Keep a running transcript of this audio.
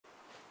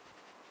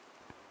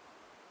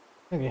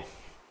Okay.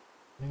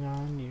 Hang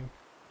on you.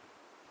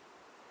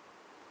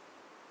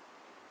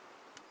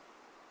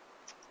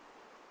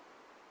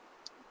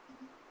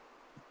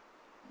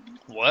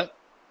 What?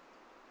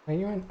 Are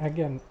you in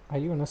again? Are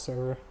you in a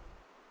server?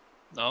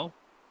 No.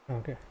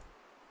 Okay.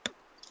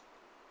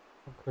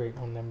 I'll create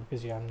one then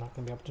because yeah, I'm not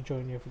gonna be able to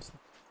join you if it's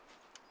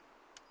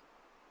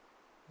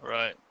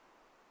Right.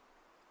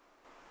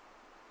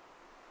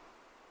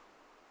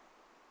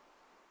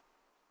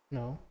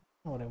 no.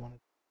 Not what I wanted.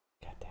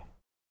 God damn.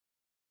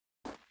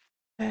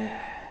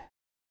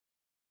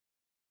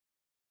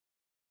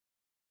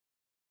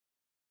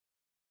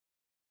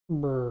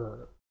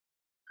 Brr.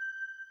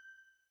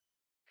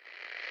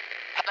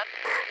 Hello?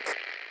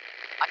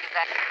 Are you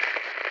there?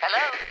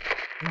 Hello?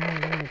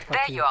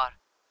 There you are.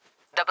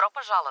 Добро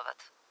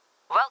пожаловать.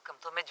 Welcome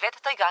to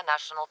Medvedtayga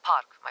National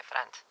Park, my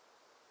friend.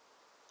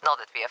 Not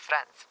that we are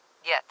friends,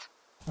 yet.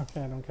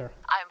 Okay, I don't care.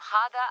 I'm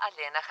Hada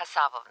Alena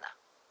Khasavovna,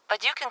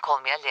 but you can call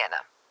me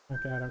Alena.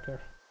 Okay, I don't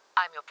care.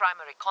 I'm your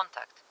primary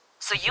contact,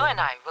 so you and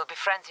I will be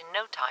friends in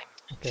no time.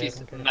 Okay, She's I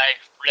don't care. my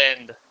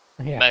friend.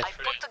 Yeah. My I've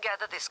friend. put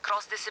together this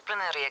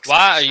cross-disciplinary expedition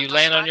Why are you to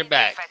laying on study your the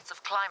back? effects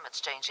of climate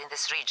change in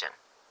this region.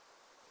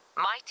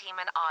 My team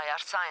and I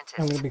are I'm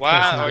scientists. gonna be Why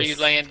closing are this. you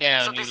laying So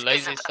down, you this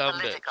lazy isn't a son of a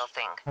bitch? political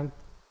thing. I'm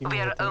We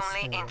are this.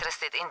 only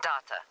interested in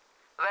data,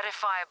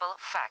 verifiable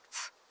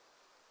facts.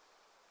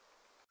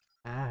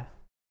 Ah.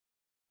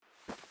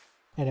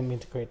 I didn't mean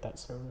to create that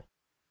server.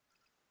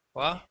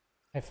 What?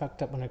 I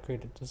fucked up when I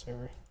created the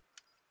server.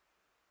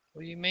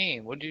 What do you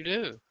mean? What'd you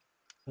do?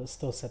 It was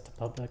still set to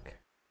public.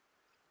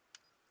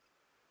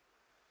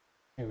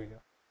 Here we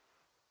go.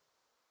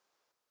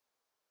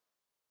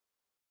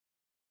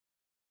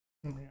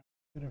 Oh my god.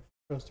 Gotta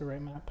chose the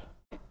right map.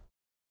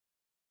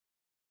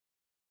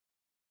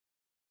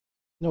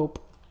 Nope.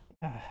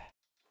 Ah.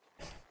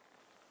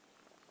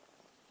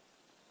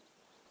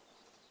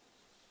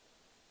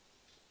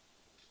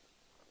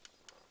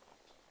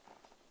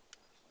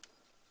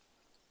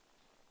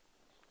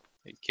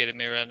 Are you kidding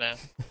me right now?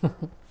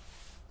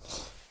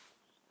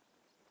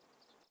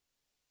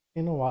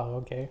 In a while,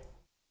 okay.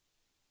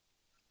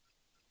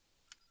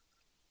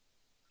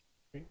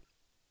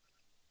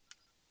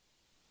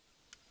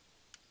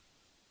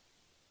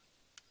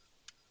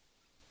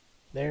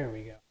 There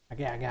we go.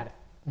 Okay, I got it.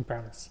 I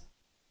promise.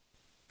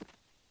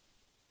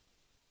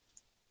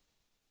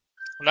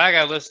 Well, I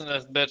gotta listen to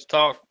this bitch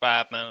talk for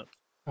 5 minutes.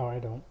 Oh, I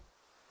don't.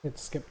 It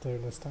skipped there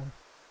this time.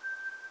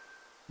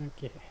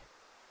 Okay.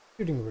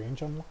 Shooting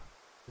range unlocked.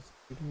 Is it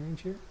shooting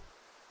range here?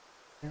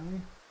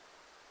 Apparently.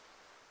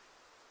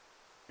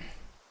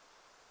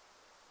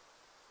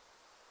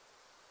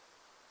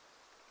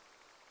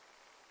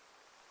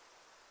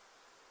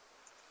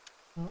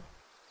 Oh.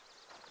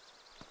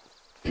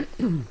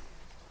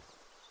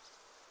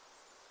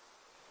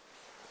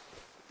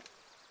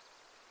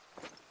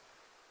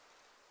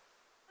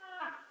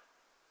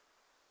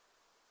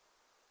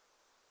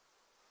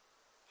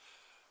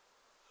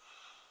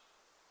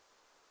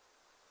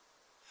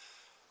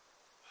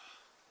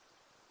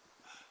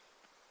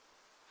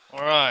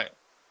 Alright.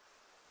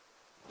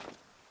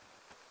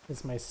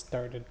 This my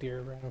started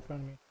deer right in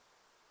front of me.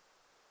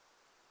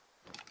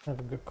 I have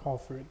a good call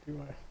for it, do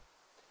I?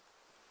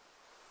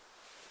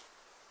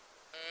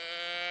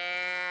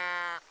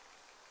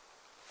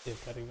 See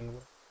if that even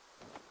works.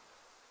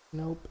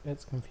 Nope,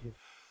 it's confused.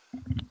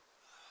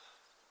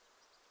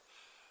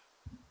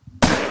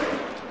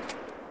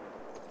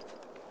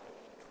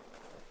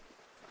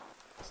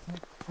 It's not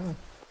fun.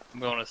 I'm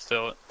gonna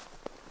steal it.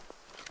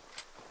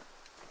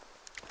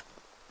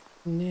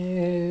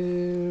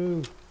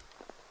 No.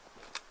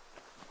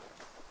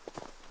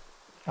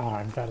 Oh,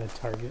 invalid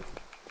target.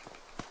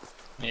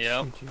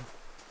 Yep. Shoot you.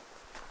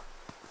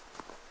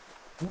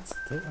 What's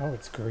this? Oh,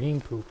 it's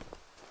green poop.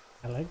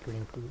 I like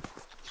green poop.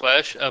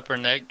 Flesh, upper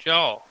neck,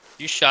 jaw.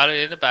 You shot it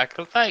in the back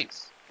of the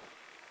face.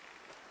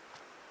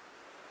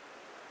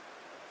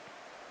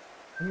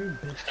 You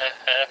bitch.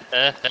 You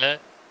bitch.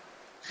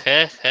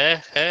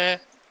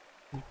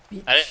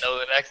 I didn't know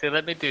it actually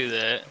let me do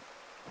that.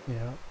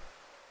 Yeah.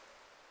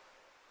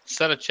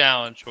 Set a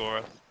challenge for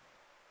us.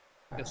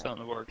 Get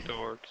something to work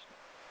towards.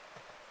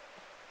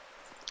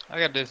 I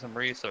gotta do some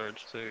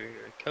research too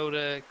here.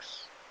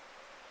 Codex,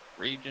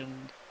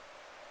 region.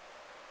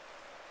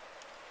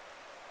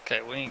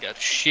 Okay, we ain't got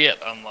shit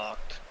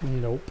unlocked.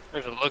 Nope.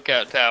 There's a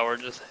lookout tower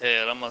just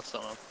ahead. I'm just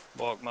gonna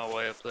walk my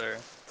way up there.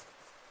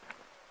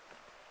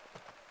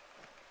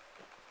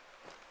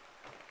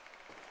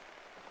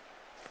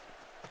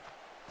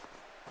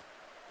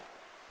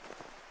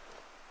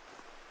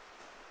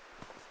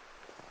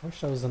 I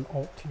wish that was an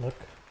alt look.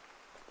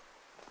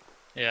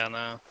 Yeah, I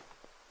know.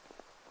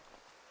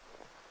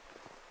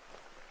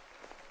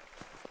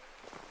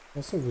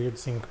 It's so weird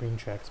seeing green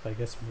tracks, but I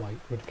guess white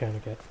would kind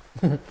of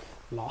get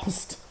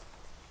lost.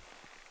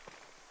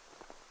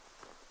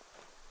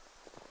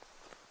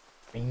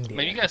 I mean,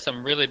 you got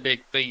some really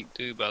big feet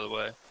too, by the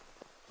way.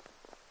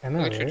 I know,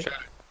 Look at your right?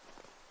 track.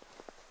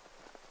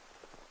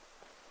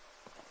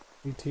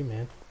 You too,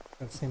 man.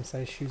 Got the same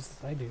size shoes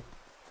as I do.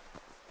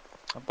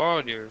 I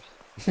borrowed yours.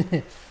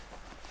 I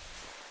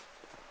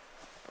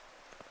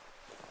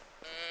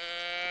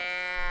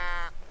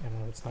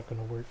know it's not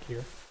gonna work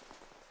here.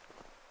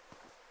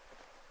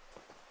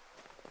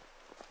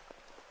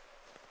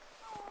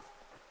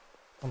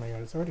 Oh my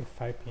god, it's already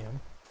 5 p.m.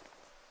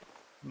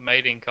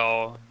 Mating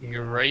call. Yeah.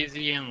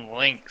 Eurasian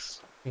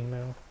lynx.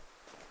 Female.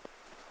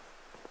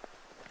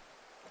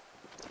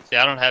 See,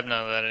 I don't have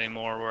none of that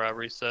anymore where I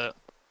reset.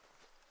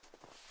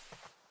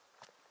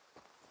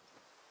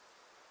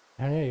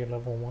 Oh yeah, you're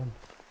level 1.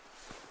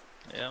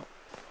 Yeah.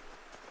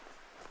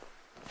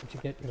 Did you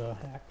get your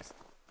hacks?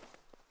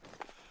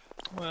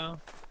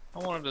 Well, I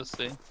wanted to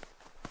see.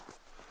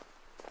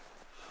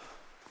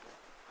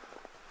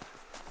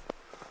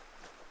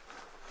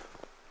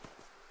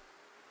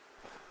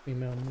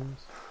 Female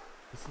news.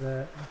 Is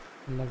that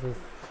another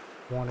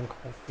warning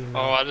call female?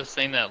 Oh, I just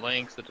seen that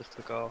lynx that just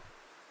took off.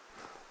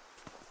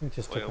 It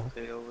just took Whale off.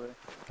 tail there.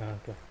 Oh,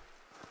 okay.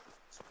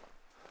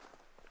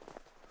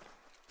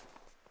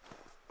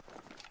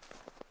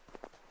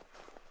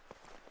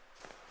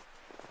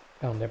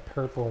 Oh, the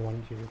purple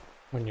one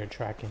when you're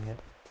tracking it.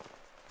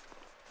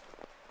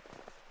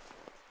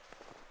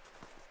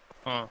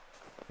 Huh.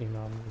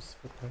 Female news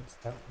footprints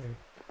that way.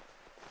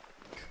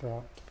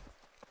 Trot.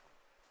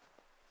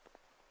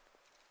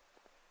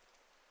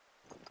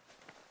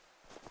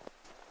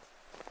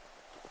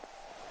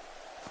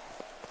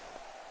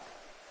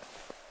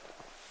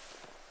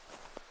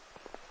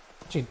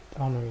 Actually,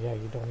 oh no, yeah,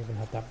 you don't even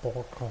have that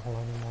ball call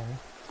anymore.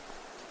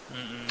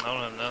 I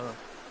don't have nothing.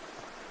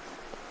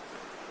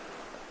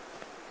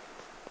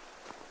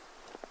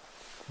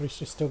 At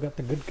least you still got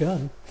the good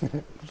gun.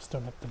 You just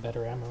don't have the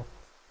better ammo.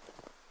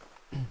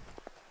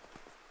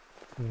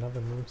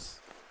 Another moose.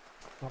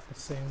 Not the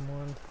same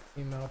one.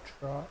 Female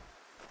trot.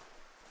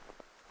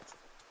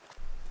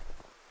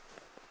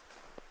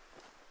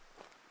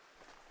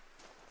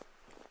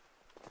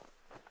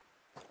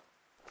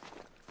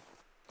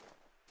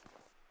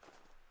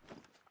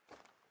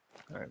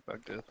 Alright,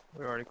 fuck this.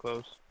 We're already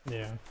close.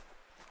 Yeah.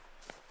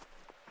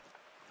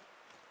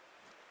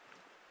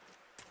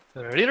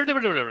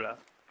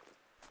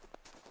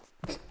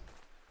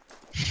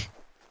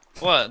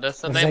 What? That's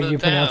the Was name that of you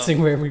the town.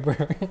 pronouncing where we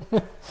were?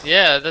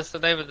 Yeah, that's the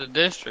name of the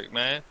district,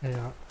 man.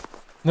 Yeah.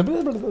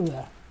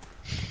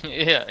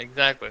 Yeah,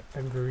 exactly.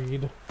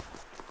 Agreed.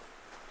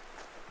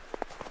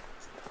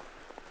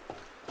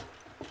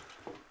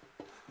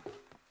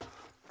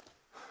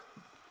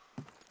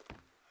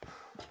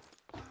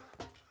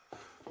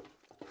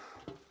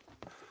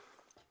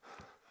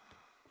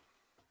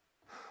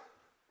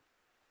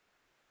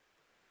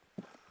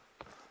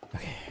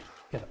 Okay,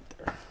 get up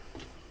there.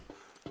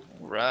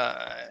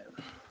 Right.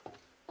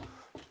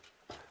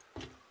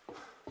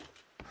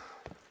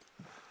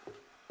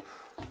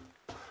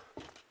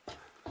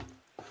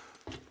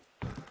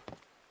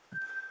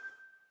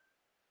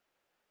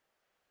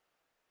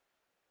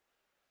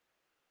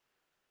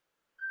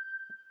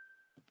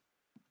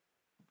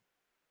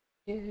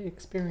 Yay,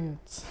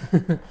 experience.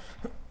 Are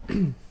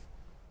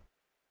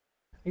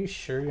you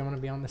sure you want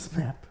to be on this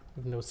map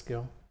with no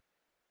skill?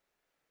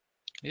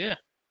 Yeah.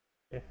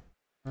 Okay.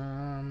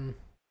 I'm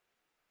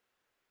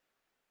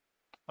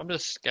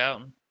just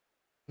scouting.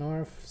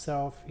 North,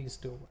 south,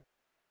 east, or west.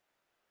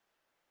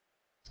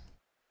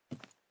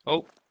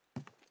 Oh,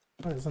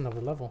 Oh, there's another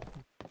level.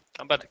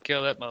 I'm about to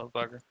kill that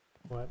motherfucker.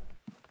 What?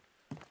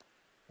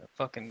 That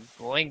fucking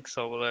lynx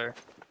over there.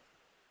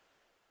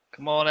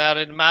 Come on out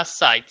into my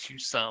sight, you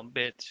son of a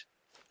bitch.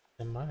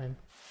 In mine.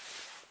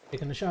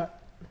 Taking the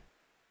shot.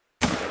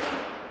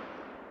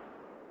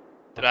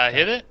 Did I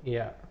hit it?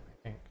 Yeah,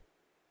 I think.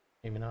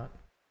 Maybe not.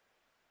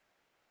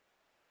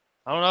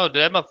 I don't know, dude.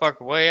 That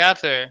motherfucker way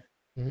out there.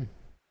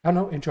 Oh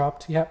no, it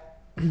dropped. Yep.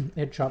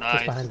 It dropped Nice.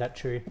 just behind that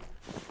tree.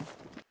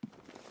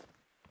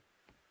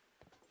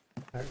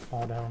 Alright,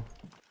 fall down.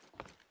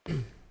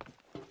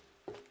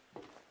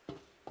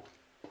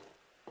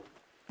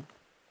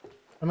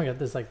 Oh my god,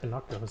 there's like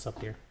binoculars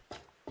up here.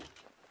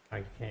 Oh,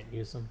 you can't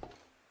use them.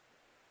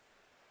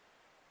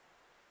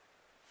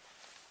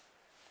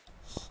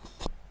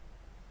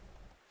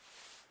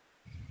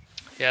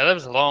 Yeah, that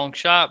was a long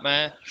shot,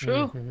 man.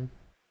 True. Mhm.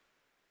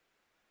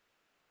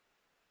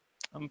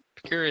 I'm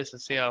curious to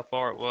see how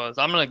far it was.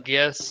 I'm gonna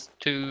guess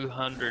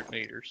 200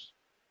 meters.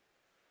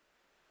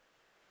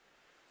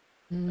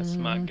 That's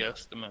my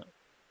guesstimate.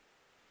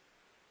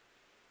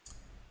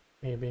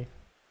 Maybe.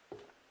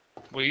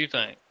 What do you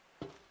think?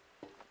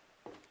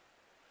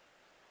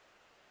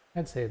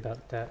 I'd say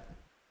about that.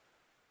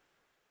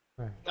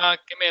 Right.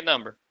 Give me a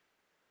number.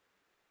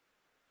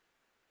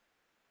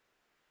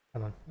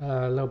 Come on.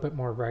 A little bit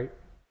more right.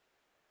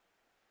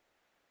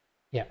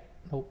 Yeah.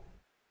 Nope.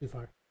 Too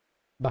far.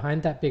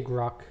 Behind that big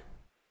rock,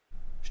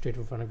 straight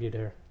in front of you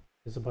there.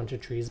 There's a bunch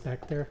of trees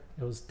back there.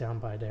 It was down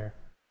by there.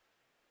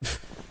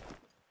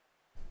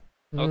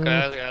 Okay,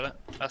 I got it.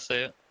 I see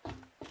it.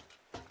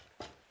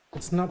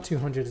 It's not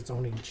 200, it's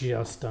only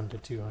just under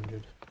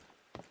 200.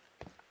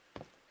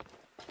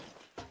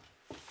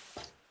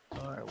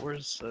 Alright,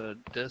 where's the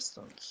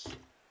distance?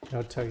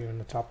 I'll tell you in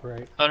the top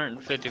right.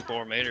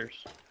 154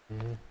 meters.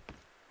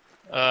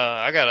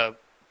 I got a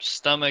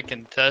stomach,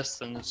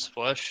 intestines,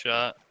 flesh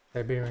shot.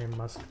 Siberian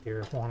musk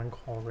deer, warning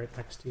call right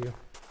next to you.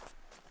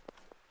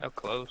 How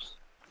close?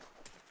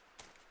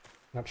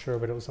 Not sure,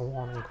 but it was a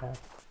warning call.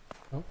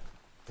 Oh,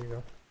 there you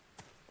go.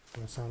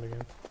 Gonna sound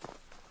again.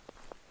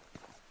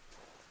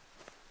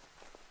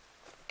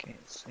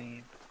 Can't see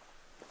him.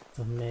 It's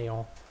a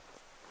male.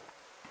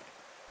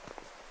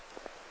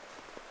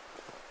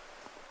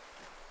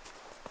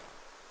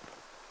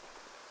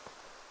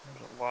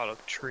 There's a lot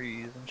of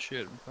trees and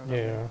shit in front of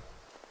Yeah. me.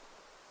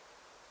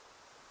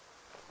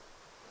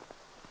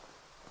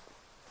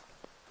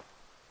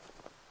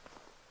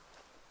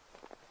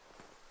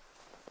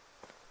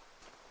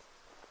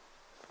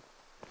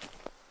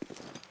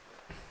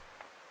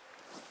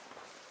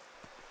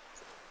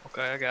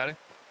 Okay, I got it.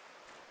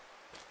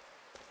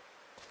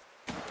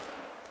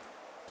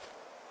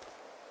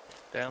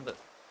 Downed it.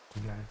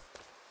 Nice.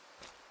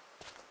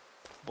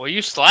 Boy,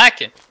 you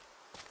slacking.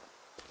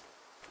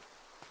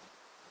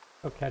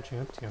 Oh, catching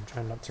up to you. I'm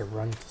trying not to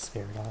run to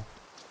scare it off.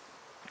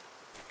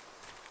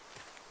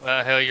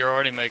 Well, hell, you're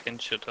already making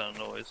shit ton of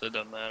noise. It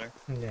doesn't matter.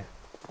 Yeah.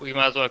 Well, you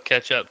might as well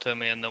catch up to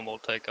me and then we'll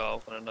take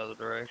off in another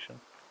direction.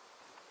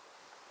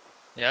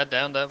 Yeah, I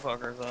downed that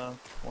fucker, son.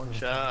 One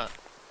shot.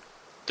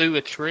 Through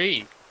a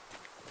tree.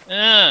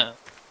 Yeah.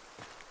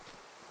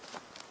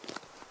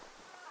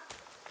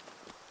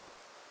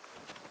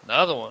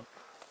 Another one.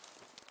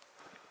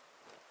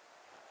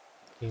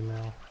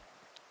 Female.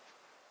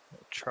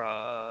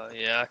 Try.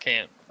 Yeah, I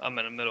can't. I'm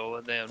in the middle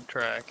of a damn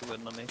track. It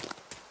wouldn't let me.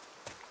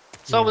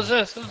 So Yeah. was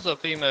this? This is a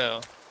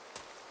female.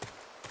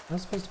 That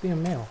was supposed to be a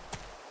male.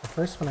 The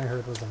first one I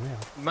heard was a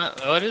male.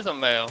 Oh, it is a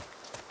male.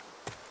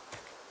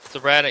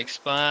 Thoracic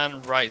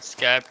spine, right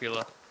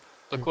scapula.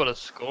 Look what a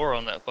score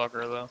on that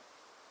fucker, though.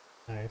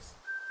 Nice.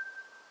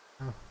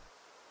 Oh.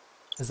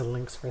 There's a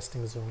lynx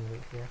resting zone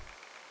right here.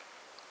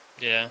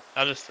 Yeah,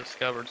 I just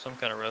discovered some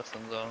kind of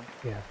resting zone.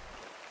 Yeah.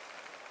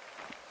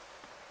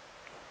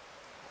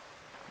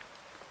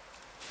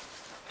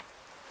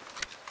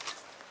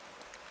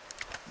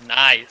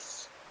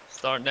 Nice.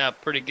 Starting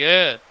out pretty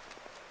good.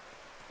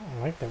 Oh,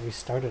 I like that we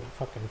started at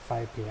fucking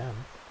 5 p.m.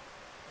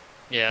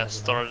 Yeah,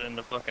 Doesn't started in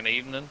the fucking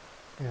evening.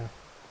 Yeah.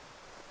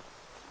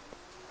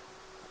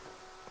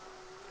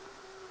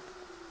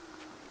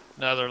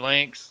 Another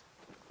links.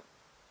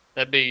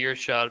 That'd be your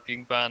shot if you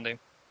can find him.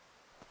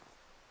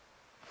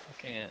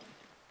 I can't.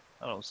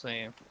 I don't see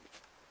him.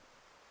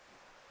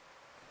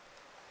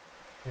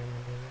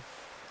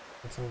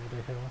 It's over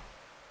the hill.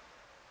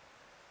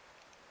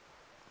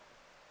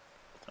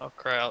 I'll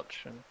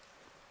crouch and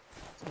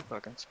see if I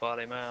can spot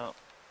him out.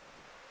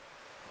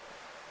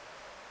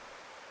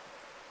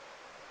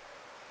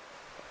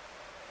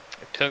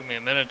 It took me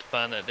a minute to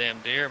find that damn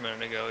deer a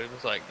minute ago. He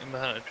was like in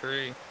behind a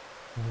tree.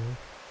 Mm-hmm.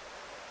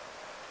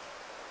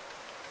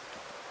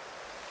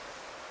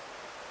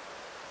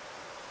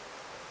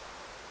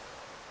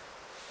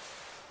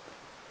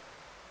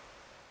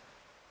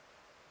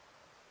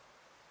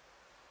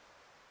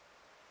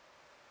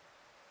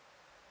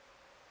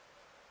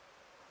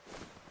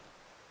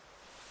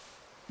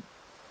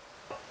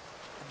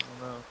 I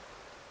don't know.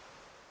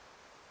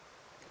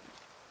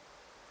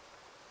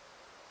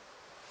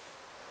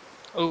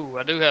 Oh,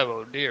 I do have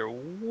a deer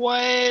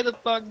way the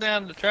fuck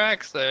down the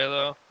tracks there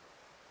though.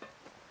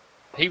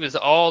 He was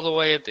all the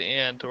way at the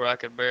end to where I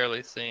could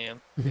barely see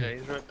him. Yeah,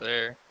 he's right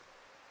there.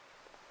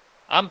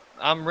 I'm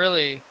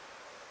really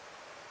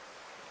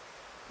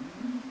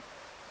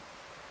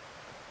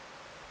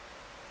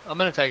I'm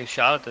gonna take a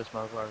shot at this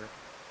motherfucker.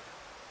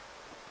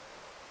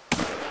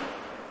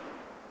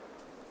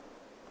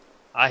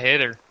 I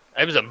hit her.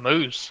 It was a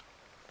moose.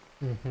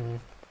 Mm-hmm.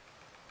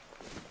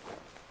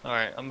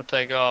 Alright, I'm gonna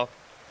take off.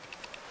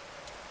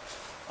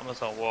 I'm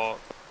just gonna walk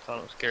so I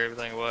don't scare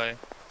everything away.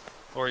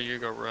 Or you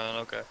go run,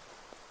 okay.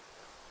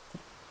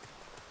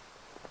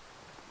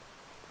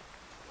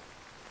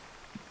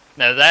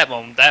 Now that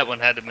one had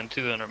to have been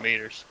 200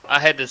 meters. I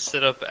had to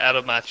sit up out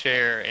of my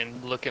chair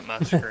and look at my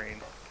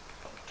screen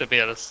to be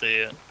able to see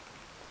it.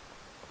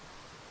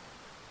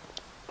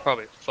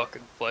 Probably a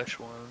fucking flesh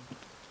wound.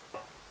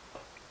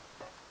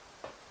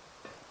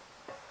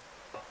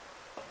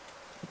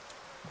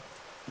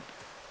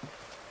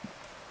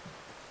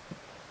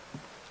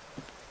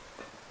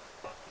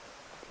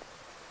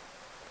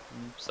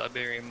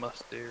 Siberian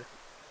musk deer.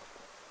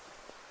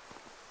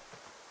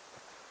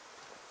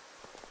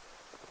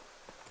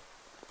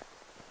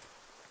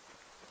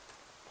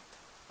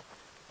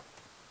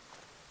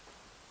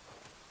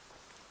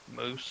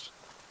 Moose.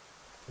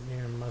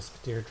 Near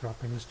musk deer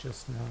droppings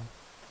just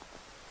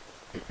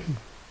now.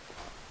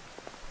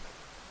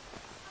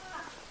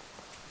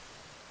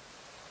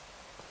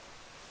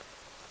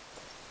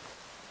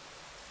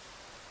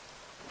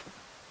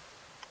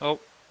 Oh.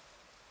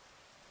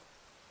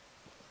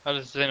 I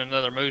just seen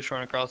another moose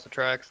run across the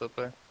tracks up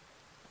there.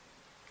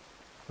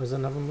 Was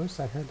another moose?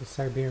 I heard the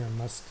Siberian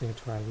musk deer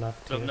to our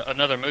left here.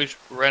 Another moose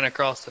ran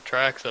across the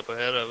tracks up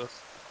ahead of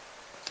us.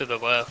 To the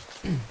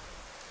left.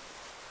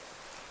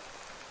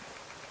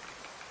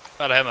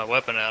 If I'd had my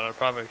weapon out, I'd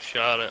probably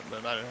shot it,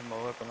 but I didn't have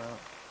my weapon out.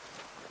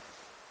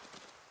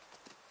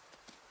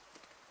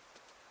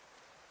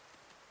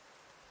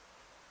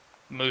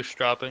 Moose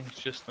droppings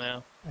just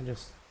now. I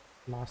just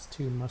lost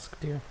 2 musk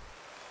deer.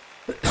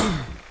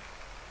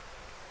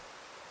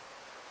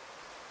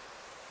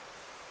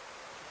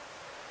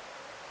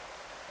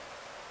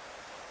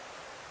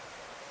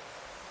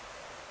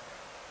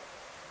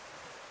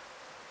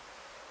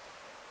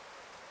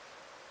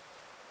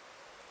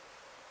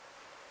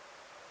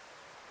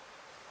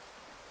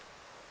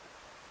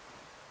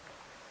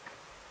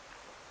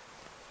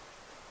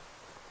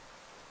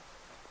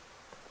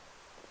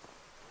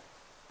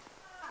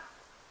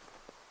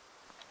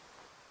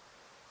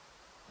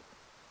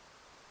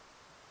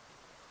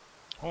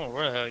 Oh,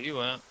 where the hell you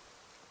went?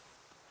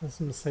 There's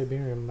some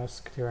Siberian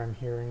musk deer I'm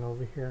hearing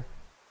over here.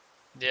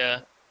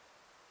 Yeah.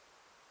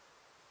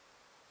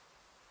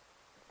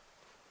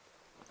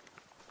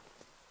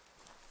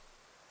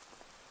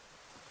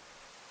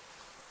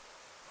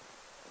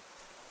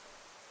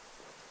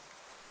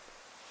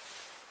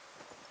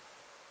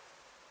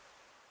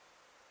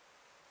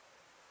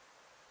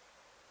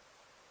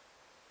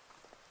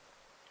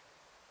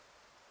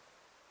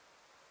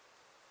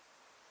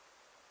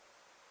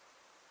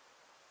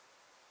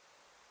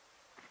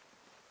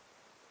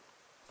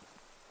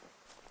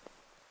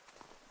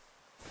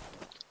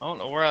 I don't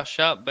know where I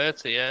shot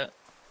Betsy at.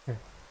 Here.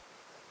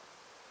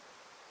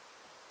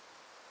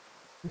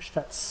 Wish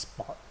that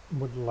spot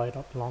would light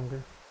up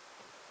longer.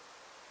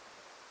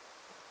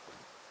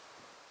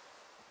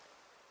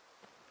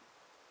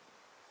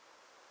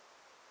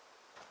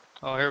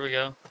 Oh, here we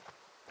go.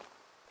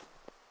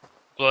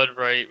 Blood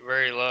rate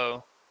very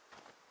low.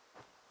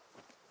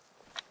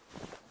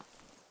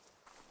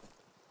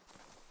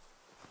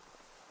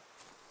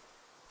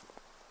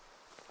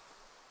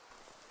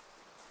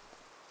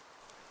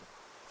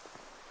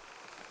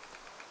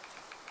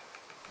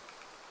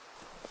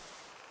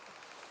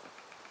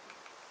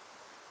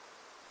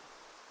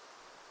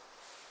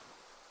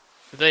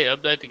 Did they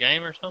update the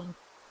game or something?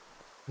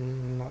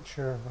 Not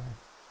sure why.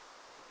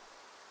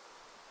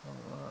 I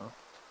don't know.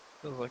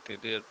 Feels like they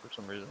did for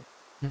some reason.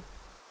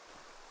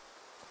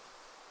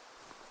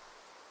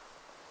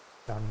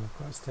 Down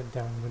across that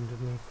downwinded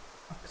me.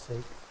 Fuck's sake.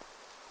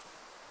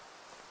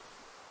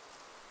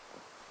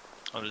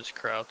 I'm just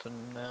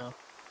crouching now.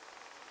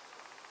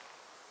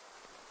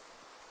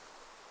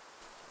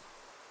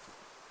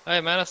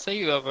 Hey man, I see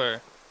you over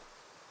there.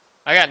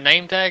 I got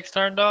name tags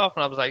turned off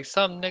and I was like,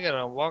 some nigga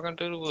done walking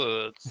through the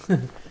woods.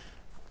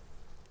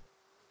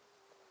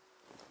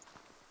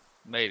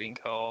 Mating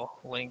call.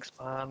 Link's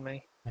behind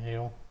me.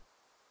 Hell.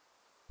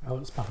 Oh,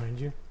 it's behind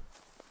you?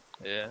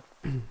 Yeah.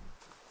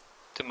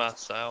 To my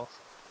south.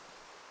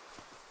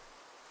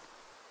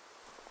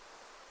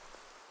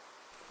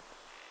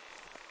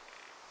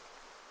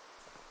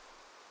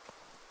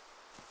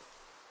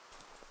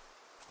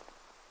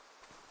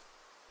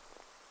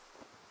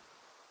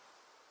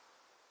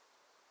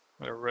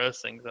 A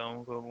resting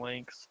zone with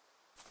links.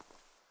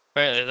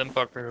 Apparently them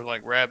fuckers are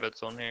like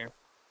rabbits on here.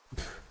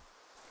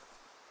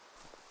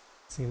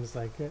 Seems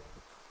like it.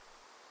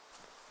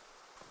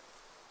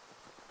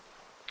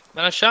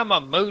 Man, I shot my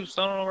moose.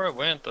 I don't know where it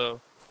went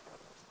though.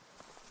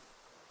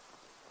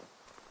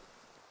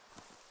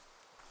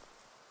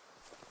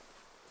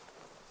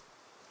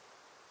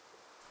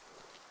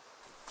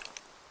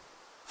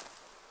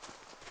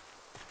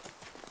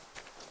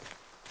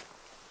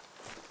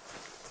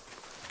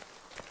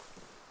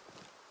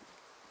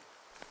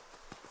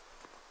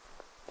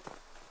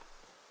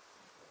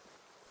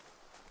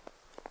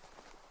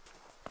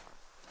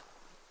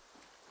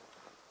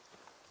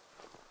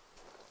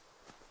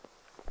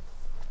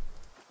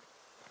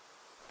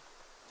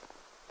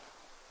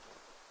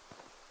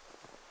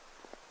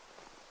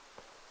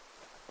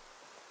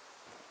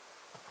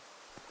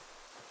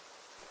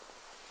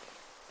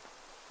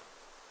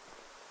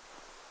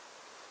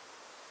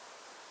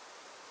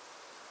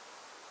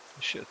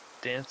 This shit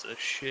dense as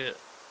shit.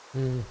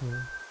 Mm-hmm.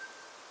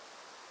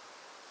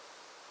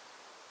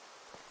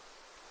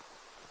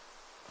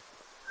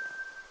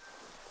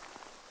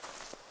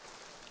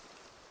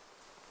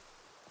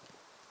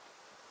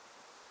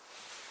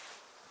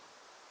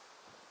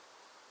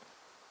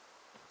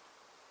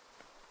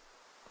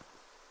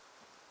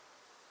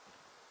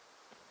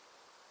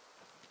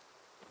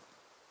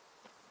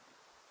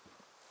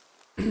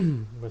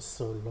 Was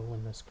so low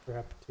in this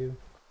crap too.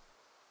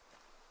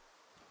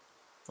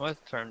 I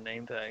have to turn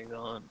name tags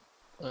on.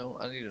 Oh,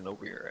 I need to know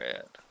where you're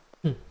at.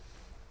 Hmm.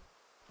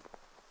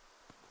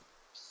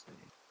 Let's see.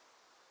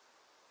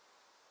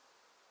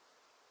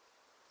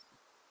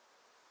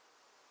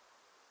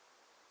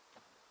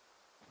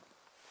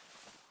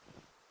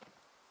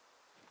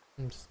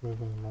 I'm just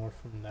moving more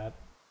from that.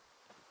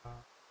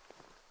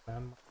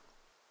 Landmark.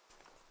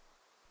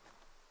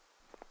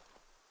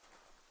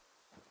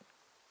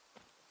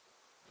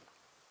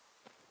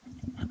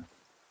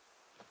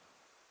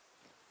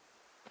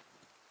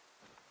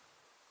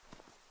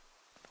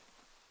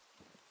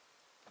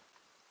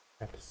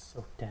 That is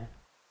so damn.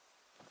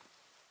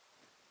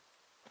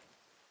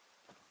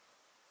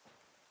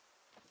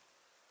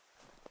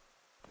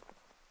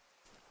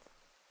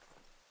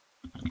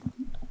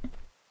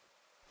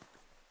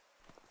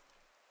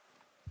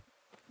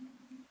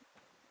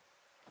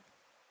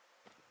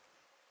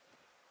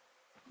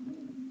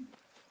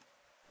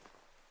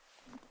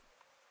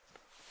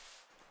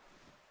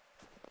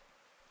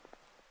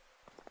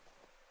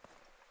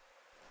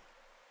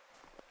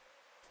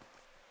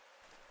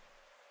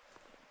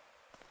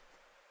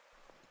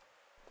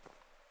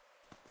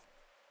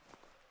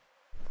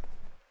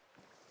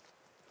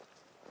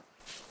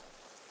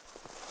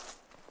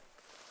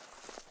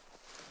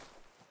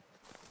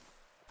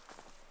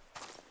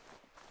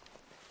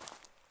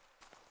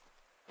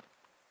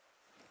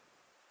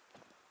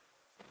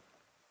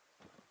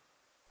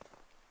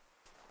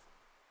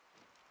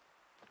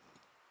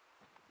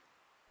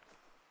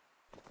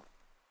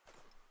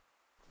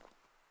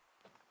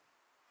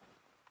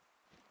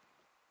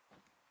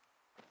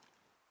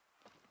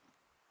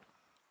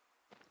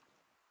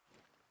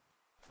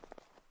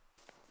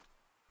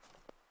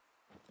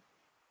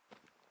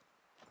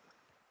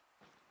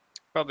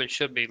 Probably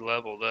should be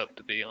leveled up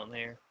to be on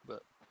here,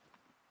 but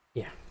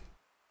Yeah.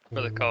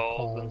 for the More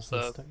calls and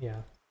stuff.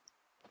 Yeah.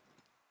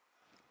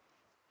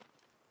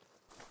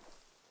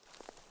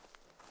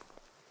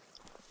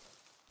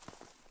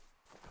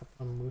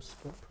 Couple of moose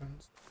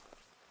footprints.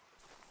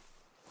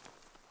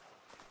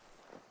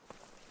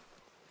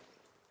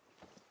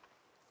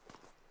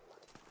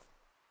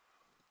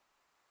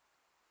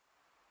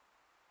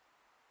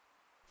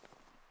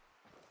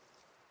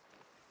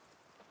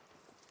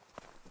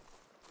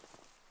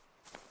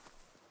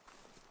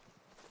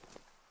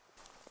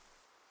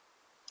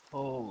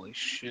 Holy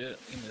shit.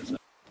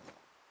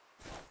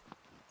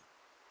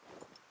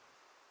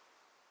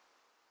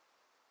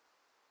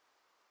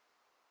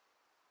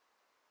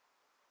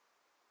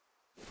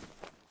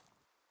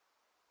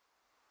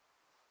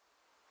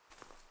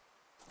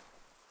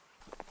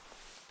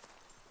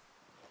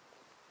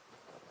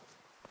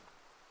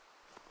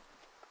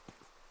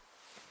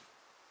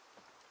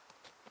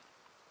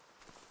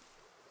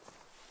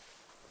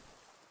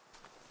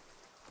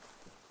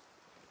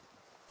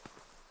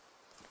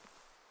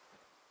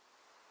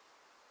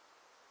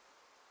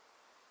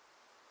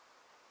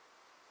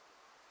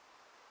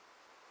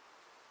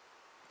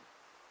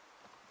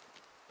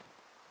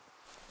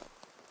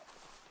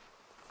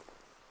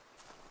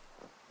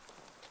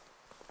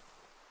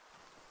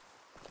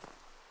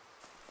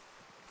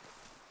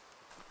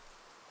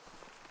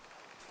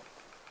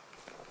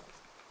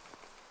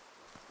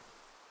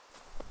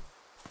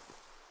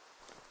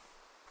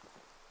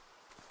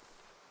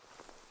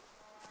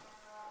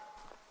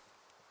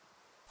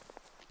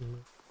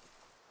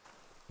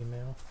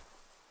 Email.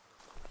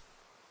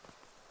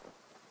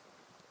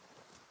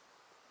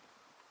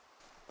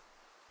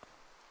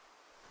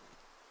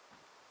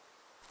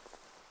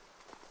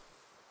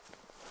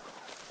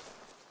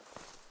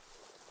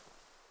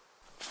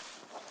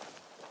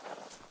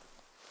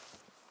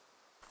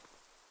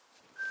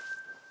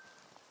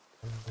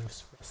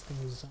 Moose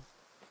resting zone.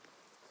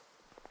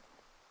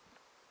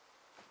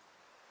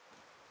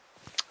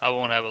 I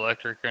won't have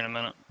electric here in a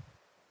minute.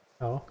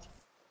 Oh.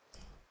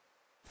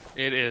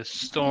 It is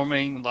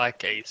storming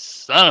like a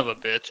son of a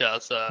bitch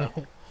outside.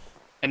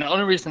 And the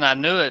only reason I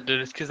knew it,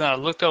 dude, is because I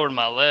looked over to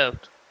my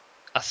left.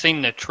 I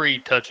seen the tree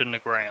touching the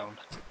ground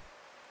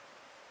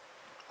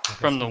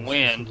from the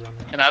wind.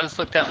 And I just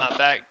looked out my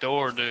back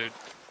door, dude.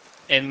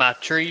 And my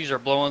trees are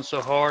blowing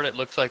so hard, it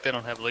looks like they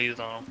don't have leaves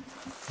on them.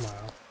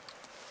 Wow.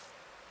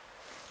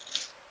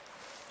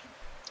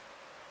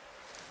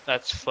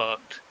 That's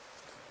fucked.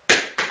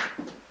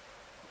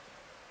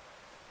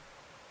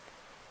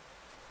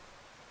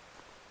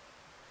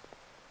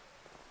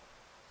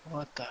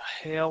 What the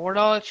hell? Where'd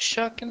all that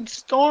shucking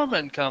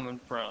storming coming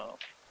from?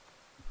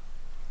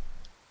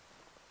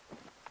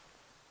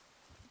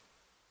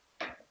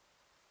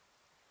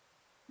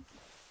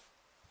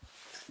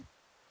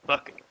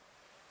 Fuck it.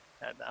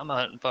 I'm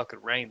hunting fucking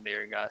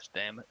reindeer, gosh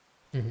damn it.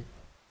 Mm-hmm.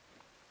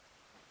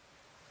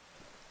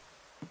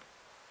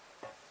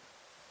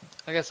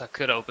 I guess I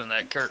could open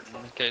that curtain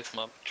in case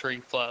my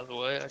tree flies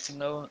away. I can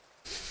know it.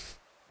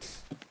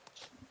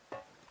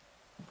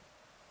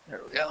 There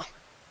we go.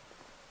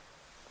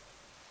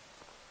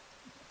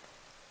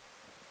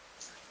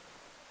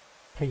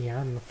 Hey, you're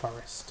in the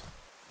forest.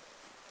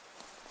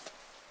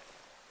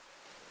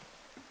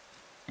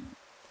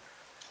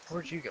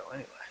 Where'd you go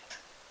anyway?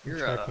 I'm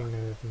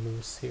tracking a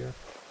moose here.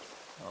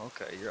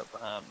 Okay, you're up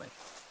behind me.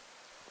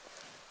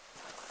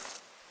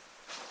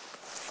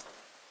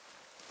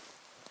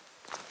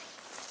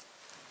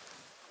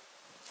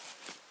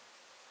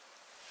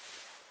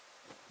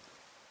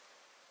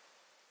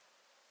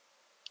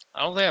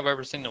 I don't think I've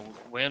ever seen the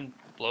wind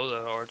blow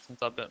that hard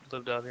since I've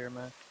lived out here,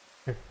 man.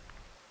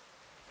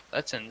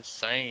 That's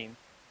insane.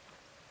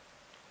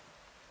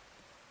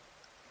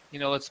 You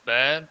know what's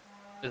bad?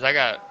 Is I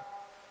got...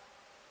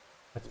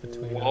 That's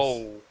between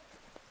Whoa. us.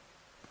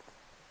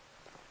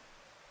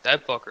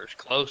 That fucker's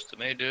close to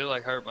me, dude.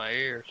 Like, hurt my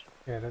ears.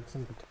 Yeah, that's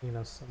in between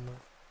us somewhere.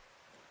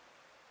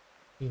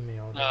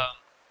 Email.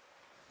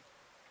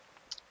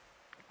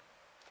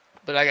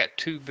 But I got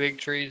 2 big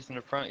trees in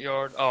the front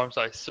yard. Oh, I'm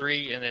sorry,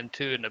 3 and then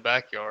 2 in the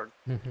backyard.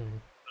 Mm-hmm.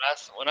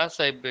 When I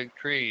say big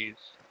trees,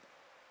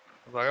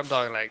 like I'm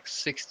talking like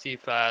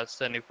 65,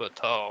 70 foot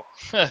tall.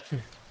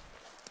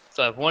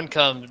 So if one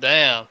comes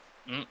down,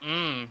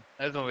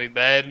 that's gonna be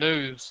bad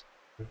news.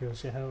 There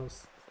goes your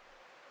house.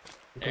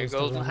 There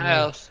goes the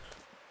house.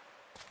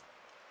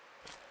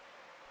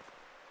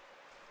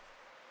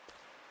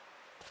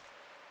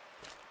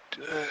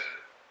 Dude,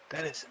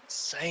 that is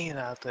insane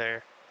out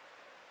there.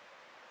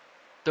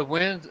 The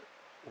wind,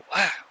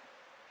 wow.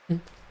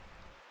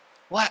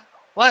 What?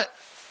 What?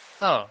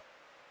 Oh.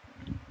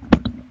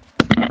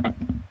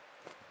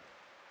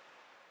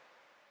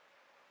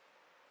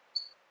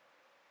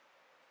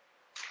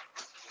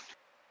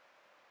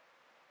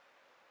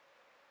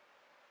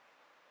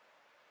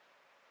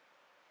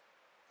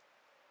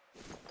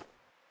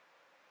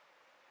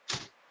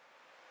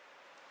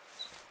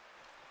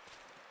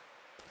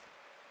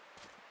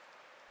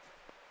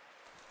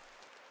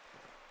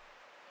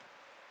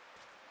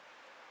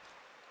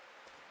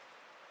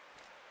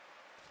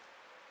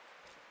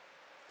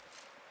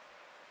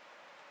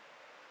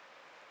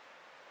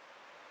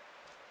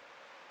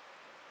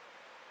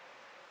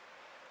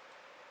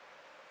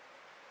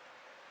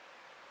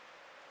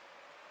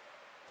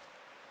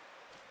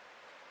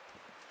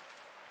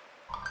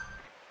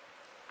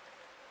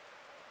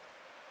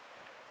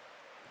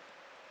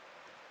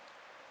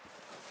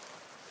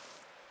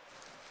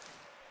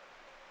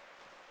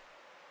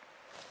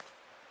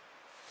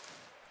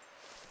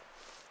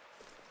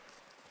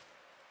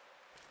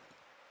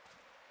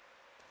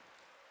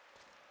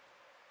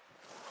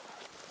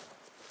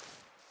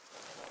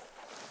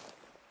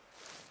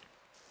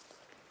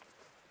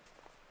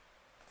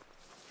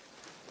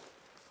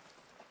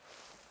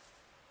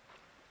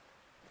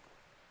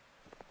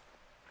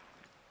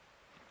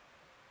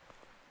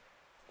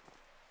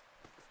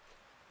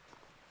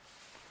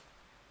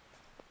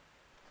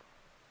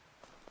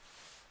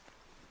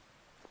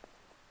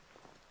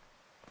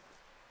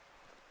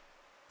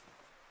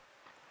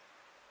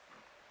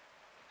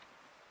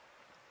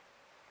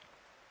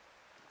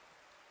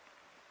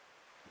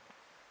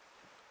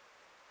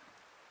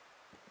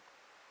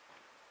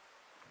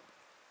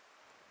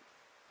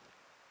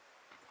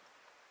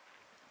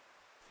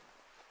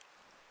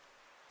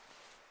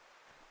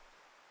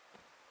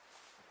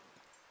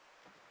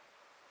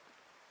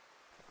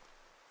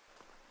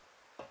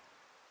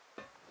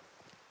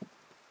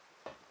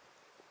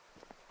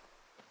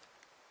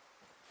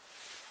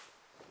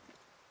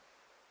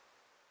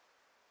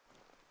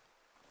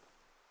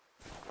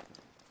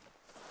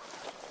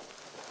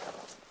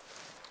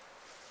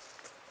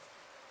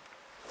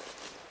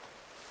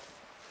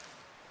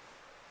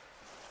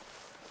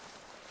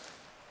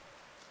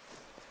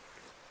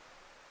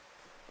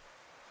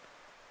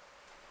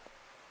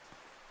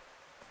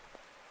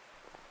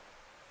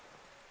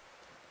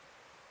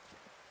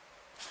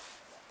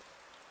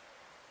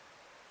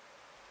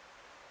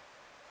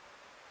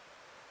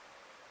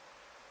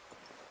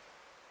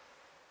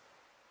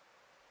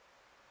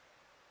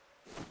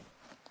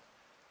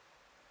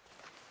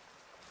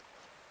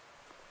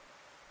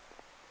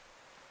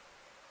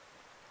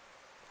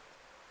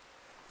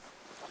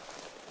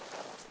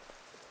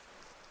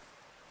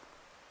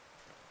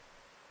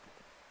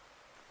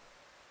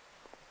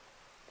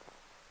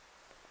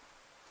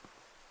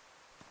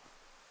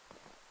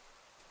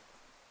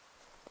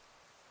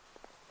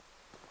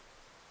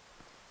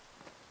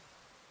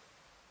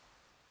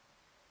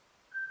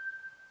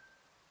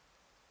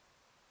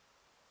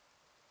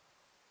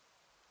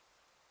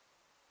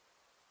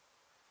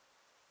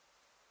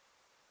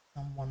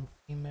 someone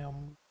female.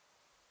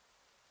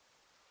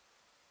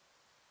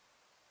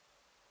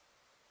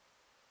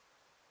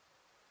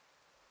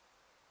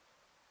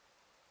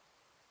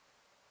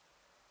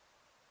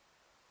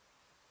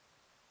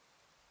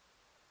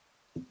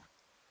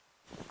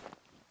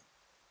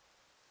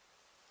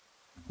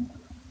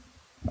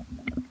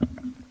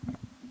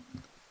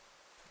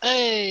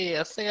 Hey,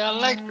 I see an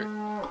electric.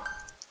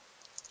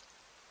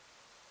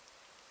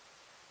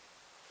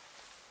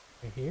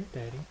 Right here,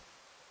 Daddy.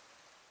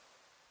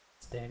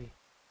 It's Daddy.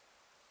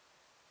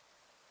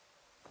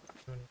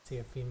 I want to see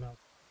a female.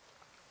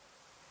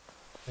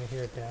 Right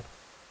here, Dad.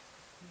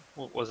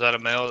 Was that a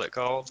male that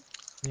called?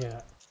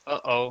 Yeah.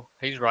 Uh-oh,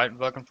 he's right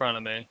in front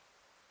of me.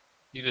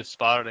 You just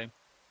spotted him.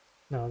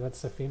 No,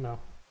 that's a female.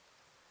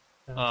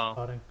 That I'm Oh,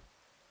 spotting.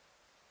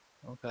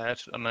 okay.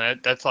 I mean,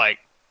 that's like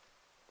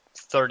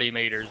 30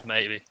 meters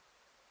maybe.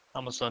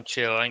 I'm just gonna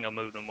chill. I ain't gonna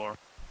move no more.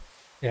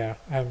 Yeah,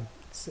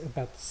 it's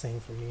about the same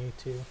for me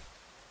too.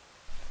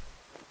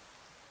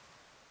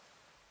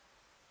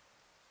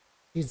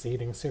 She's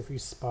eating, so if you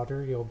spot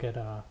her, you'll get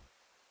a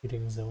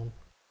eating zone.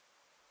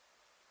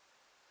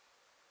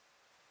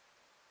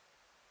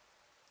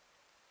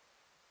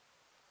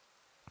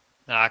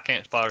 Nah, I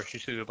can't spot her.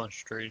 She's through a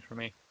bunch of trees for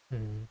me.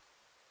 Hmm.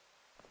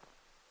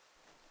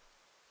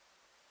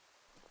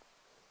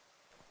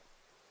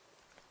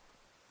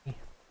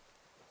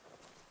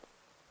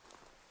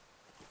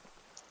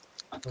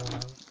 Uh,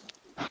 uh,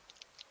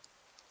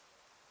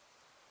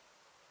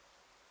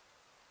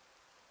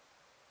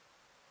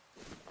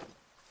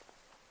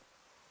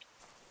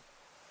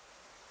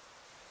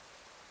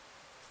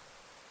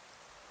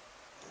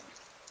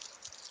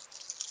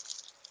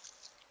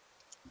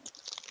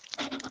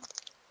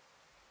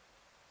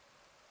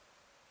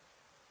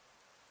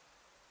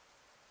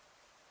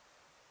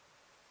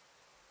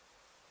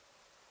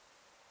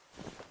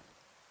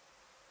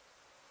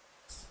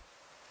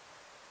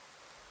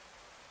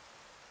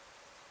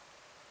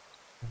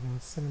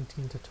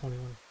 17 to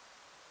 21.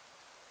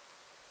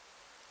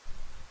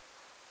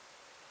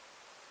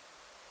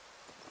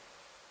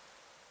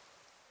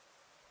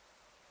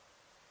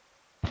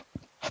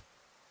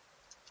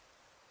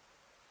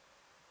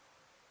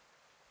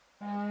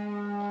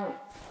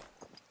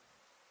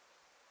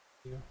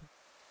 Yeah.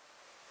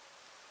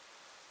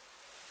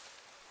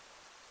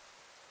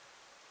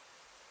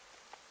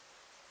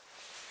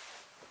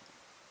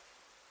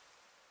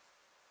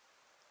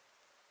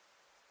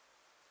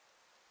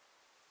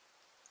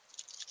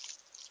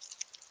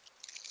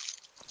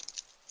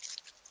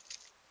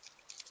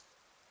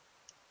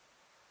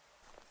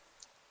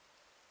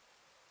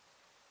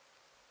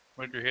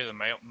 Where'd you hear the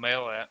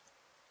male at?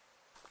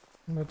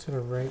 Go to the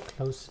right,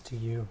 closer to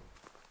you.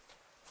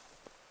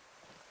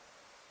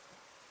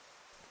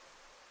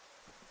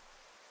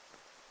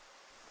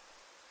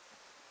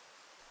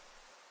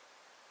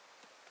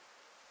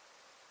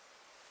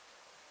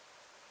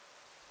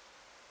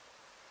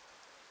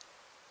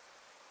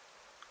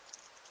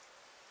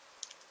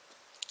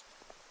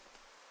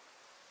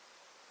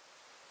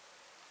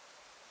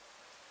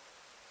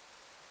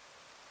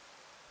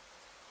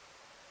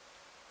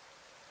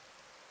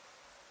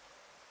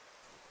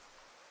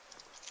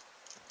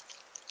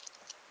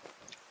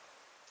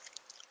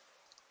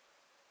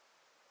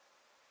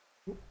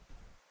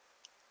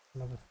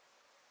 Another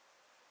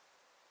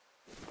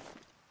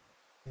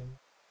thing.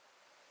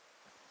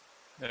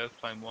 Yeah, that's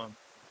plane one.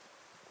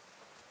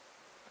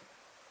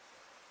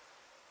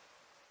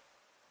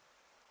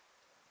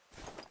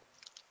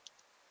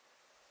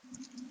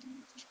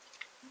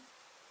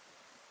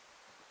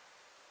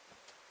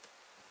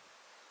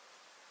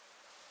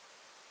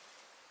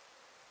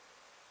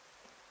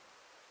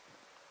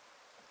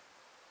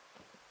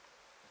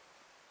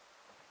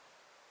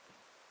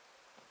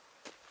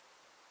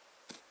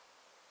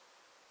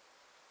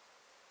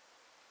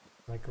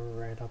 Like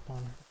right up on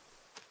her.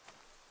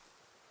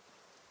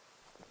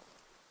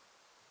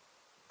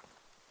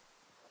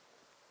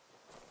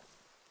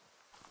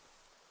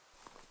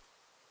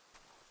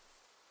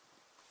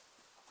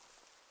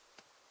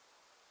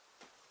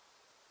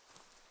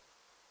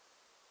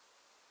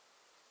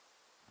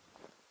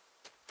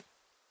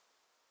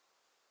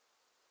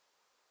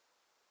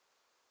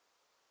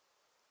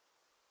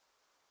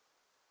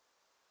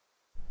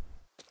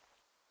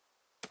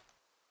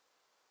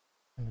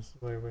 And this is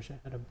where I wish I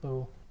had a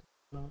bow.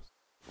 Close.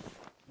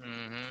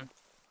 Mm-hmm.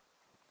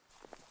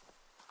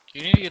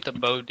 You need to get the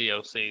bow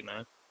DLC,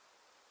 man.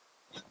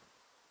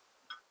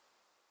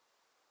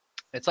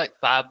 It's like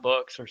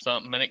 $5 or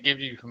something, and it gives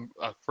you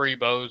free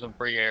bows and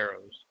free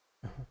arrows.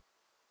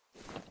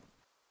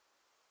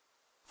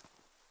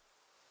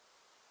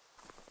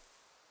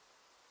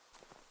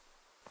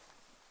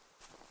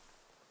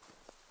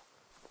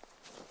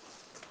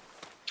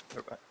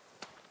 Right.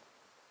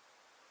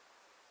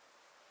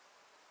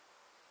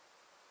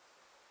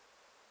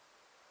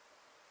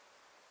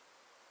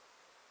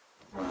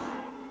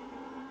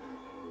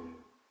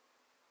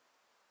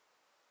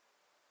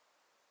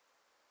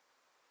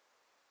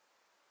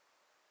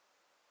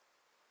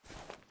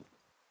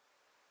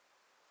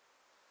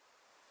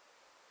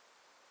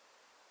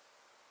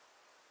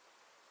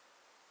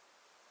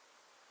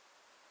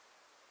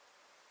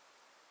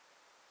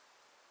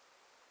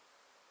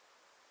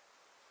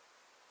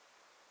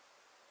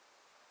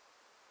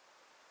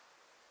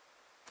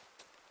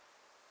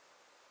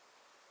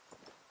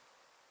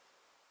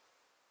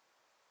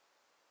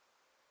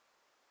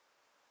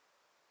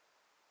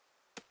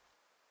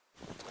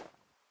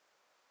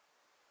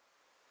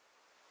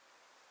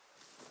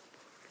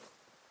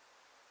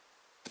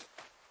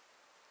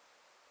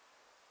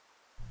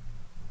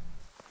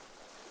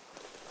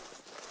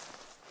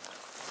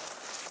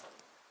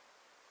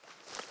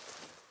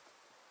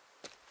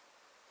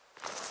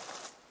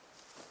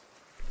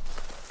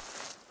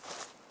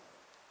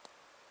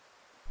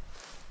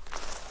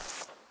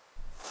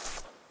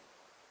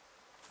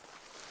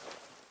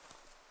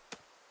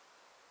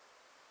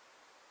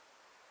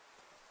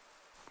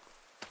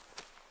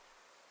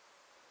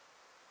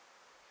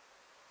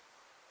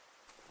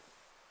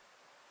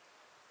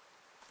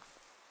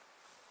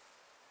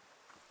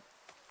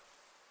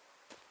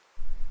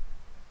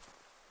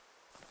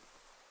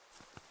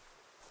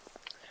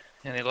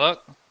 Any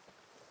luck?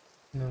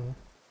 No.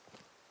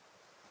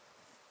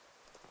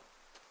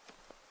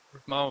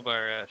 Where's Mama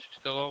Bear at? She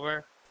still over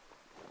there?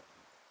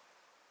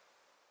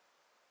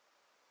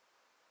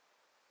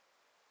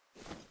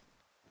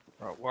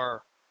 Right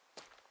where?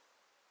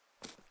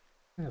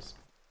 Yes.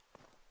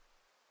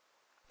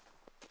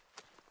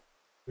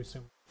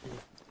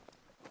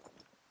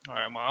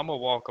 Alright, well, I'm gonna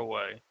walk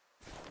away.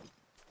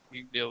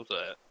 You deal with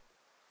that.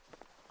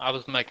 I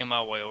was making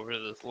my way over to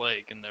this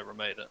lake and never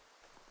made it.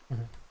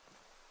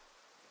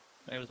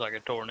 It was like a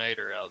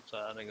tornado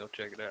outside. I go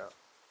check it out.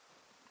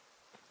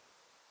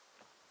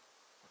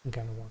 I'm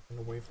kind of walking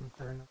away from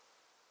her now.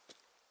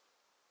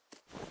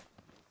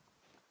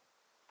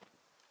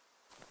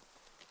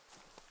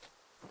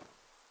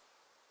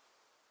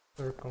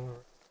 Circle.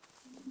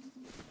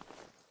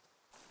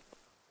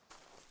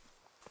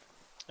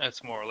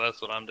 That's more or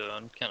less what I'm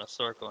doing. Kind of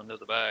circling to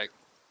the back.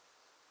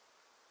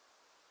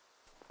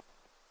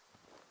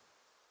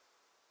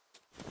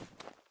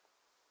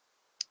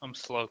 I'm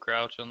slow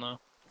crouching though.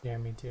 Yeah,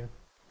 me too.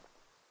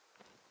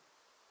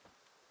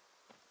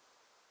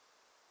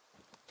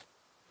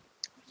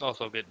 It's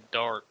also getting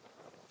dark.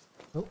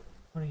 Oh,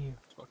 what are you?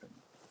 It's fucking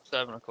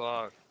 7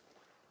 o'clock.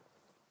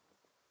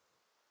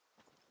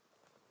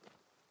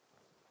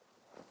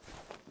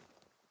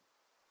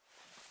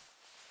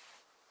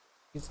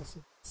 Jesus,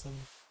 some.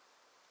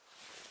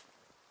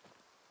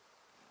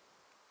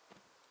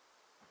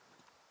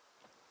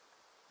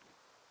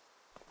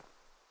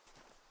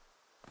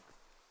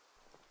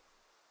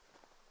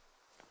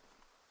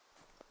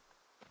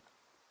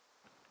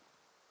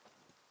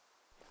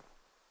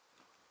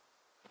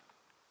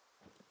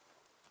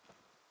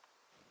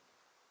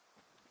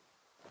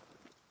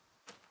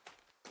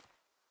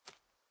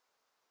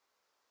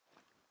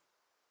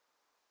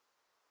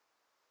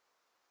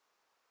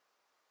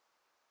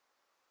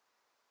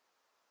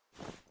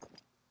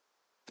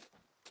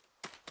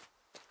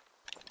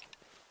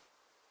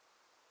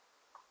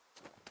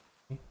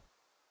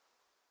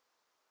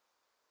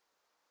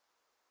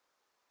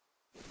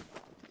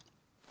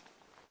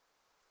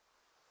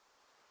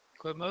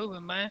 Quit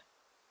moving, man.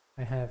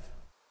 I have.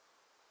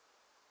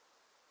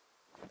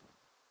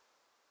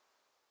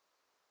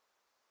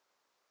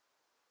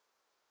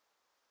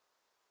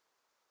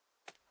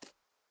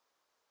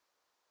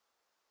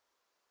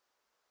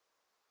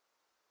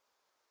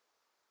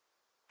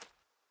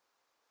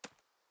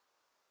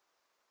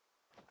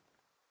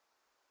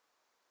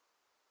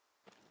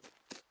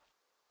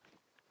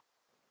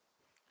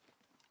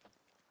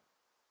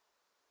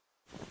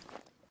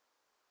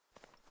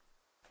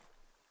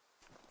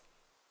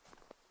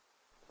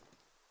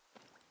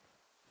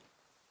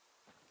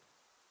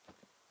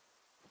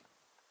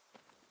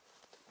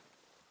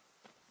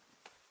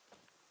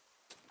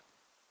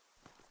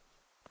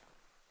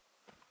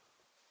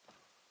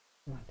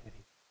 Come on,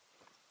 Daddy.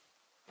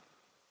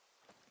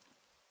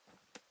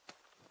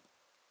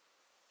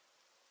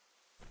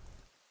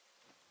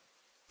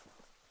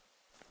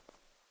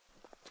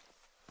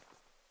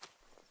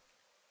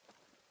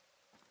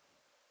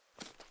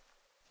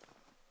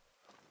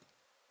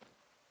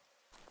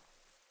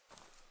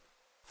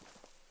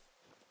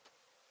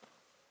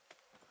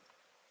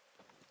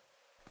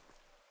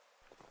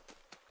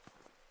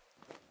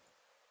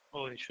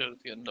 Holy shit,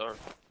 it's getting dark.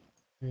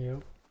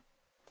 Yep.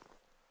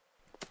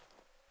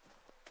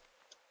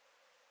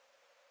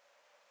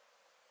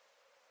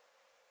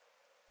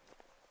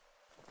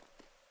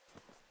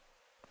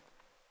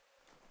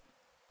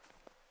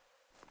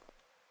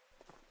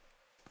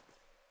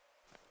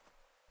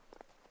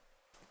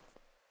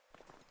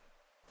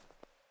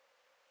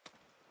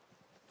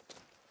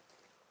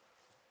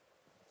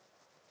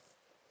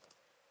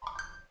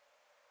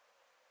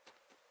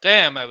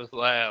 Damn, that was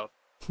loud.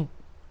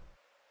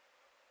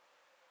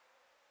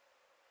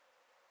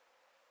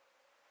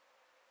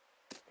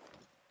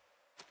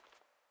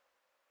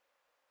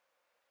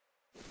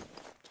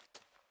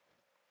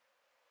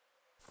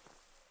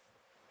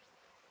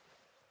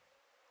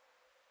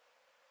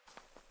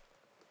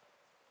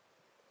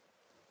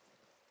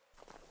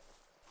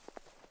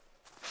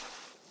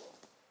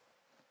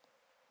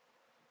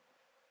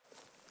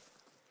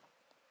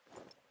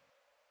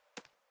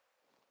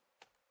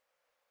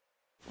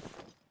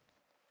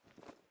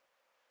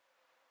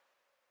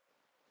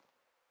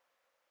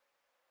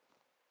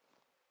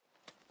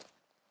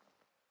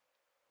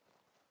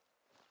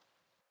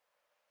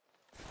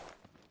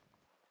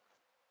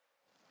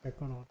 They're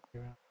going on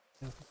around.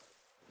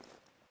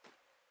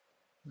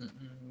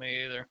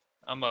 Me either.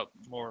 I'm up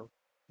more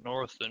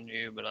north than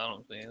you, but I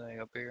don't see anything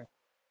up here.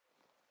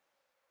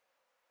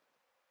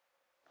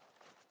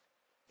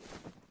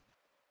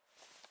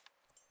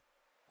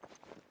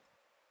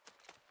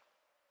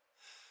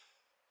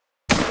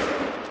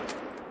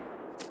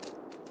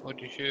 What'd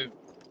you shoot?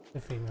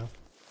 The female.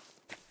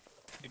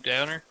 You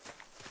down her?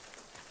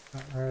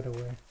 Right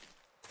away.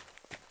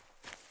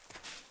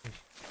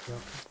 Yep.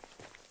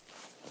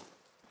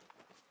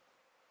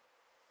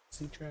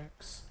 Sea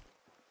tracks.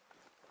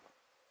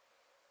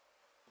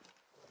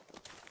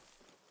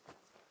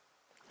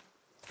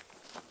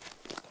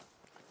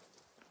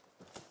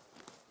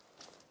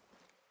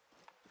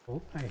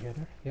 Oh, I hit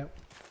her. Yep.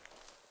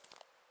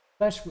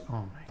 Flesh. Oh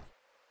my.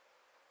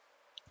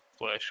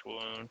 Flesh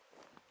wound.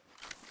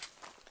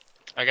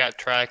 I got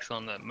tracks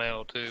on that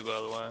male too,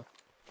 by the way.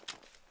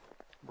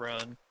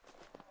 Run.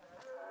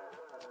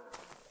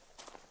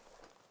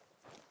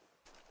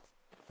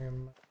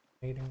 I'm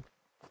waiting.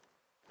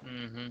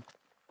 Mm-hmm.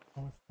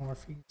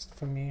 Northeast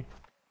for me.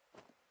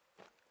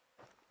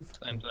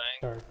 Same thing.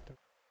 Dark.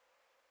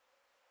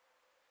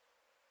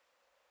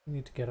 I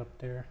need to get up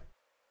there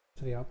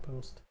to the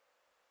outpost.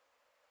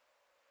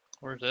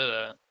 Where's it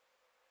at?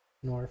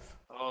 North.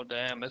 Oh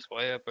damn, it's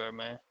way up there,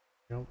 man.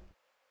 Nope.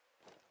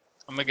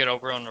 I'm gonna get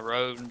over on the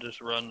road and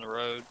just run the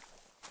road.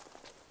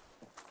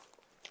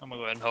 I'm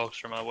gonna go ahead and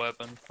holster my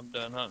weapon. I'm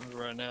done hunting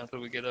right now until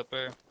we get up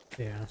there.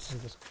 Yeah, so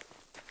just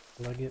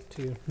lug it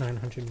to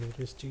 900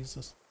 meters,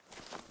 Jesus.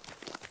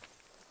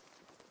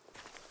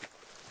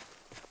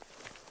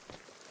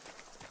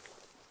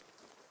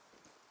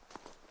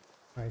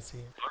 I see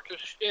it. Dark as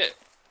shit.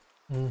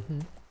 Mm-hmm.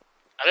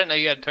 I didn't know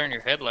you had to turn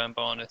your headlamp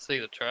on to see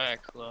the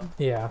tracks, though.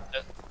 Yeah.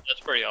 That's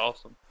pretty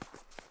awesome.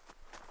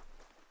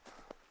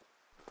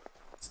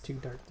 It's too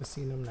dark to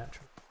see them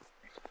naturally.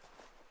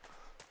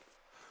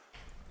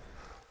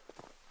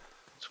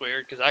 It's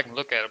weird because I can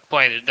look at it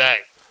plain as day.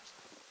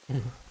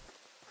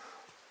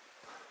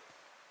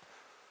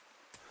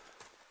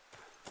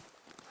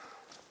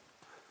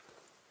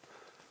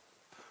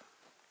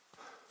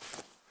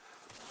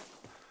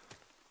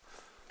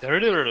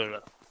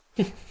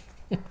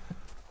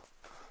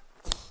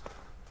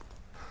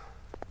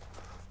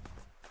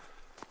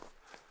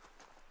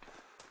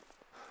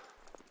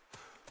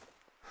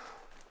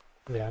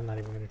 Yeah, I'm not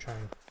even gonna try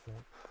and.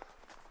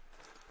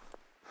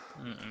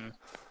 Mm-mm.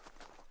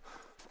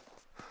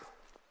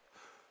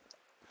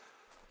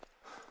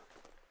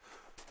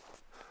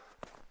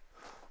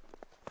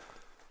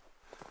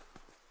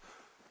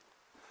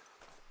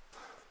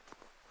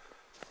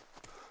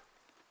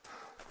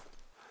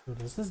 Oh,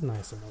 this is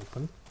nice and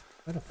open.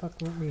 Why the fuck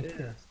weren't we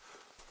here?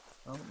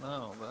 I don't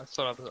know, but that's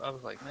what I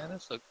was like, man,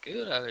 this look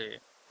good out here.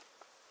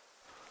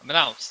 I mean,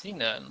 I don't see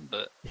nothing,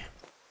 but Yeah.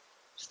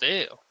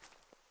 still.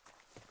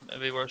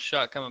 Maybe worth a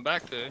shot coming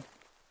back to.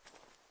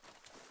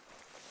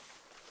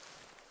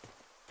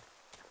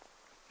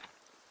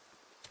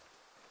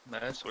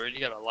 Man, that's weird. You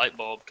got a light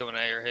bulb coming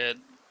out of your head.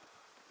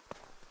 I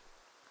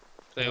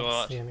See don't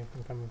what? see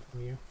anything coming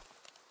from you.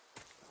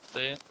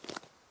 See it?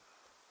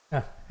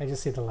 Ah, I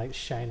just see the light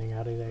shining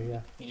out of there,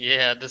 yeah.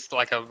 Yeah, just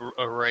like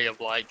a ray of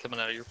light coming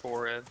out of your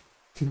forehead.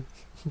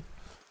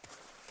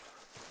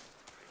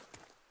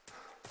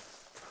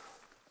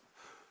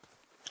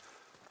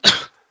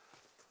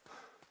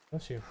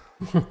 Bless you.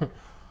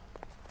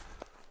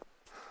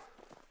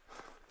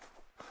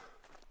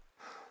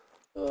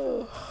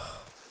 Ugh.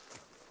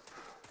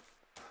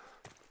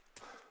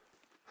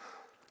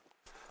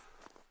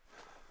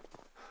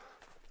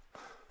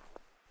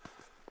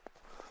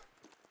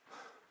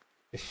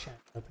 Just shot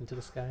up into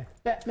the sky.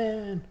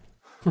 Batman!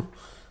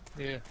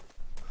 Yeah.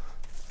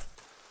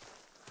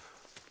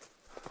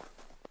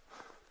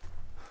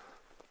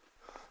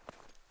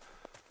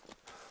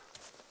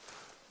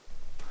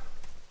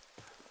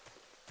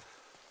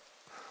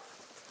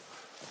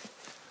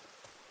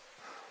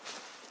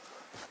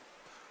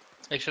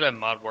 They should have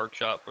mod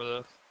workshop for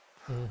this.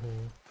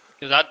 Mm-hmm.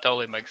 Cause I'd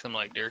totally make some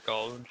like deer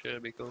calls and shit.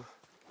 It'd be cool.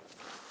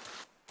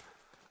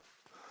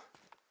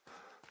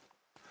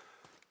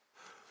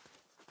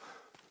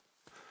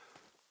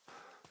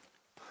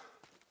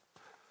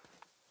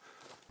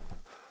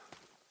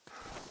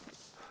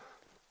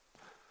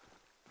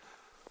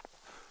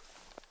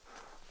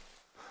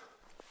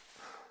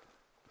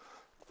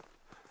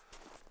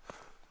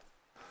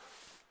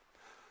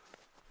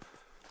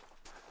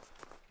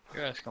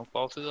 Your ass gonna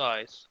fall through the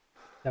ice.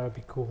 That would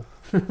be cool.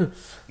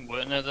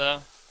 Wouldn't it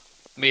though?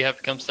 Me have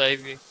to come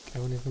save you? I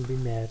wouldn't even be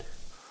mad.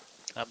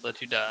 I'd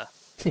let you die.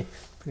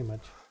 Pretty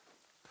much.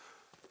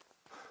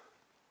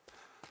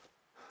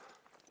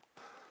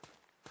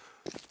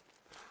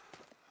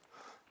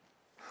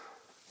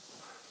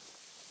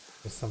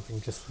 If something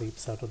just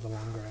leaps out of the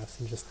long grass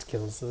and just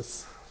kills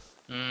us.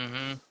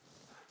 Mm-hmm.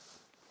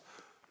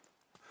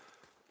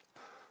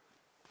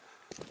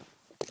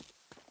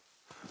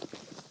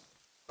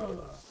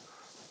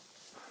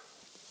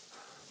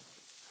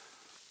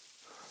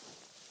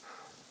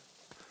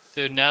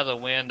 Dude, now the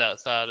wind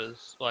outside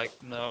is like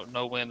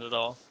no wind at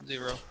all.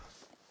 Zero.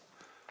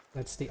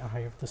 That's the eye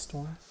of the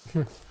storm.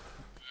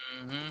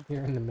 Mm-hmm.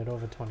 You're in the middle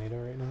of a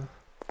tornado right now.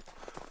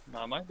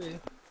 I might be.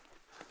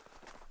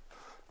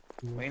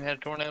 We ain't had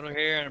a tornado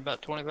here in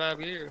about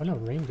 25 years. Oh no,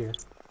 reindeer.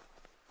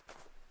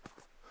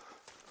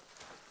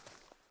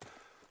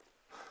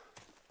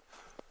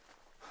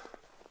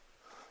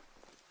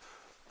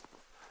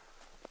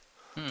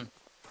 Hmm.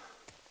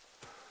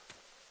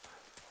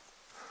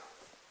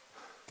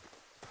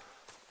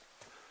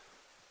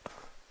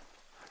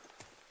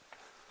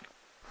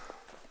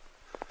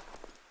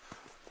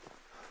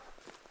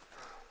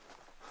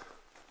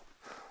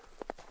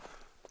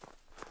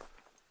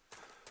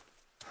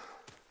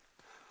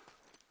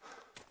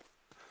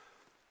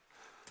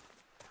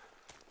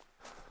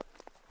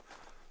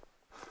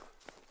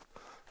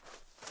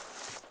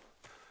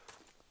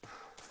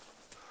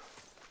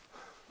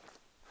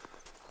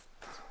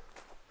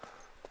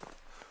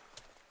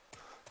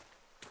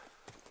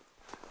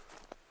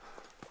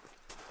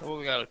 Oh,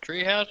 we got a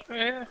tree house right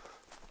here?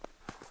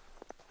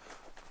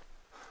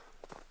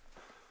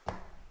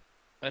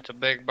 That's a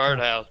big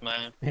birdhouse,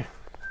 man. Yeah.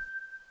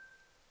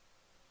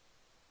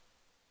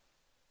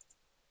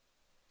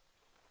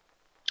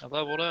 I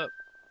leveled up.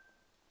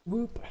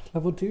 Whoop,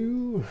 level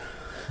 2.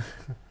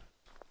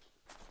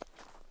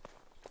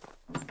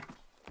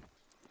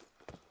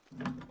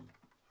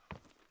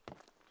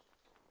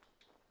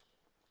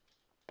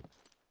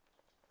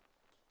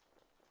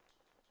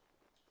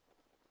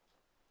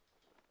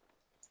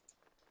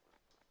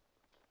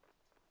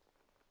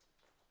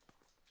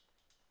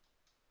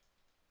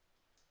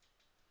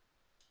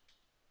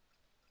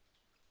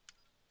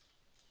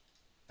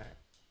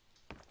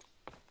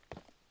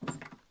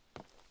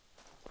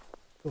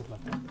 Good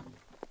level.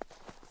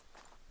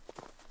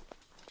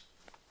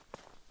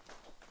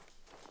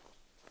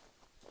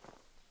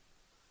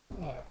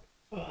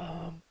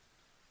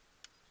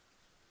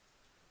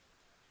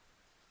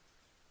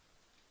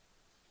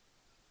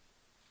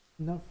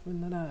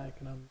 Nothing that I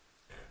can.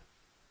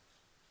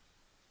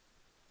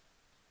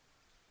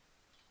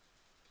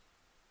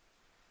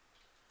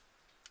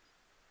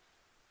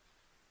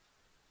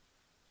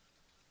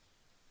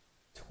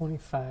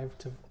 25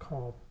 to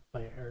call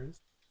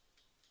players.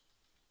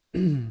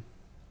 And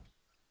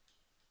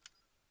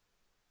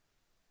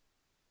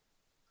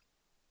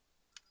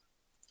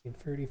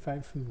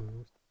 35 for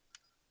moves.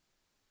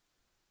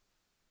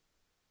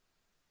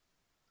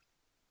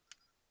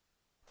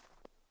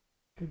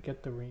 Could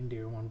get the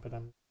reindeer one, but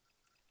I'm.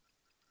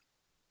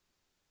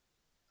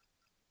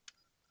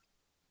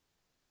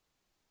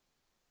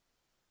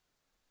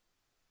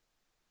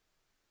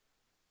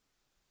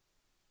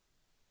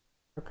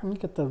 How come you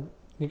get the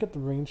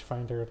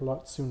rangefinder a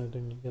lot sooner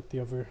than you get the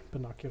other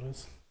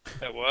binoculars?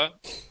 That what?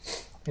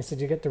 I said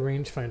you get the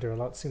rangefinder a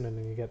lot sooner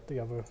than you get the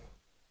other.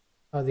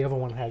 The other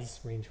one has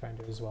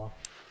rangefinder as well,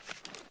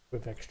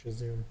 with extra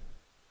zoom.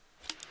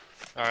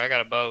 Alright, I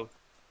got a bow.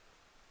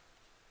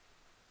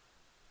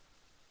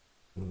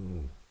 Oh,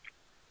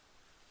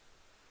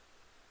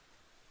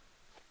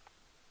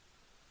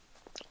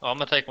 I'm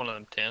gonna take one of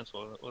them tents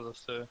with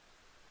us too.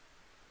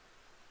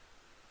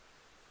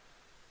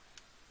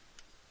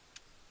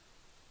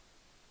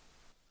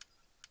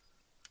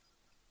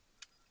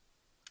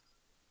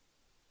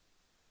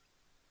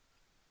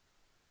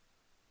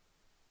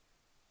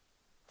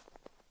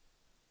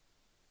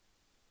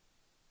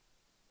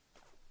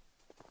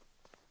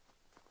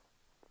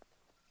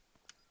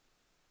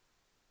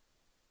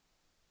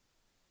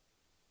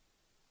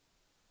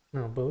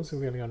 No, bows are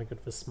really only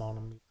good for small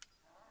and medium.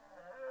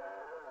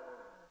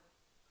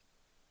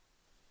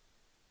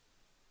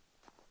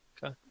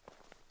 Okay.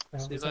 Where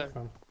See you was that later.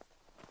 from?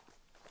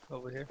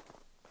 Over here.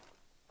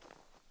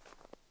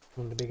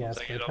 From the big ass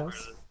Take it over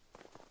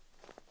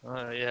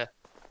birdhouse? Yeah.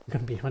 I'm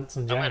gonna be hunting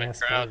some I'm giant gonna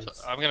ass crouch.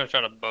 birds. I'm gonna try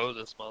to bow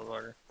this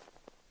motherfucker.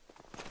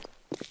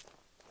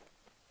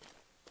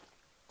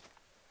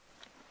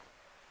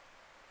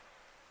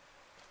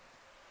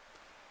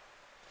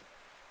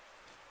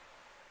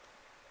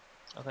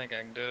 I think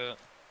I can do it.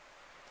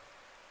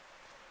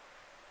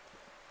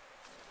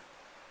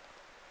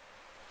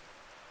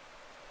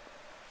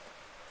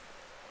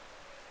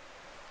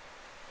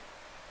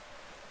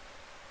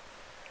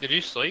 Did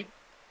you sleep?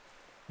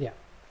 Yeah.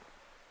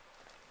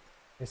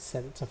 I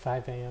set it to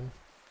 5 a.m.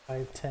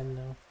 5:10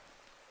 now.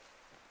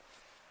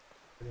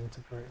 According to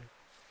Burton.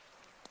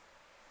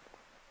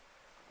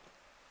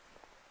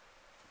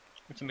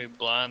 It's gonna be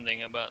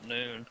blinding about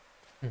noon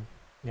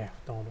Yeah,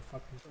 don't want to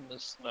fucking. from the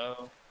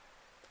snow.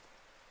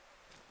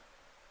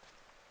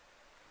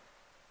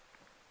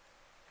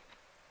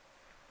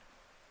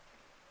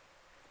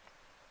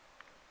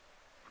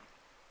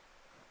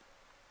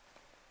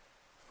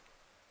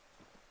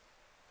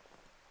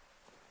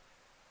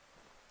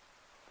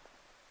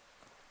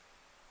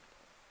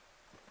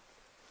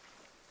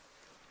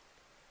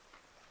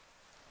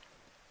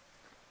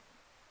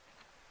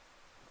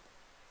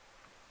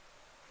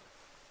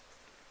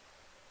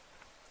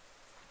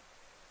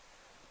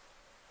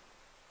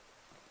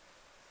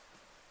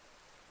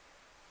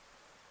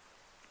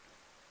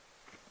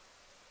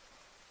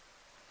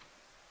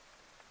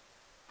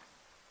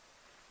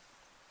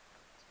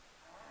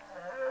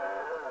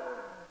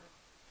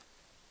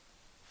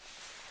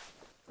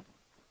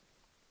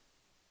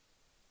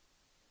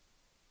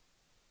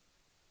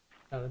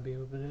 Gotta be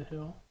over the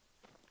hill.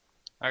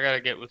 I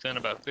gotta get within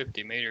about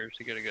 50 meters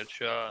to get a good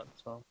shot,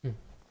 so.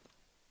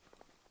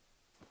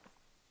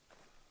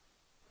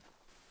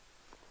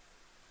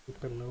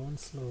 Keep it low and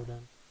slow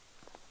then.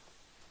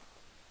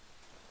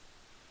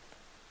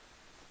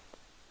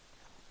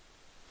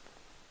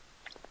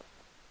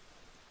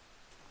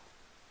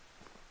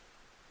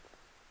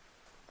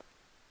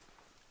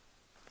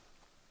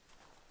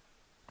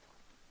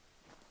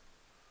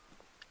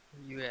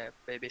 Where you at,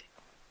 baby?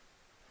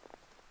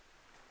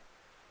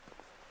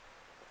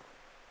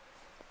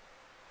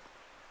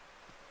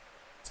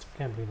 Still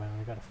can't believe I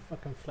only got a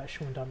fucking flesh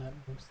wound on that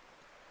moose.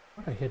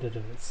 What I hit it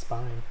in its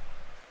spine.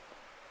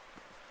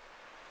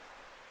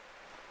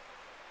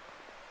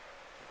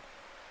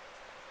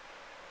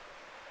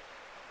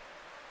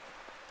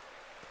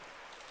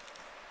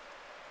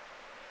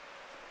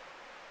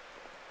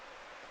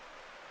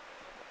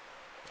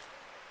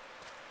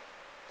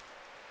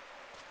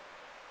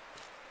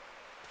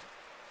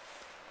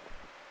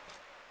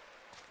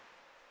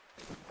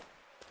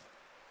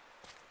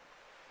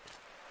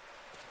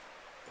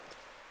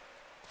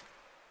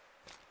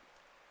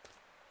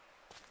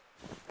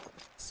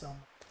 so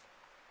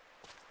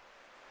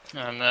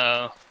much. I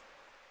know.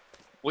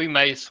 We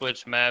may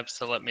switch maps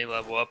to let me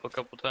level up a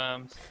couple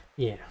times.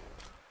 Yeah.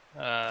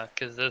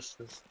 Cause this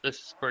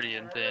is pretty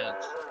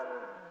intense.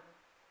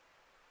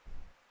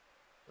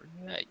 Where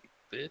you at, you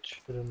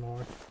bitch? To the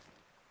north.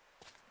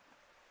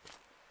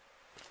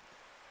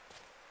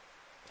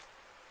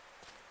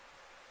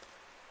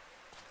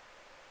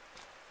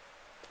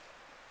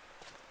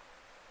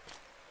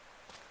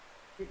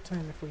 Great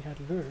time if we had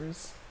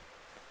lures.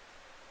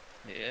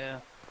 Yeah.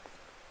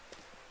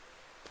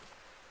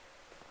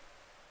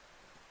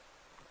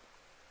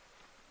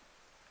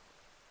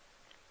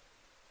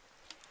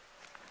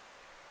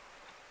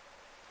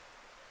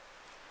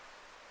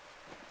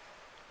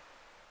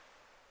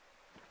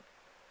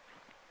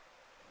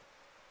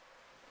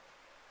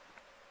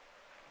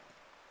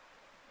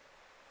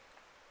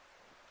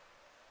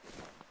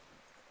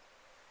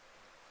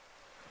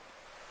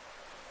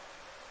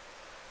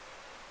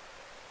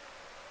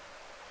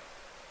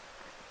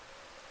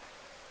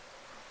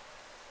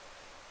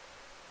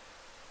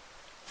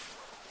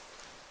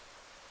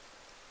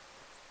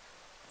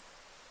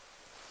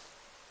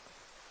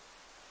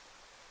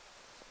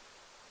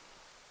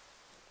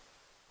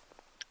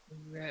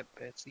 Where you at,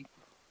 Betsy?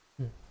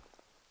 Hmm.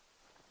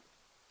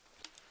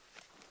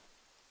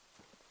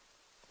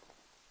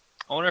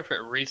 I wonder if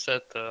it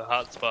reset the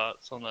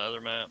hotspots on the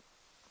other map.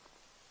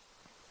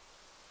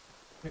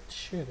 It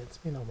should, it's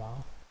been a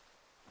while.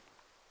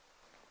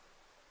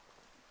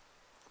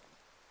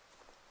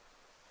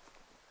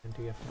 And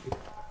do you have to be...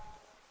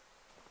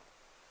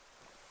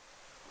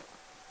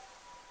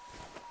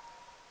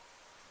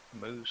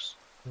 Moose.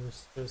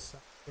 There's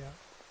yeah.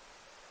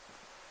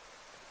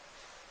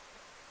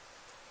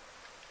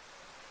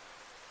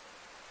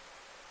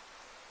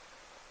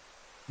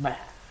 Bah.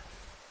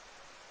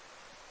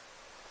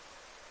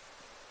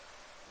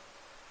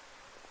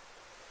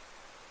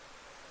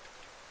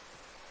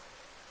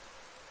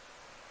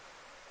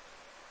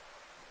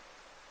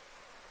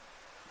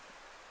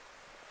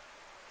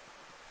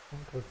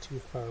 Don't go too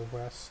far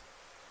west.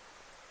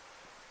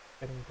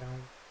 Heading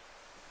down.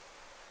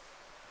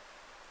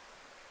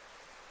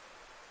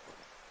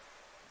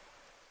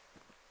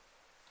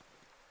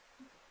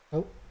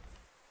 Oh.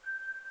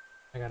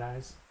 I got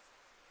eyes.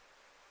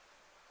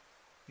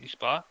 You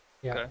spot?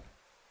 Yeah. Okay.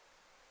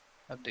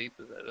 How deep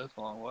is that? That's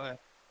a long way. I'm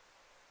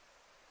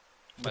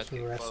about Just to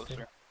get resting.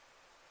 closer.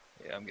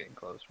 Yeah, I'm getting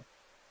closer.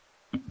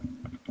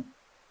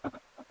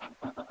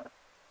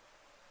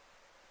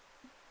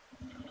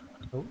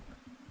 Oh.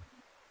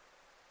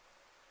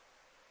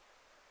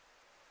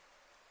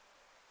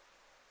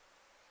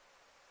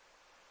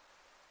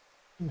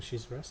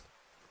 She's resting.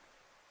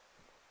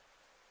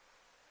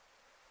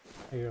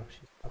 There you go,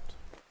 she stopped.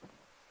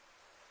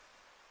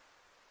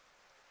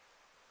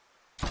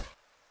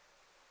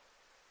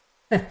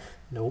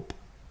 Nope.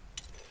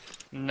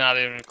 Not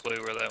even a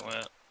clue where that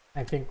went.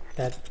 I think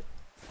that...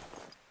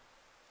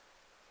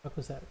 What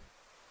was that?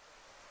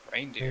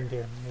 Reindeer.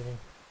 Reindeer, maybe.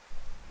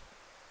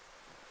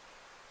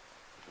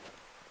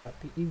 Got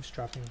the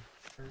eavesdropping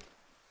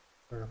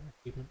or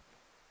achievement.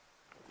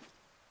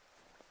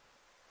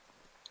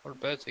 Where'd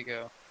Betsy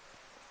go?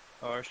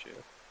 Oh, there she is.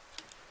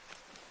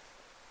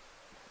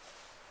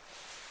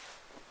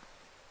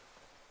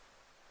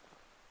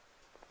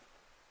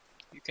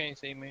 You can't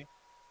see me.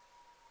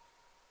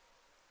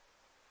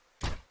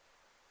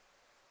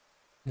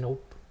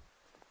 Nope.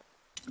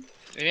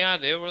 Any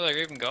idea where they're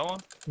even going?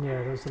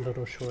 Yeah, that was a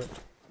little short.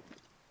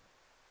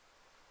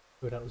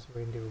 Oh, that was a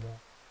reindeer wall.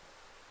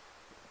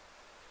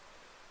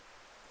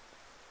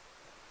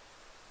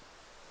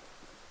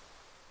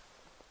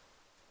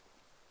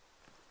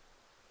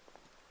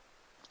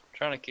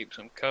 Trying to keep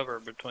some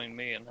cover between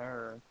me and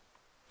her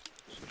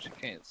so she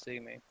can't see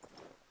me.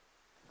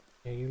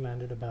 Yeah, you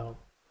landed about,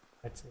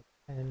 I'd say,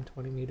 10,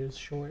 20 meters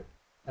short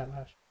that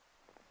last.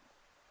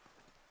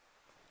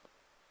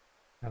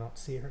 I don't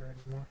see her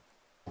anymore.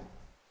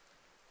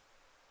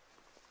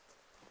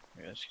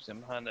 Yeah, she's in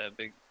behind that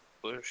big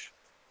bush.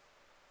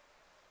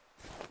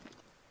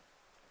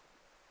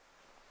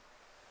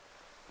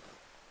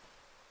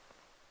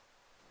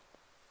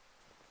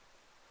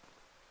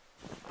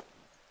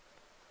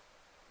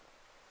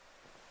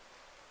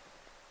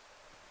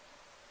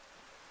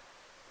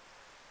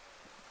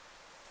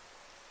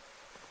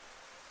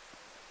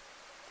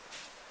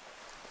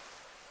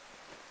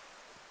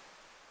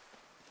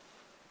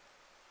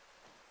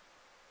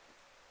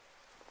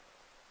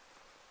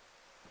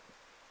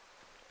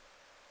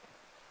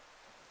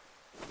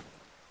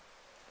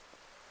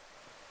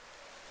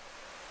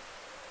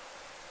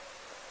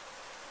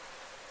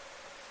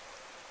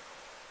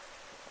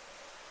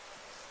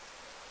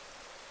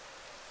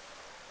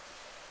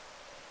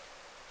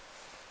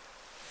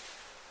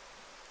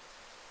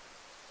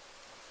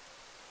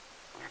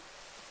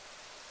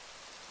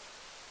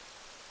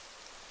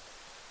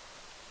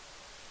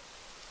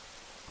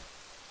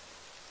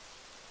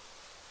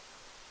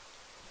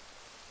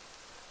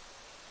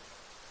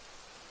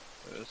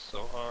 It's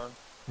so hard.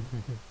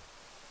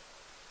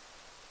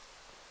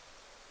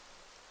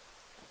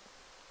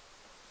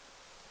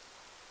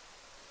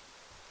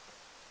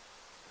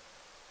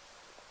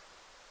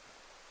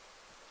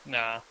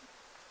 Nah,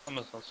 I'm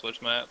just gonna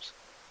switch maps.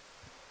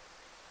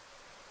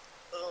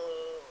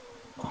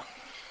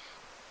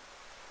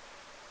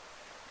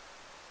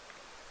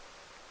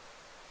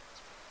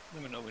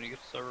 Let me know when you get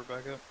the server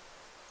back up.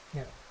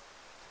 Yeah.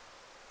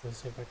 Let's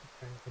see if I can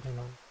try and get in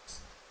on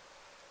this.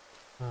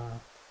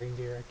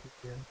 Reindeer I keep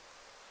hearing.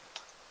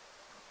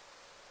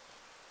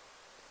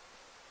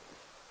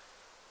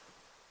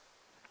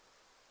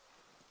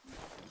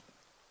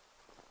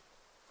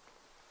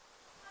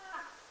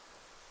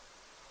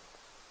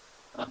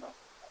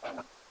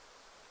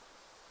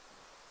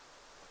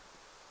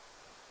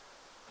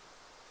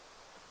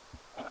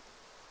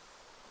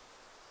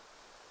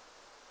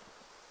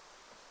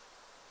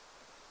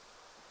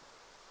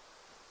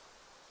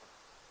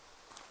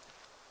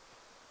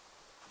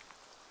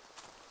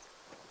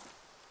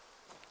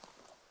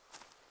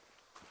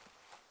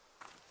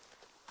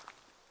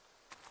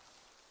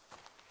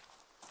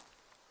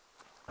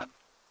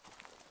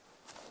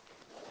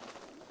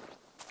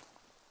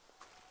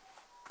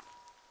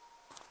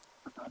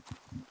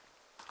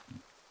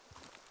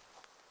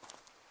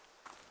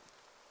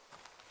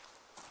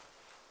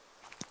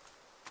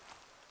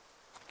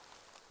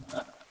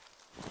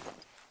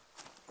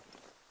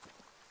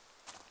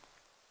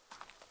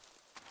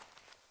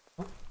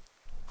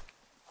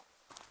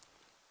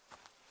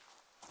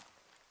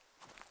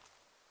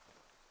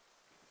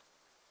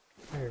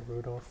 Hey,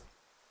 Rudolph.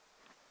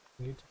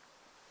 You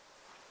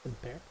the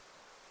bear?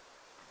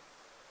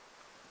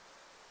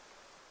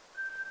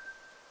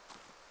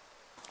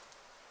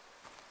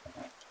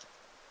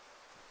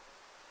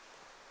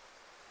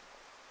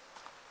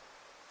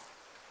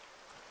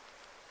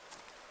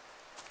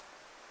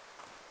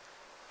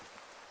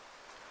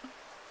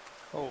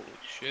 Holy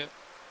shit.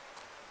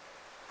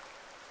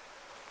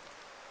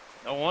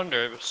 No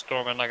wonder it was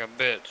storming like a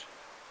bitch.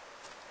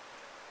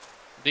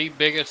 The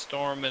biggest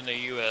storm in the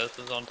US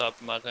is on top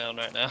of my town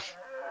right now.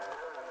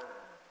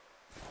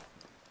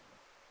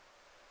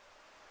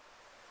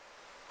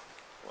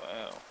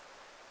 Wow.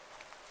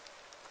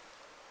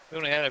 We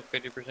only had a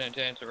 50%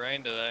 chance of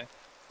rain today.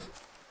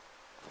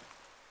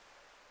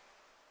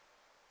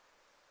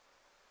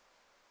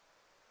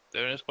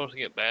 Dude, it's supposed to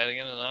get bad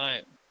again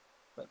tonight.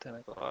 About 10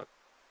 o'clock.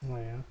 Oh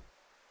yeah.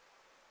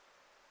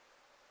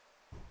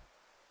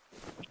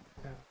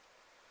 Yeah.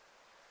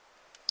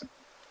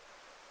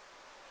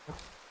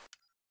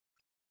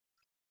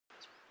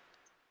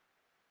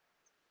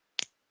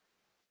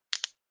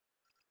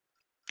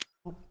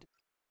 Oh,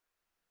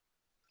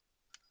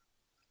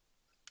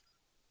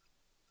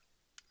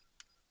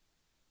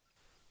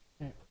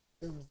 yeah.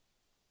 There was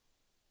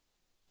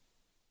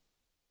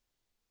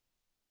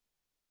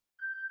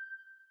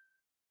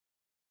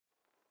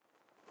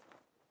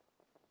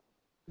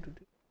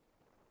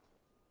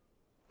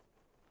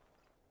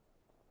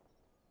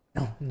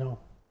no, no.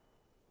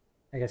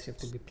 I guess you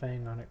have to be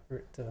playing on it for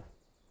it to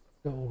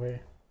go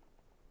away.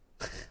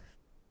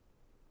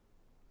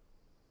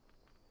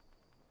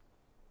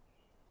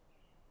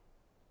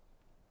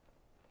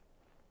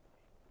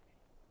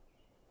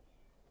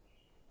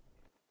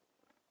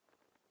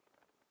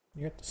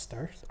 You at the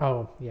start?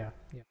 Oh, yeah,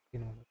 yeah, you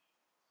know.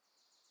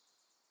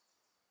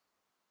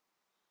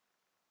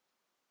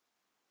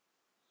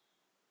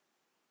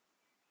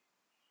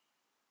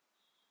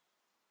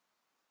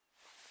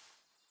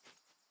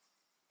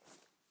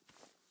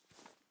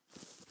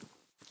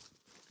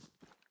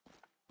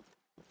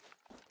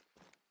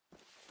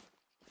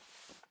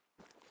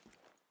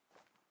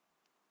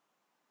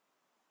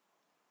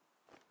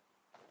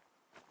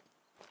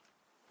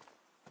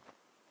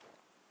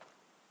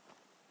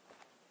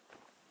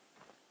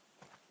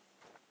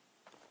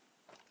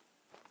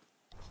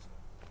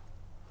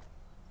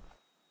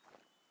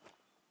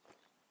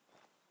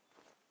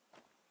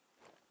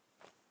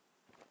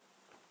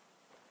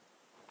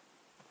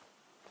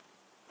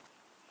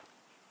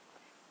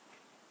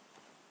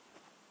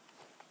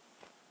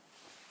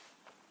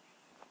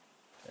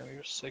 And we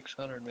were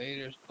 600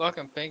 meters.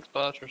 Fucking pink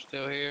spots are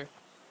still here.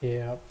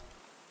 Yeah.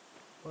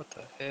 What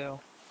the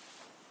hell?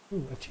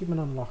 Ooh,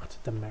 achievement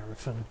unlocked, the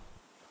marathon.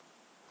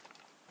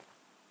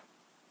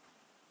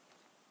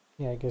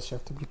 Yeah, I guess you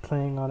have to be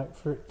playing on it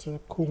for it to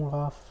cool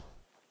off.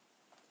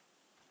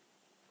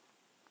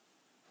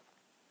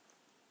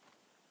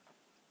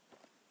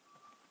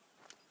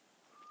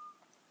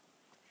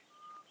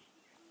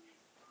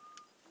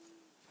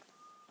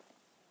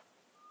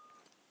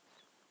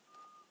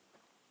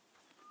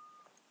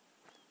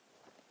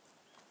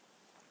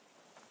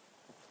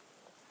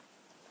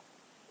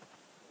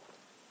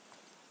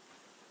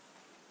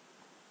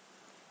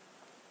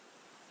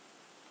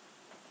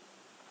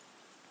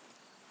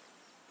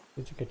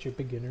 Did you get your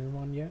beginner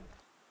one yet?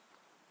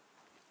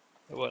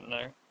 It wasn't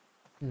there.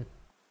 Hmm.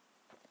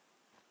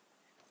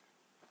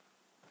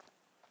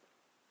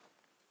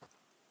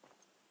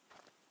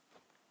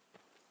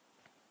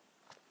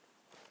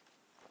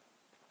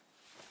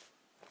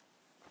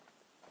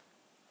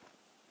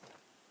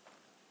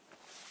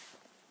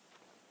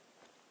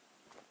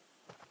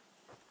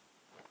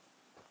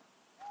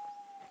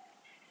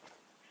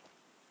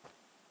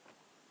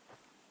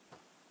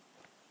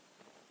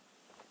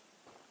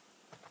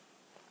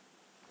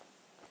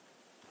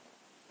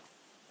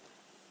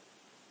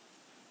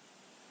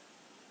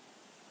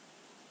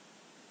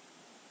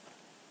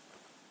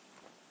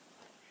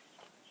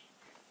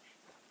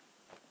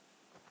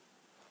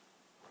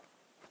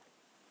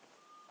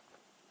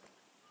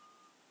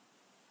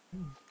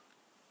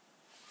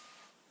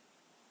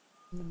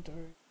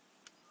 Inventory.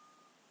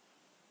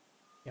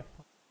 Yep.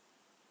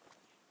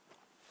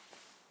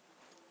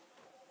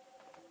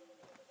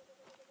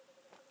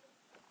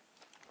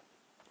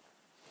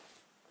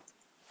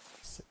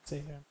 6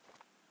 a.m.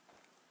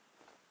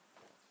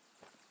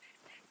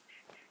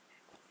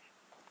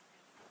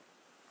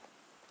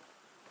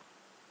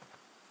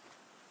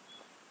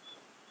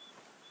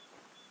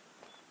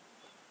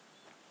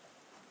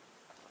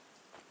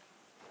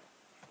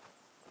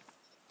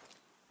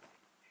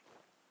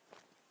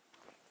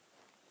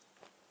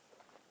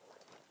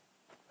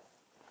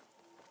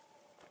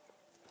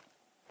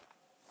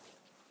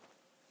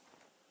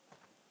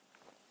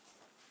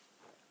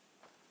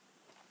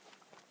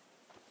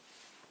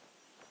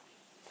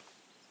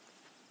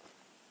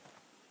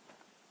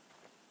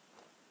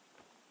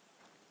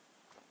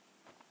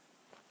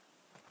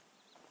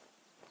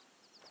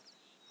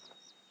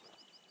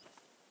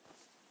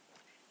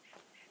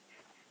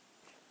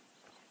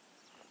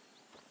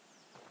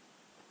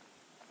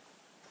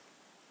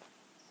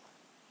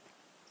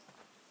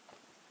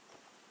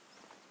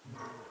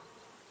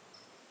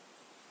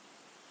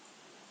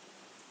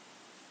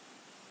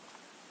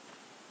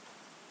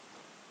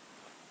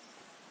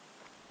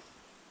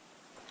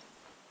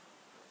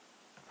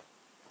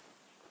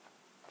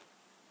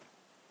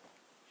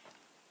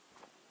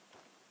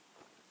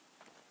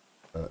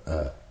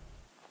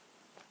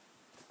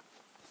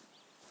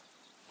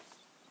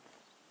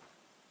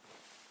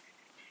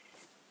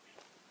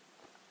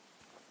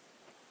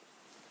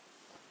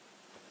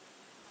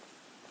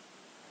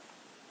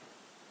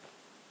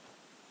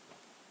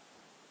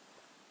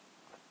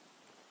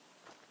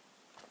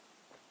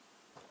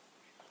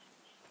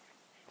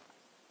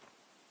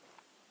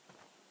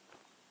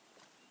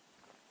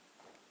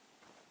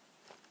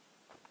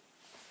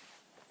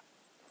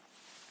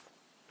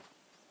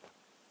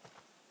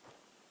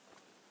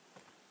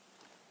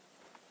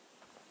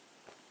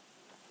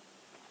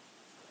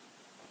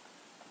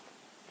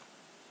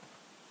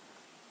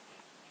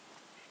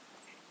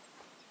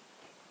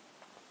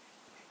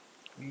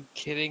 You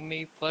kidding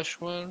me? Flesh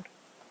wound?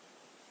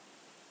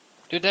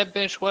 Dude, that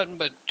bench wasn't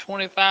but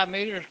 25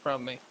 meters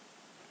from me.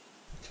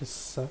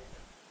 Just suck.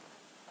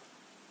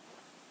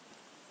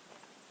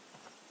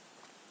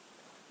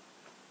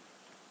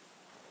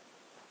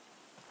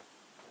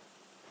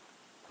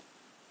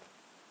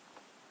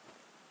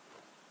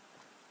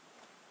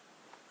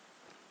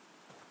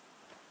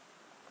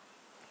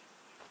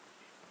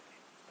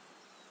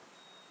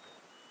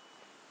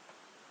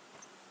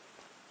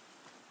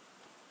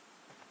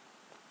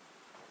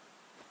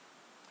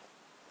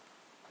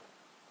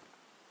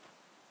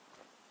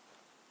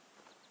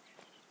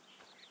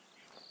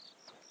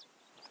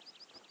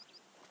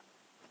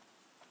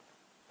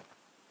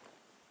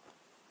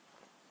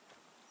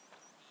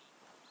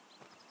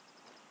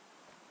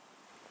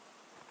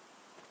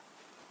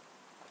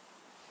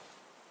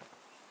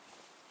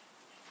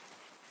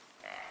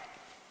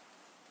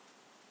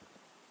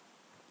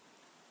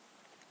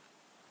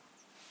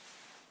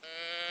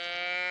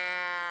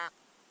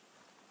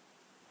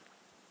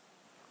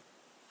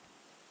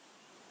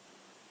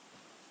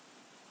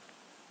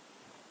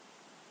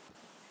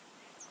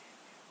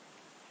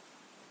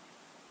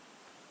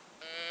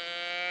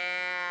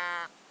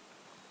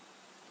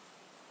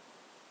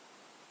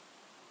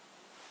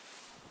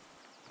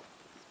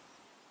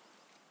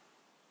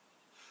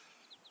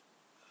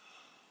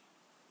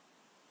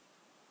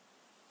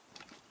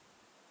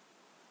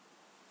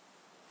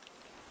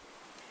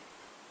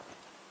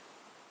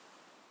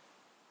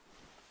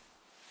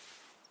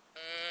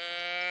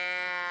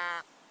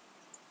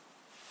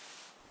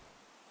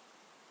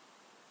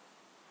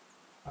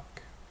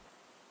 Fuck.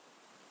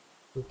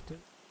 Spooked it.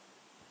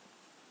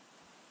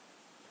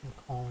 I'm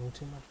calling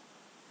too much.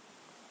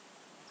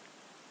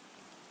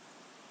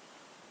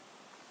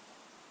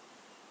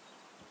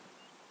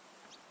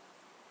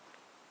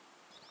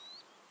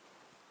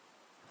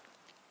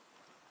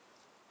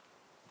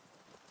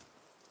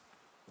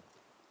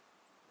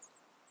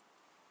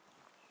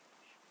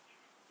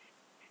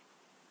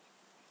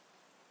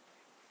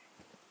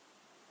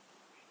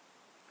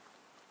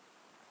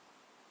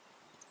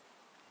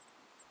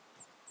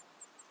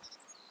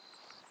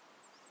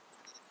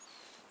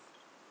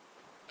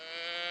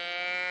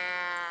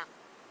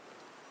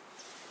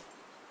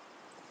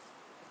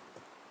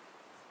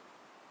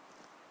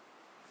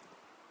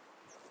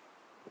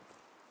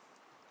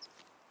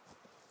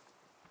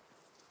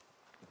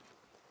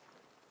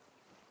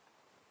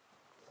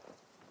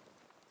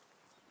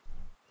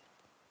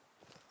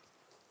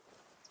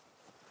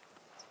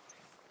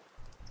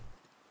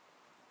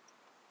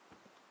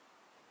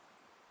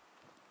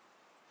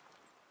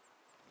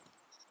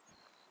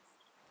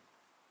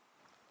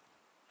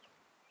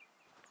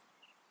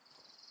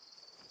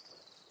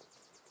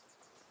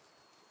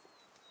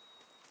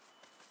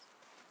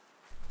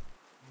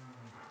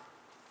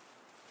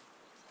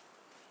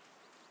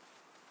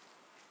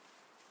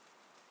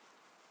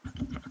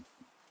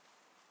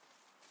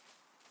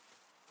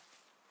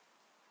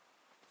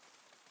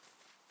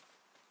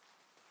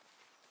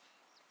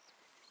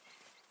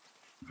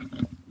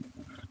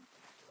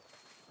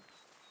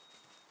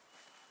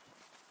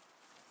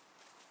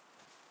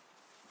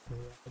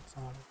 some rabbits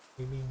on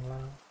it. Me being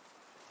loud.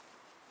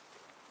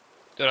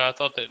 Dude, I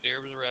thought that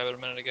deer was a rabbit a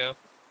minute ago.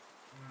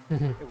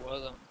 It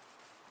wasn't.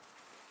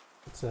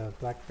 It's a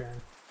black bear.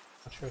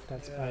 Not sure if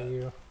that's by Yeah.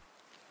 you.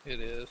 It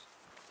is.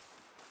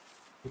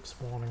 Keeps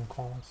warning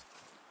calls.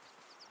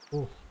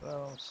 Ooh, I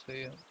don't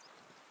see it.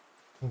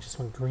 it just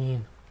went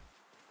green.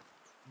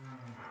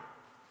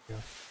 Yeah,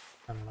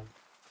 I'm like.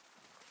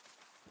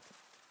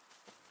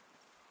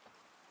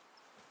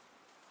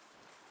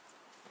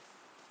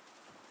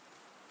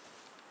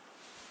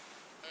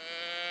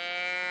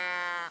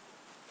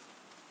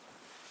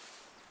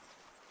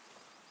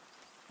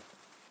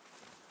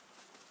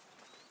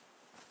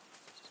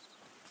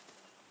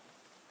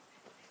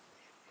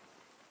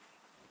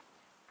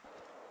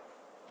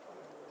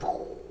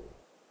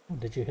 Oh,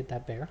 did you hit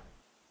that bear?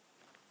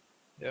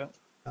 Yeah.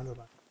 Sounded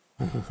like.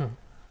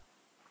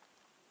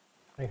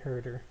 I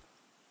heard her.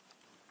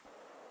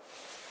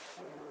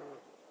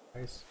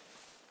 Nice.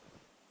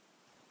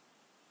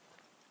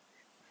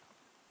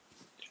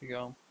 She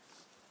gone.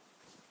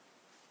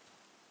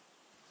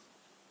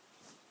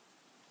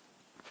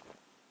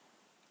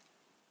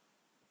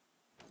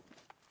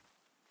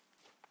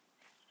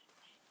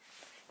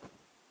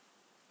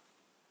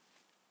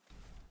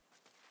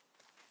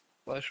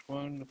 Flesh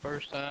wound the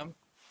first time.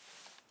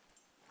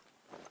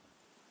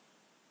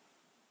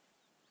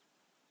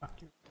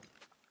 Fuck you.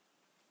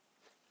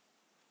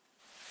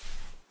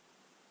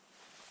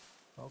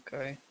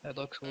 Okay, that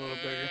looks a little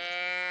bigger.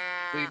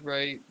 Bleed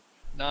rate,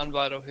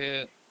 non-vital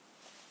hit.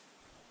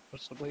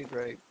 What's the bleed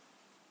rate?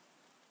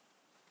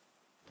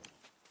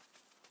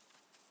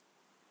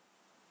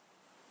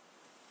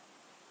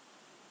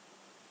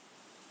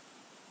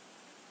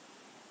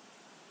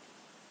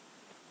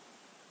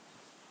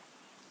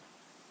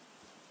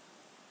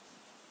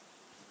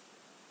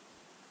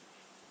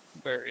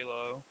 Very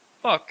low.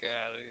 Fuck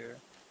out of here.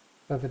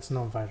 But if it's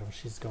non-vital,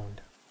 she's going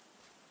down.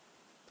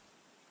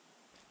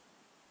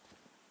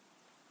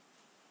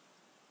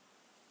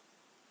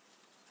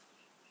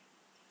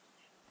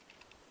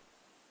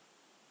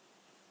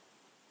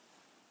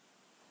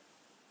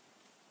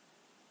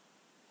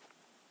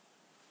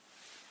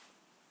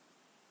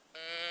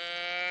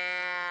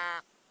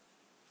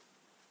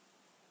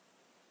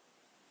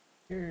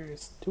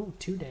 Here's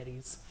two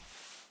daddies.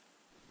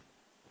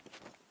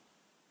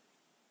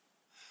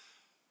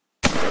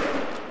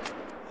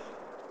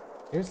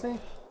 Seriously?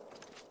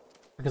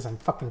 Because I'm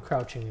fucking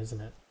crouching, isn't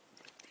it?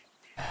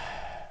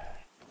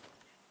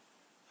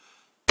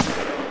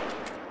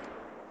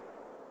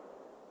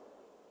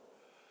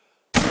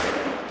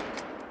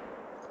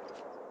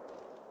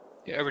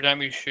 Yeah, every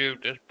time you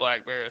shoot, this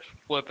black bear is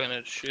flipping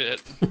its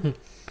shit.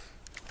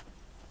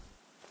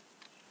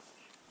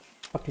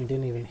 Fucking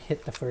didn't even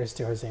hit the first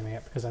I was aiming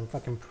at because I'm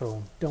fucking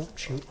prone. Don't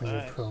shoot when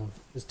you're prone.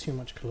 There's too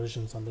much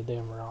collisions on the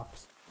damn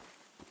rocks.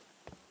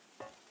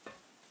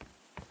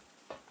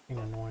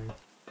 Fucking annoying.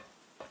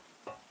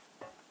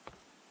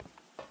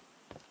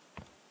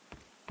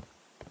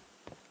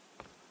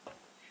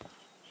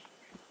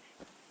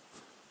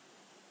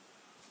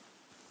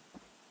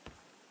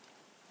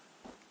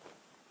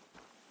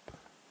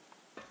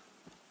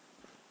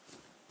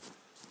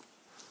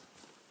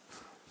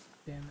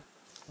 Damn it.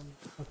 I'm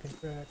fucking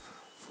cracked.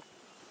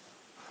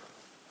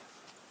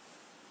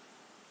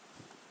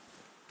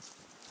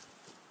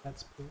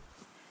 That's poop.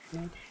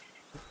 Nope.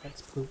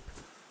 That's poop.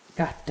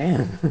 God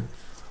damn!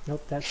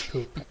 Nope, that's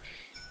poop.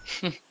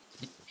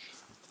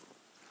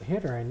 I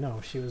hit her, I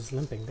know. She was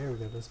limping. There we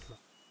go, this block.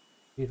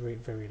 Speed rate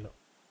very low.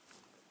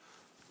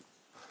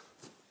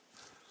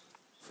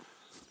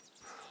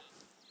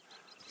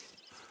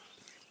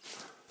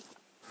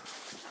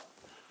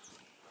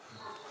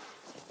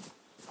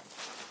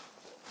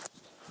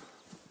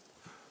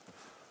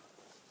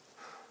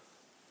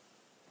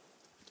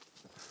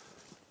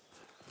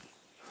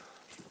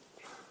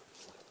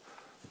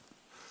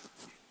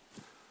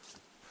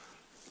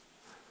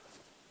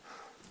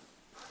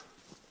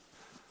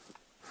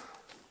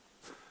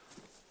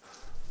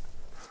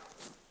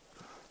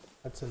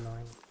 That's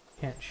annoying.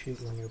 Can't shoot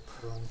when you're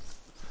prone.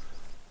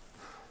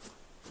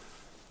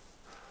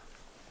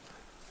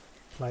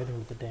 Sliding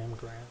with the damn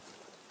ground.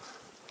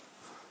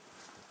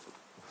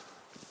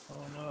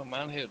 Oh no,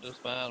 mine hit just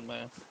fine,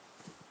 man.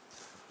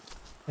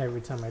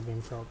 Every time I've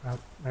been prone,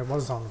 I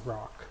was on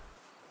rock.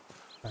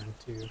 Time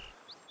too.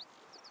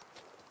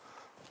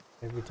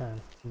 Every time,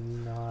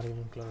 not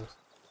even close.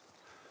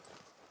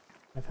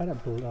 I've had a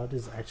blood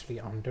is actually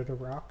under the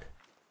rock.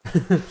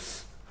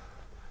 It's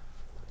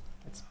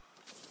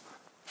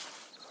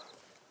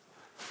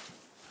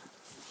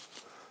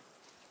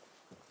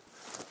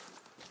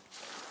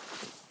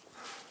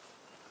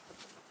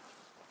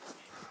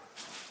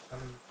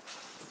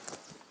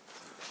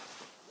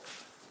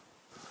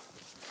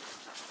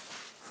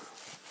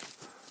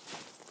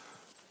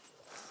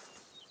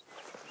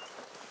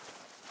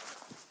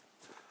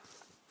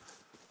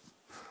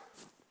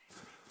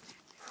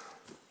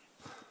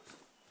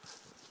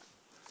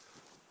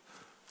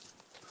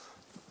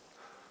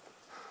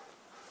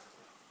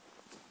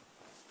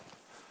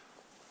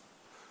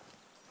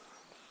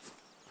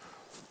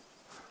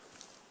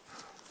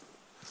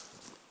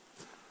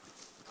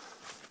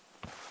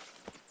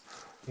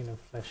seen a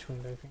flesh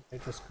wound. I think I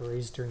just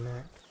grazed her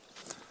neck.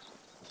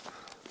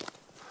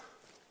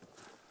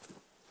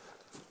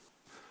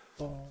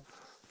 Oh.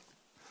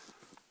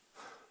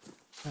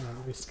 I don't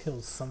know, this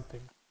kills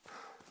something.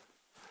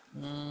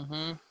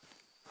 Mm-hmm.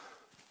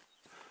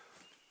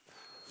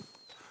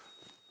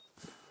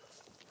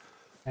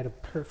 I had a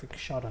perfect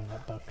shot on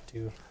that buck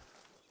too.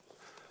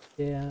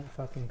 Yeah,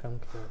 fucking come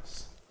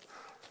close.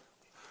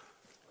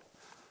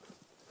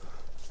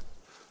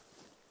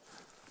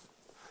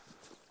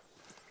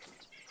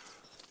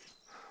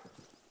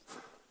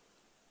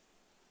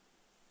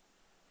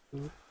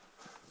 Ooh.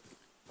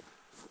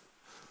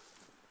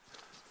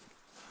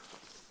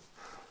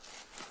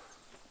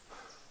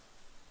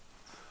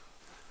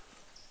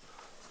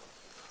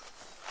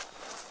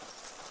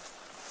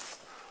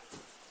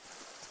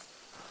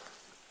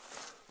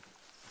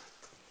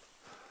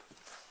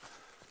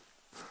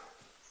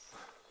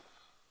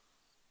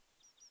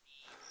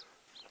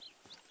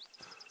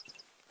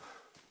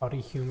 Body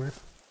humor.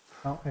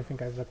 Oh, I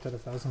think I've left at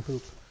 1,000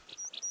 poop.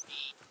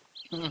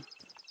 Mm.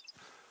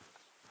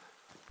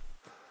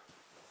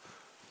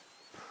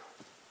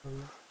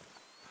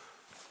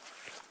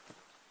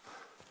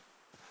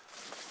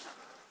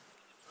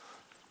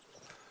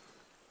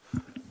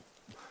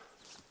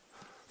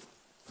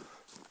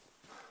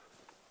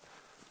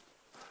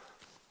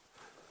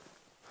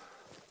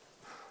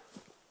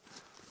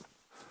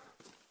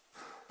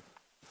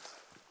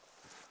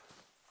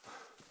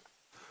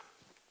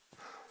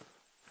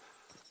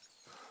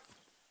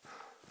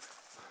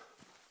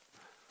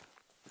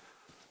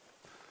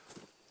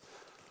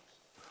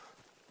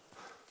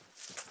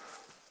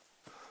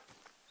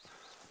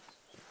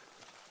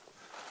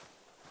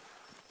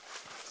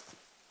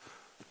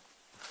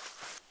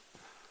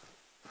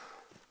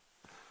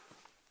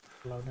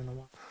 Loud in a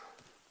while.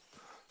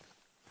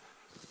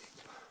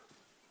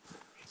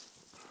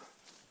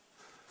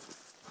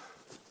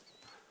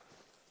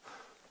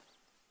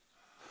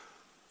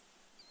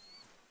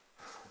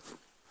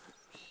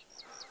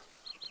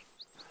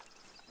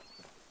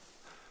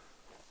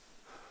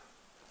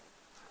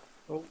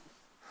 Oh,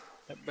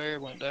 that bear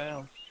went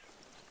down.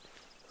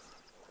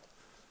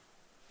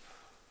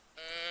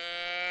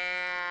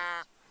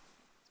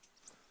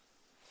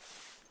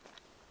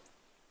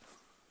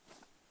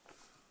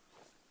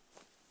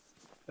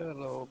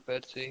 Hello,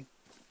 Betsy.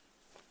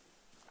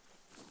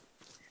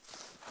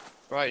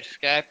 Right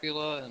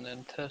scapula and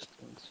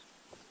intestines.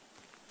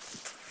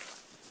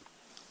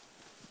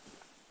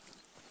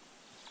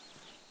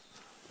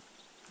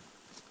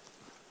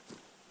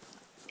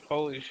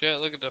 Holy shit,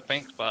 look at the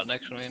pink spot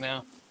next to me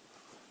now.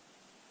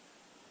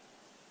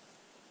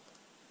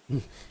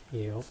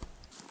 Yep.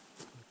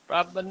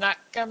 Probably not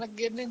gonna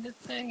get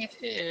anything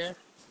here.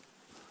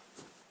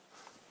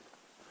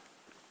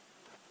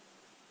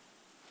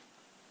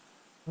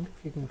 I wonder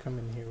if you can come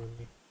in here with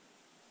me.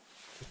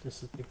 If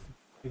this is big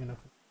enough.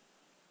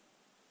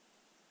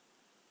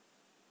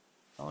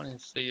 I don't even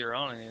see you're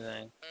on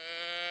anything.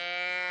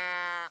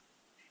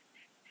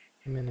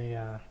 I'm in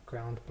a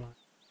ground blind.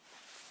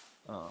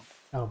 Oh.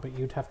 Oh, but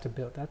you'd have to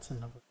build. That's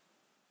another.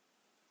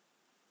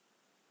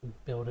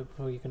 Build it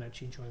before you can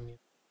actually join me.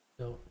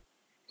 Build.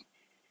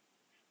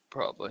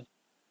 Probably.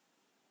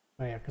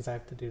 Oh yeah, because I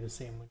have to do the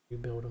same when you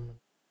build them.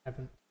 I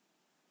haven't.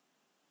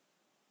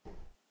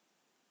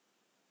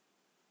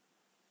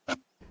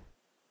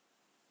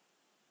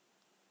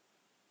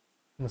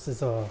 This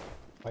is a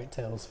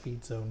whitetails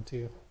feed zone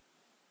too.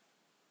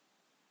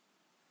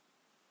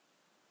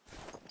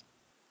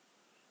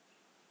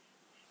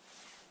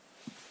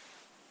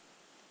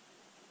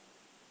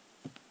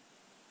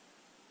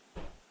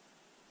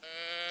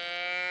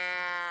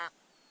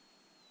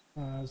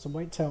 There's a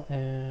whitetail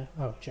and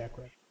oh,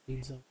 jackrabbit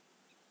feed zone.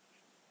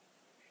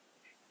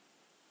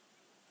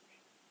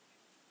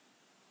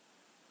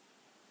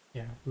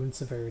 Yeah, wound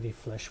severity,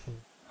 flesh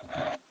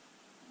wound.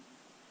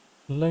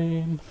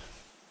 Lame.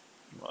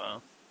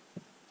 Wow.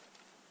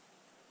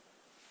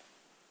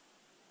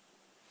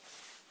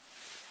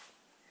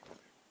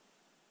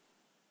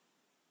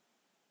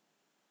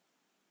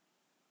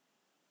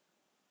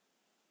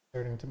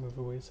 Starting to move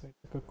away, so I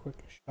took a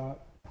quick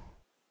shot.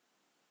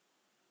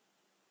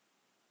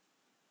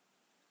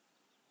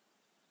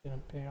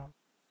 Didn't pay off.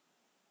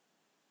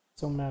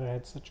 So mad I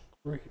had such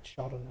a great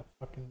shot on that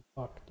fucking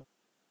buck.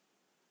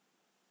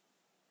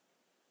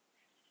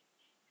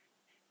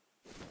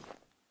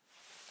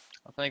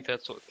 I think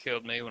that's what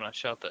killed me when I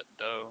shot that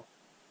doe.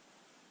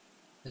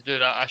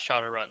 Dude, I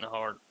shot her right in the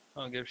heart.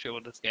 I don't give a shit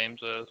what this game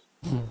says.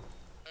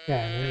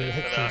 Yeah, and then you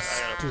hit some I got a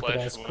stupid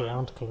flesh ass wound.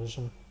 ground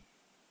collision.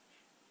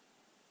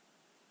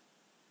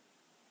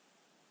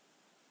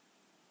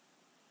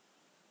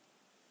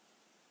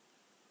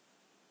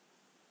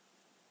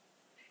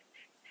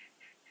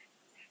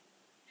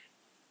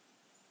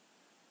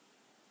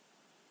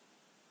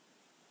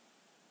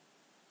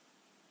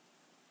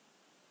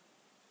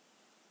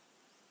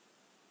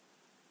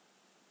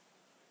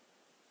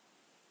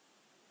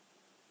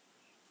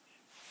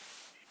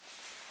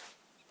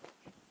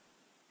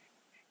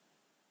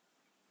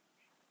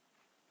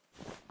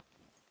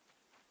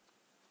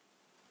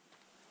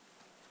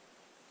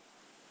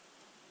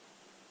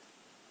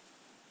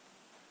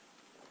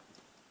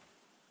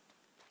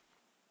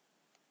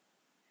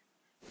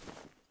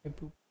 Hey,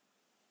 boop.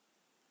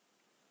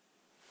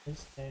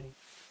 Where's daddy?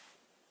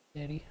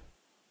 Daddy?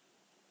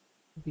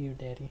 I'll be your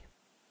daddy.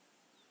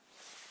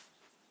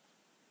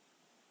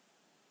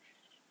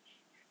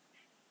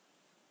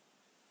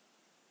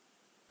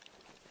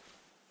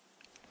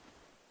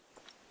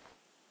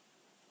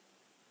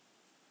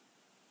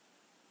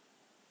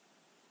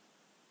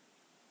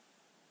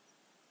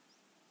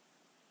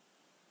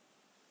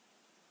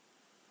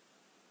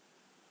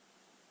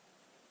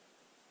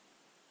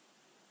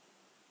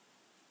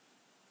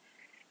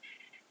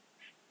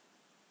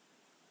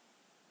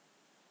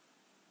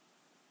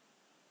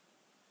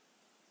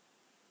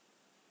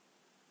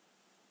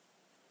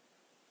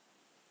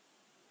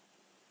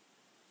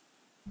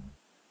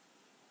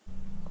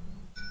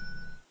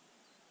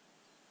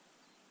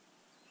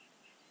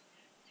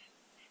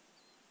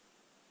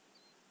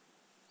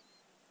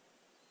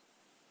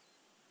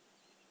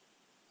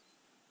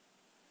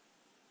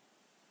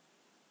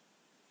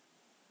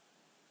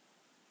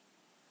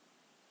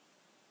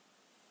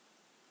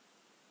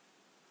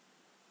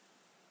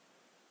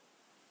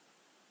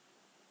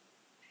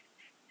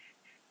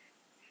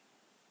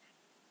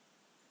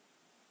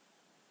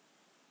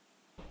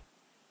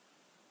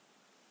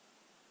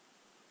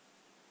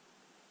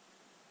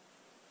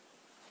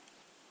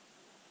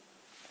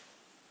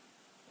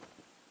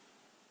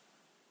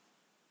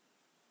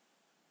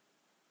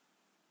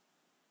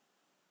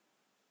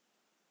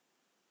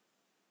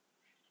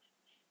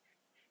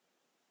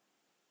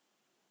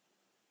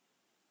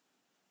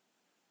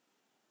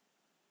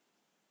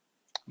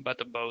 I'm about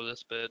to bow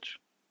this bitch.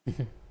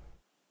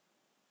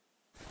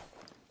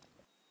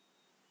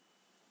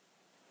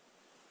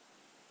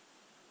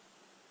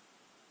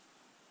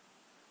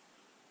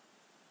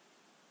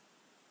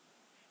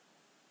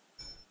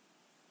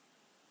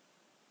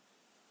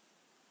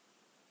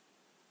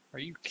 Are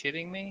you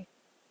kidding me?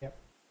 Yep.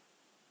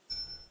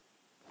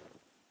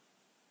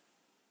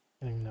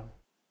 I know.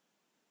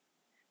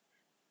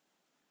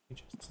 You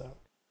just suck.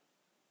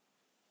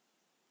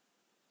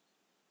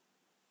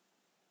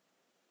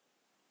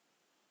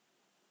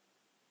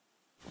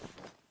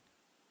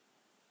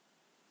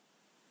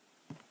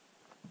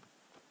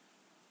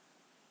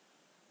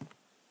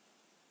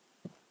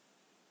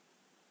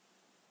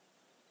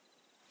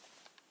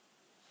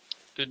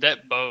 Dude,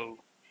 that bow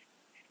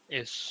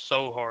is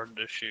so hard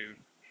to shoot.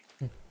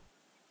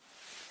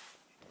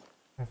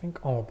 I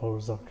think all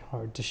bows are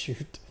hard to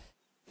shoot.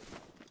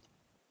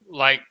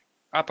 Like,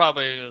 I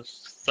probably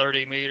was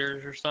 30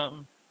 meters or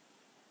something.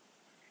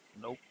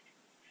 Nope.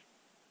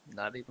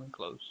 Not even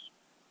close.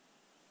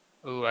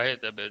 Ooh, I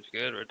hit that bitch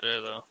good right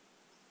there, though.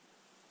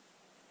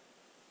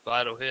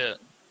 Vital hit.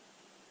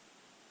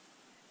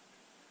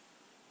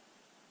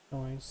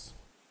 Noise.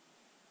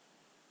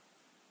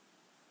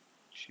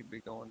 Should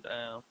be going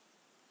down.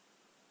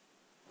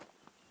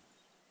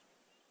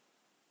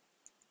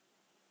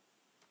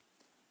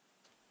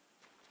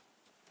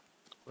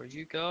 Where'd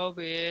you go,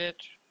 bitch?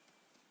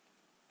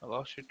 I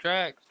lost your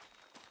tracks.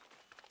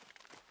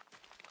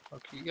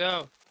 Where'd you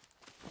go?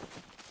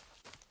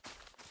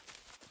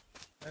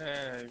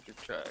 There's your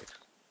tracks.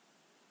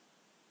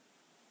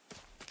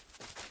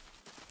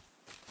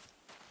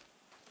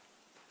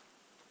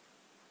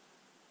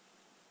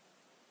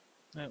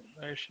 Yep,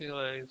 there she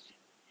lays.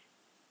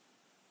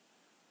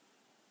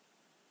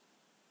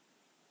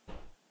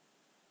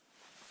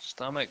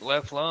 Stomach,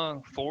 left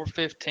lung,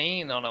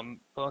 415 on a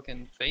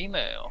fucking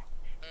female.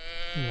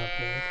 Not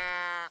bad.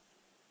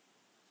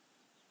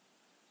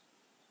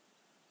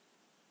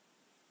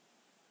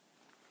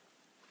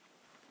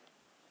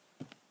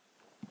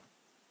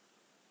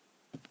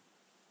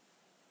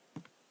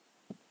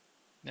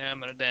 Yeah,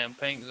 I'm in a damn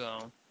pink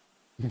zone.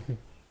 I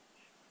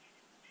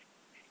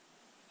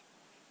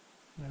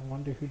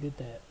wonder who did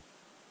that.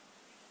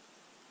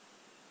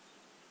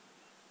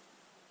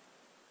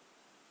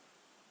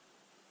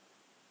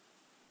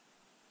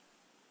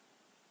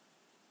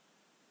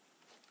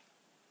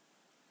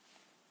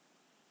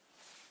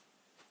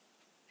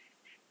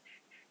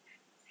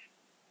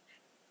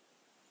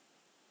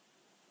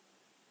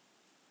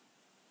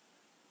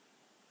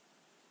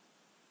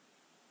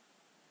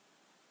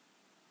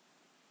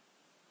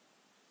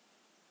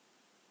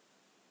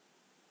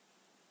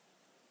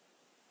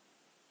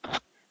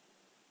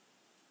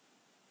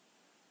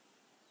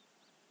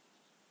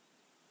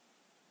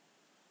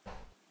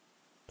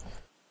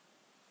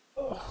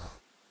 Ugh.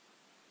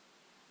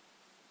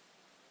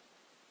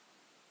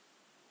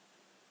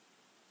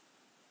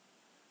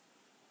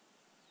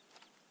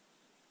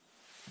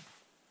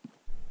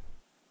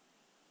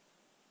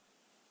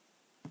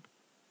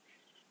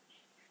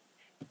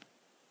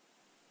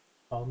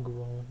 All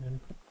grown.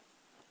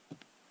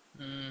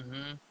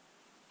 Mm-hmm.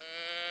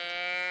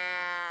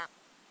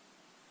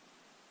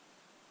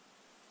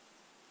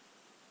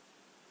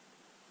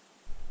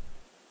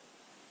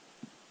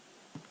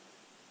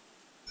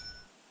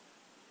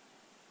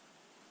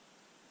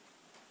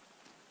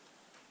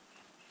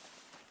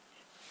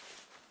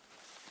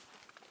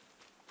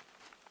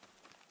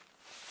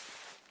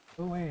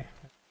 Go away.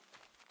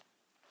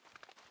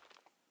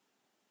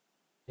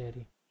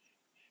 Daddy.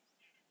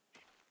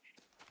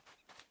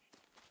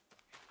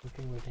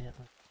 Something with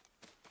antler.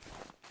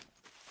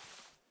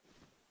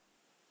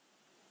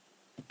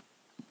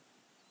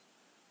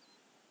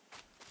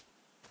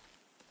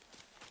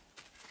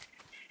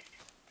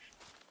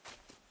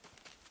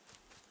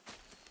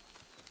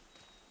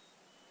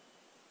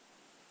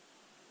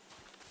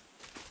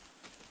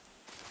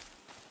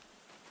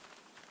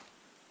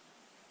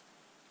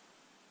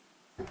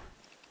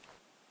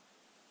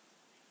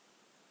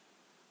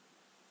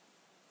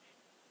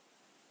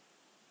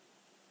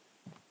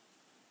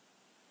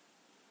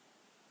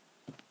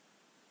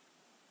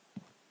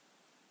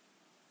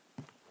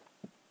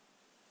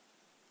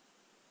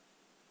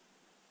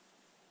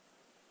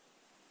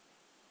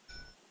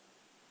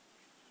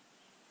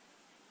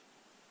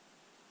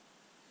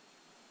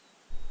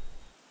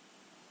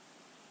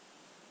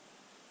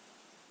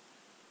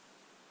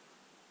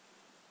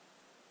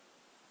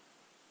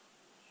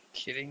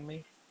 Kidding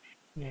me?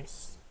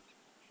 Yes.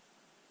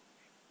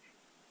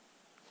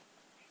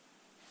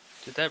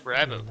 Dude, that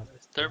rabbit,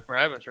 their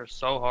rabbits are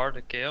so hard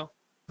to kill.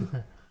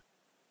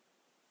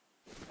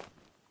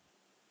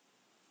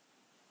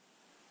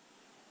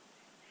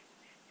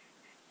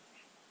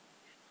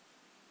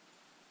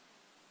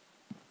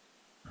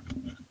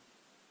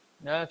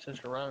 Now it's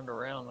just running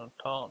around and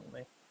taunting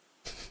me.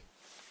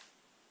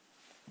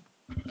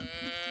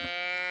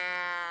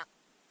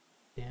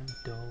 Damn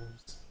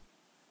doves.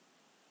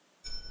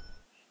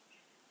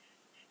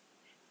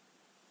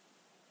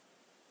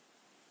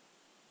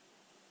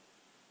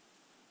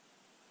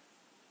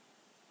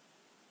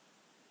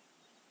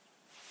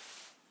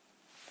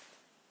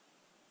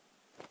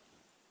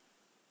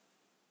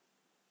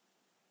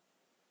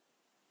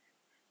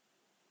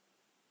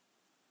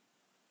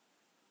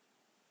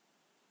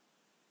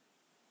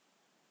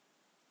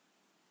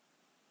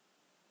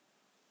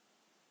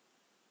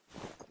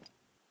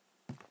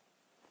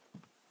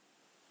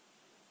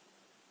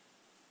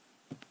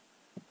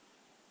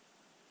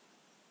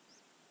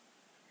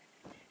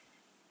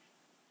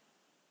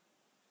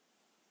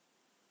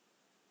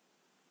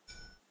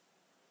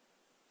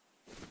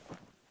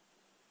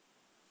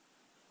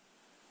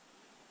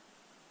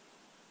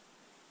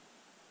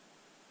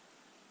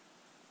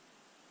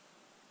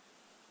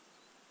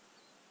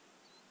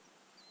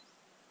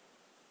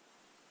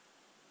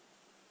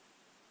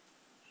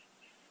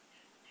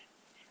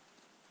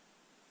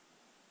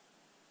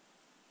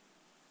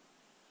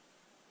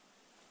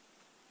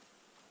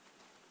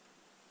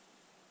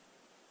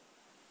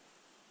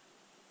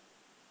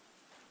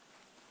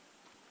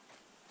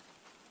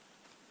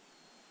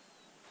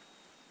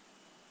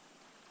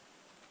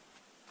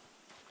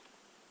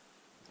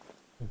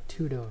 And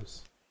two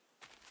does.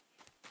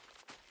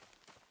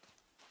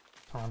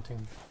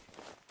 Taunting.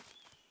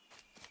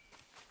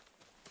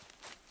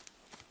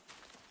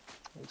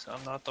 At least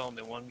I'm not the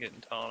only one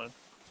getting taunted.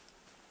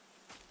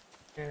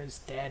 There's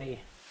Daddy.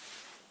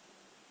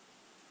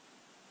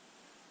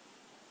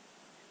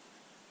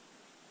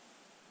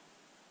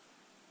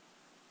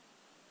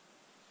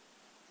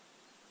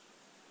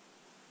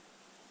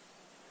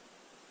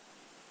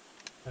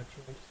 Don't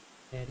you like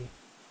Daddy?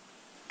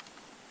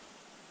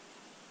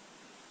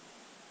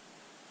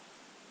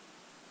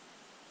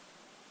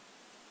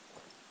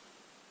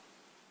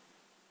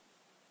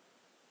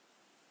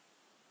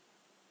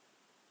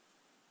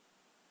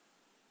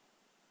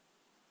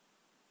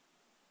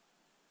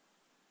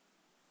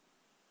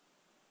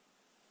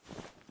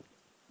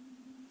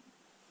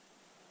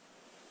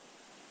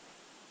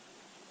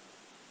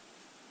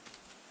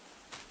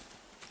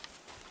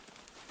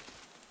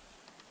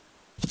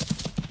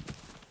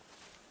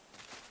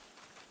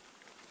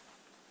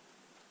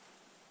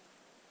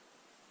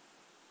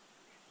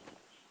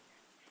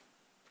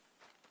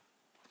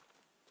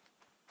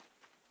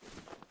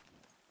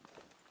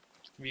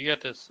 Have you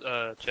got this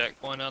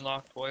checkpoint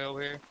unlocked way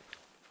over here?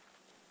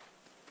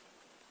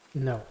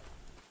 No.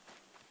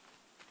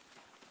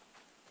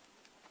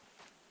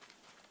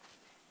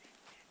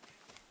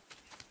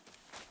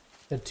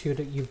 The two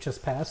that you've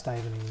just passed, I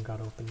haven't even got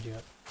opened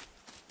yet.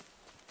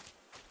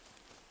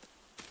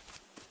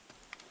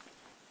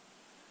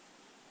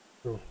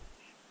 Cool.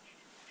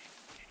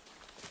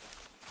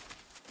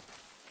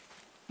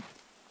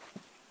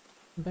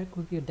 I'm back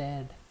with your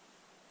dad.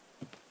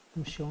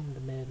 I'm showing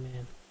the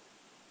madman.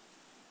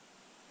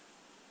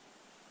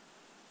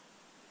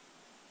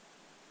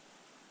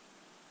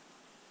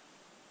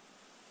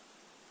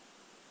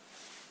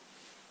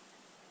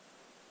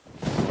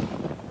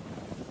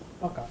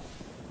 Fuck off.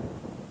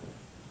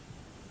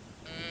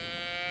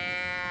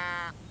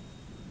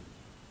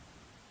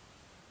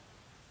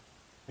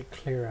 I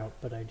clear out,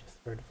 but I just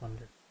heard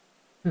thunder.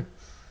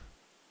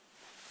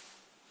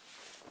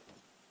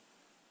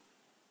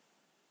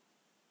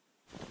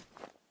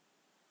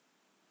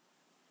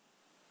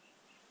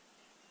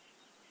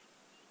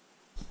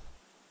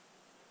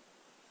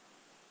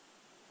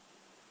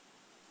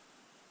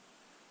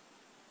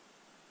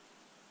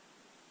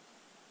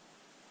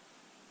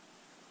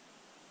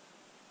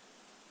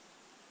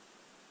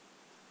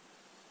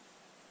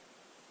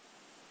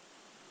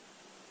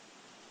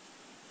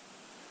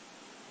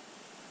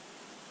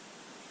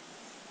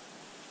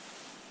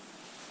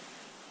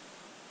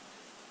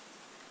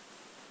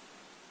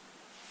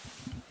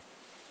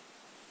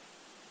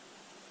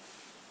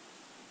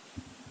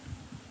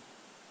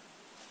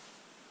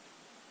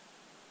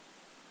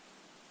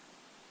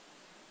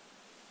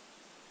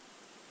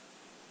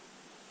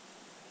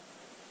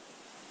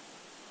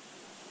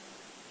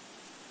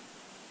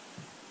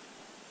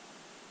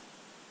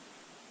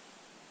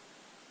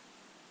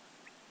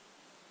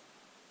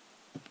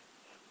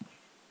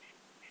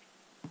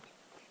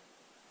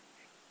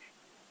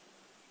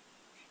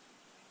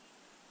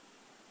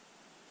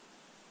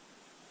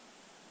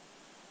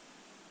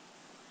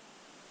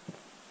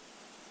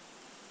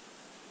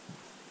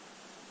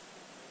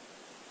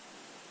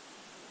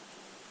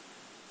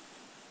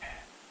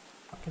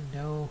 fucking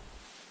no.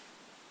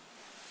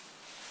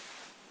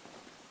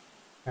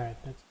 Alright,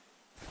 that's...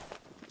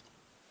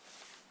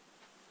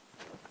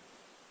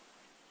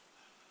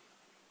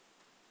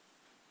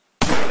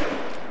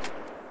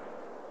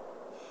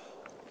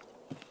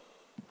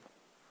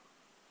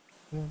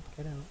 Yeah,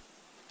 get out.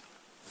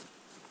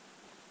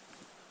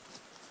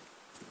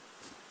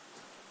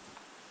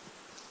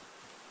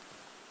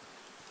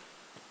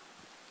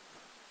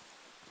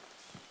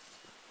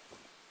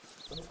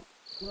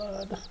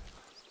 Blood.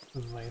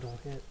 Vital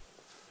hit.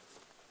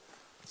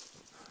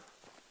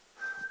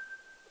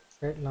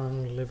 Right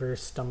lung, liver,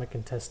 stomach,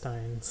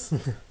 intestines.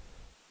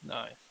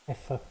 Nice. I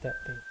fucked that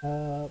thing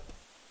up.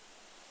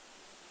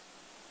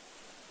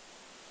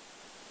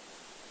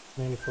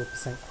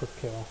 94% quick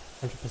kill,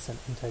 100%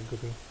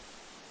 anti-goopy.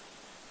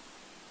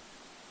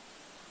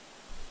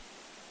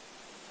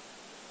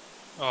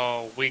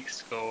 Oh, weak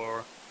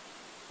score.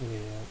 Yeah.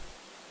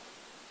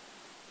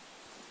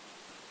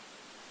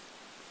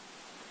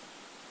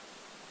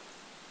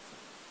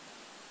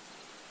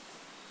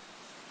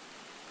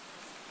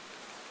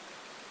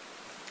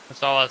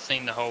 That's all I've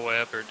seen the whole way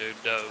up here, dude.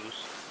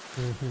 Doze.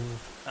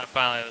 Mm-hmm. I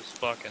finally was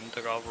fucking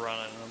took off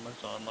running and I'm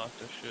gonna unlock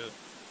this shit.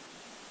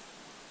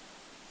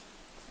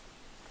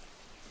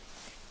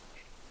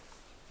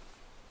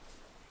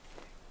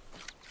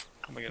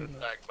 I'm gonna get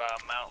attacked by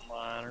a mountain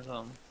lion or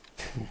something.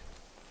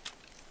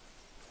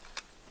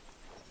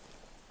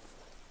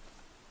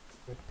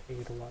 Get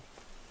paid a lot.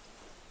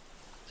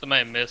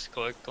 Somebody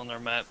misclicked on their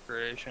map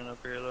creation up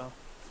here though.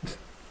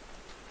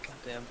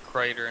 Goddamn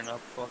crater in up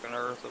fucking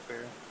earth up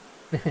here.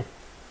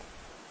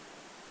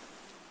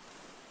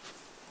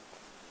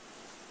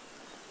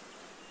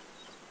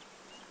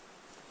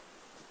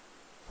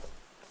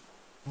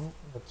 Well,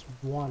 that's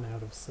 1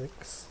 out of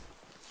 6.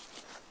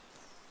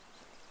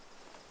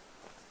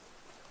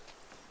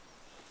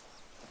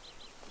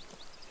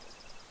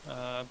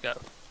 I've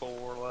got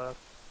 4 left.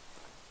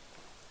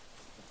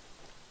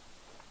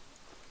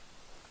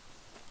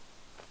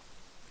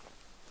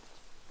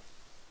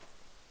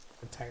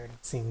 I'm tired of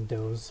seeing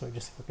does, so I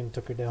just fucking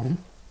took her down.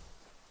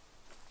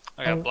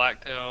 I got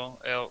blacktail,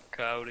 elk,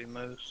 coyote,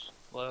 moose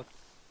left.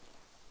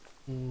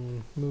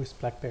 Moose,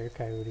 black bear,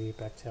 coyote,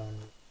 blacktail, and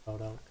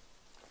wild elk.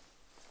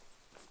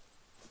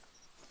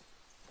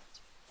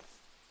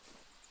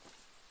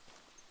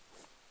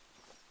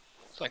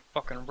 It's like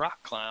fucking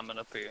rock climbing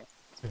up here.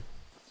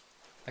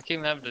 I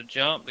keep having to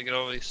jump to get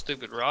over these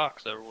stupid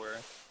rocks everywhere.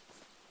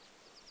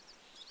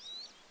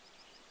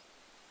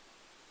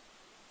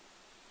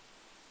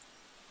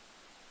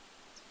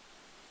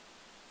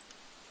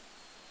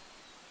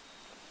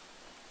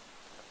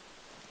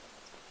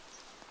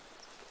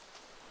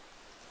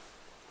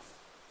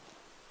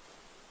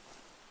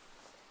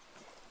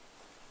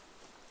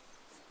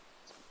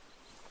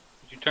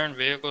 Did you turn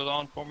vehicles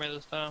on for me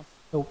this time?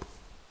 Nope.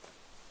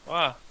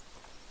 Why?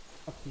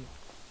 Fuck you.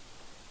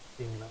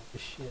 Being loud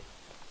as shit.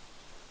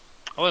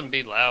 I wouldn't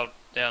be loud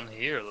down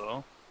here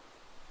though.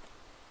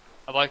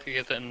 I'd like to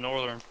get the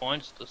northern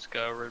points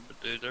discovered,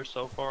 but dude, they're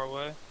so far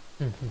away.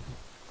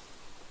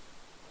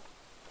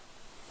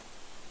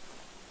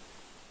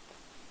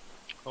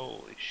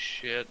 Holy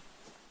shit.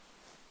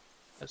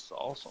 That's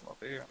awesome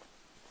up here.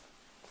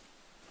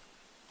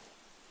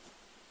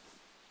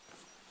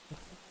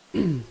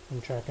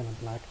 I'm tracking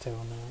a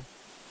blacktail now.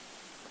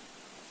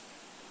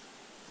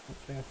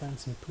 Hopefully I find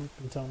some poop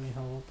and tell me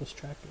how old this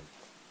track is.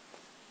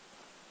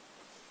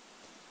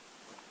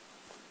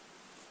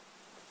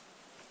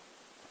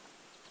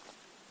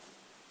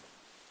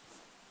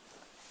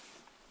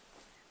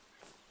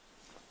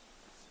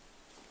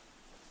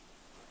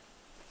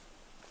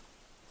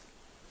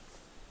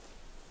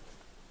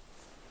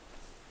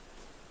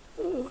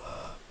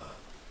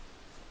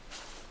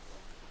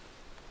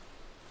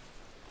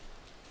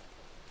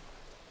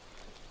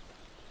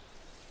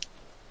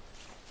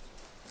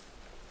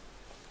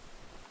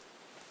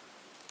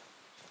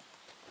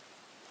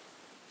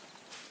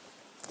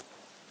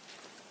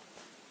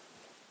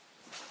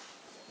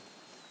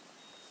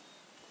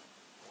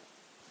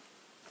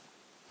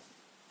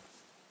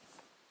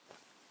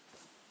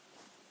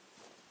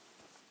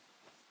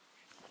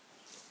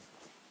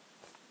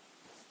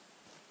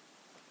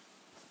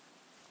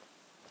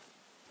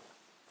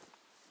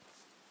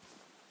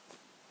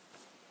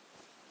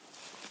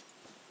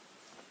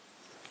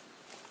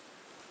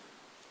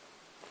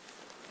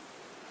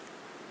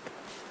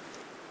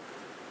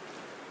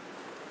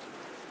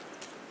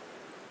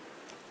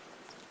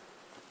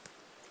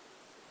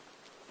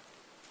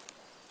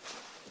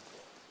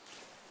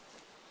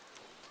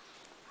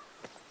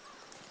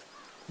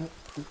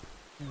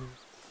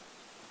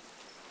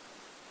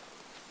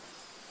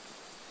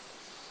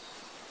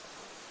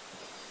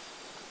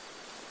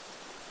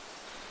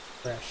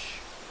 Fresh.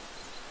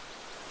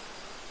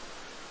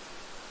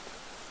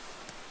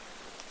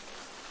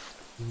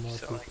 More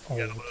So poop. I get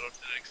a Old. little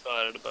too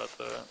excited about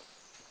that.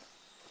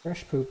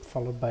 Fresh poop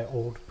followed by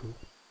old poop.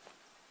 I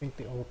think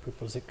the old poop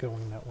was it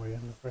going that way,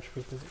 and the fresh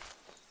poop is it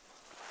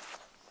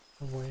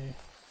away.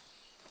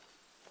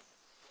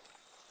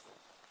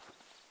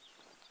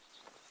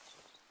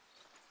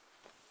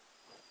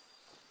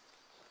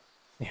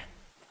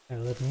 I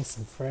love me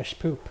some fresh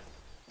poop.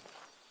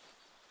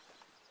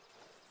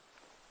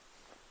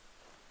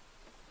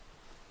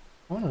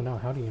 I want to know,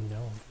 how do you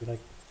know? Do you like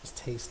just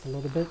taste a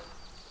little bit?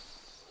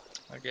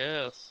 I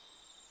guess.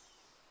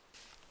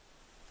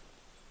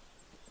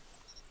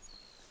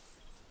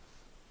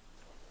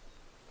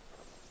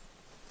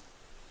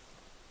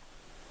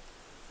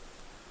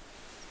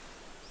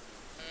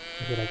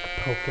 Maybe like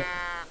poke it.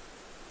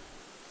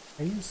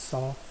 Are you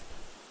soft?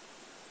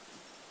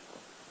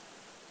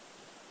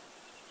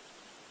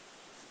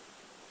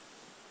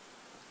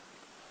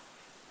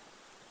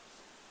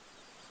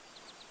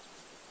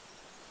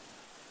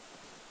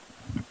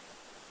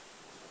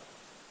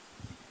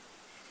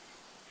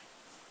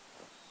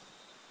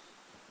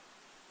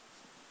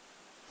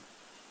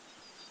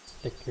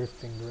 Stick your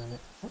finger in it.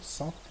 How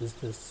soft is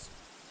this?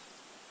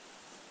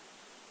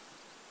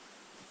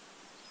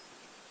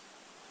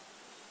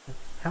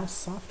 How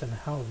soft and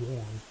how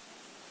warm?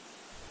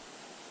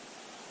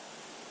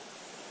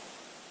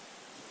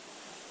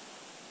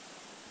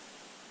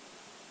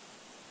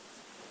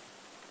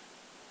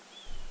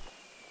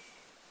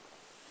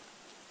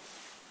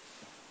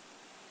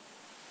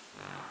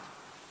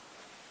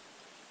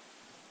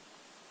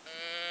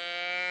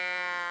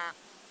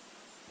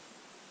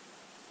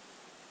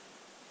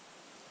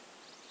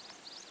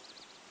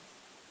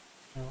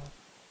 No,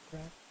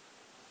 crap.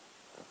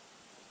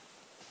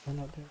 I'm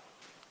not there.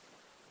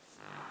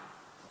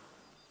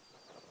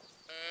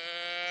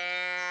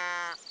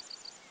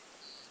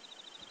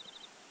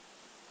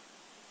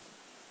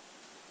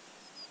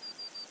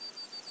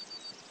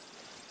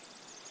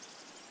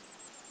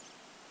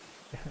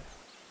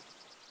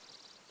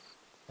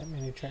 That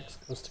many tracks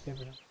goes to give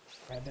it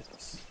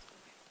rabbits.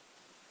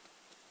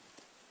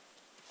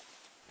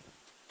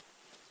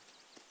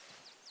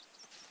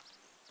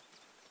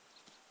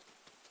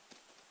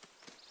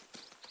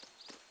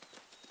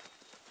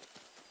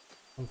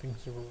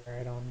 Something's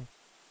right on me.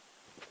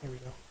 Here we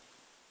go.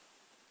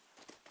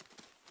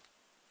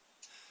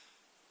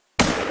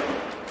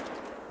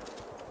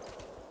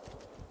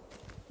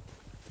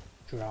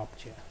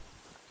 Dropped ya.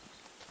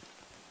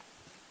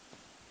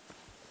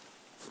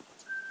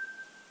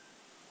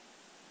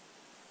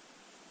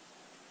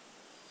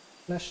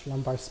 Flesh,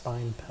 lumbar,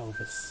 spine,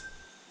 pelvis.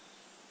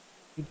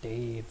 You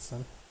did,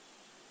 son.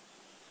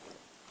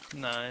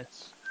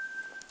 Nice.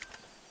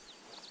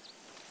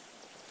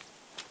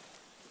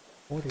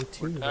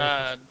 42. We're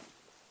tied.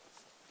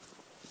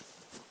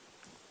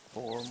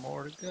 4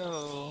 more to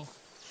go.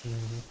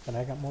 But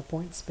I got more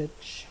points,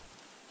 bitch.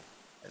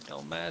 It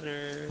don't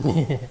matter.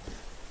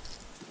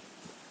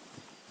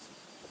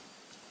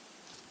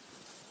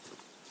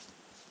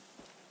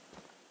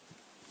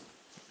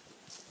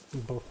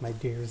 Both my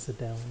deers are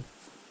down.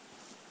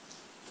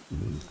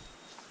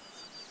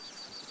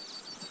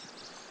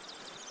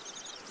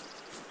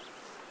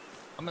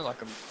 I'm in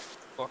like a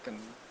fucking,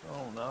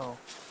 oh no.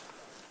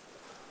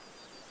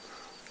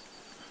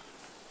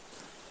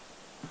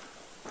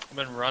 I've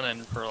been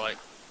running for like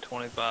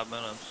 25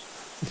 minutes.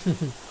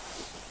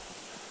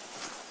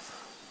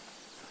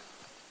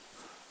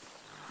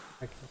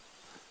 Okay.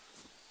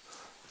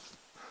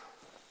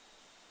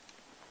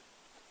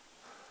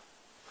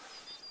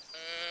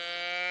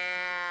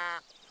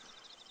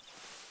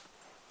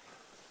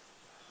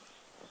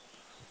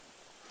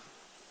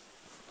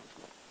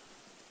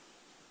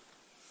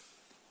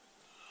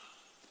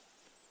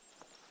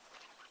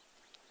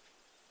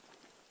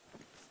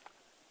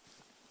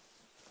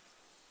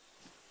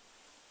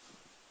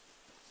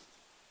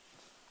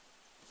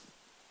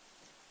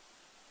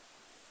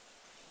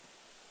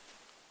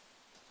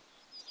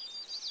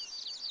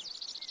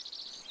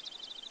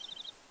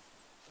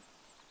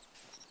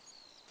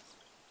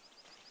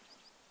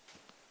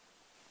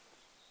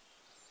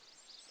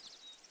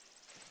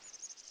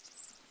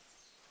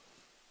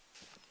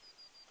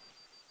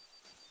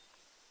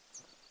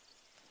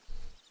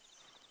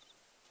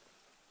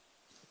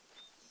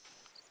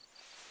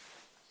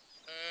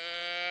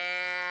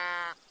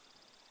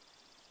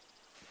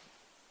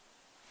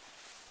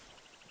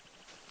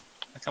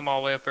 I come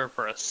all the way up here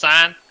for a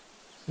sign.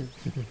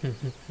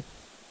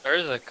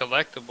 There's a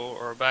collectible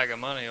or a bag of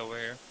money over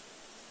here.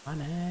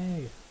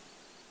 Money.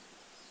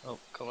 Oh,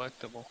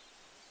 collectible.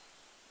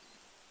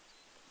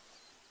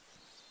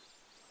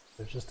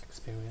 There's just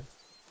experience.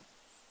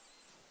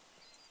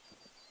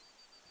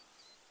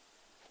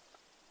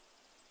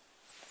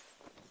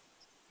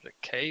 There's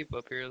a cave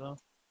up here though.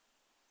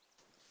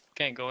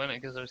 Can't go in it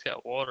because there's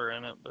got water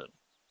in it, but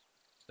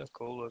still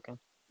cool looking.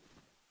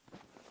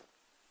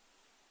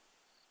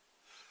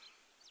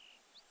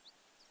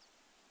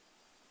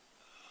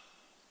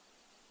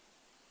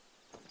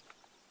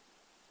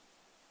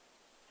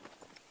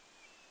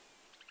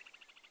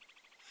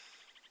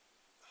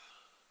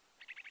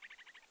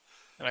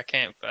 And I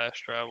can't fast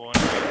travel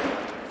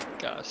anymore.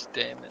 Gosh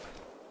damn it.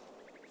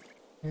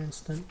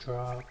 Instant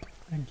drop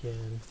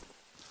again.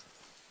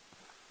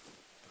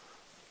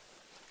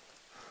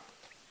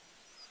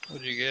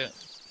 What'd you get?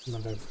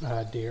 Another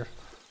deer.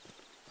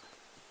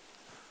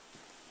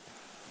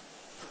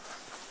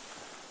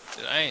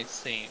 Dude, I ain't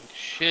seen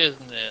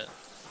shiznit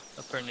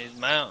up in these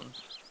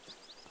mountains.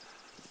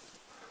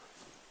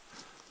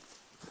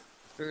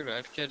 Figured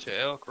I'd catch an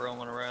elk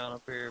roaming around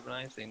up here, but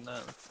I ain't seen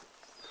nothing.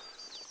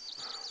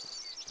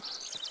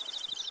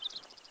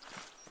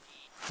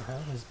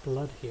 Well, there's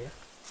blood here.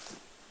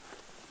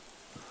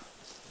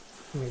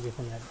 Maybe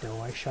from that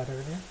doe I shot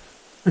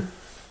earlier.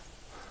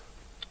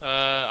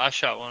 I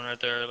shot one right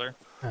there earlier.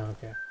 Oh,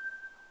 okay.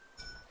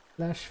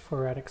 Flesh,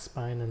 thoracic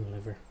spine, and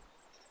liver.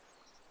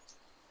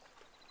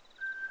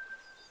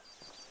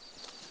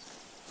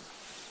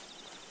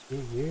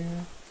 Yeah.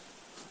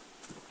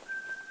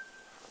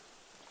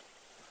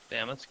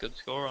 Damn, that's a good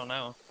score on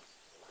that one.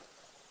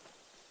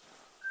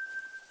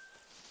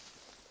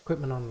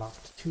 Equipment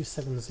unlocked.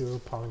 270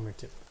 polymer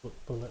tip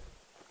bullet.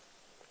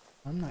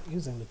 I'm not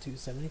using the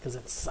 270 because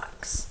it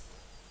sucks.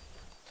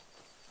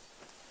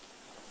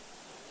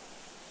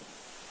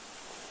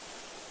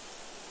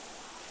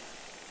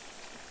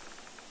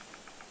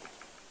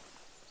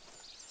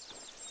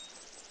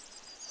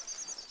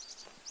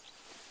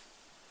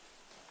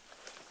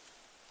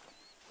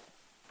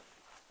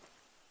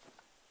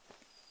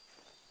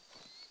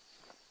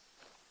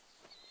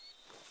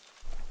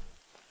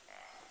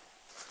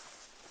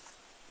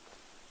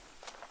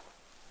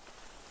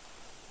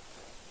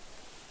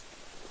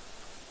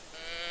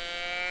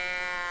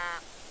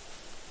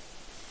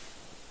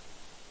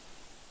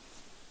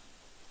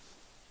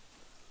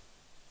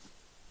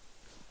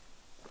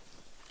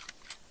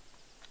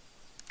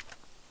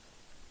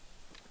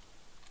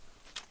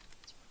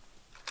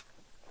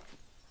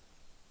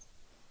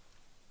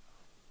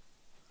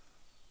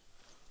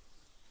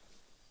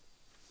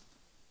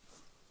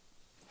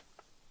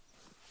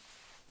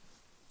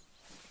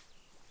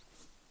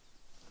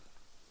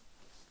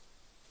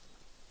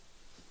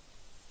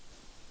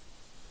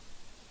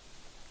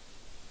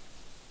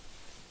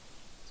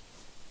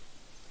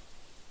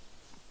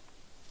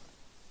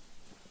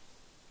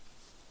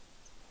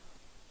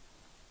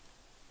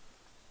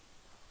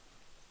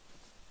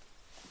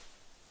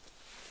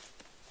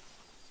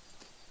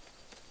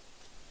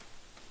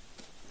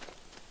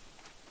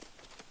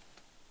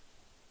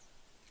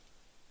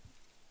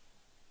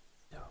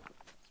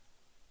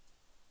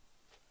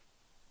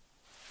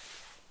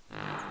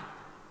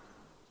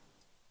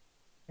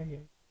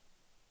 Okay.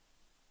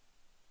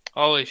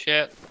 Holy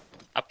shit.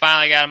 I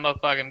finally got a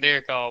motherfucking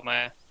deer call,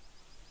 man.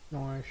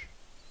 Nice.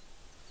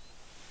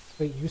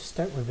 Wait, you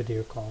start with a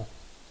deer call.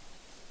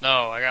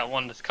 No, I got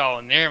one that's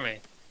calling near me.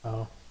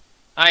 Oh.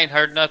 I ain't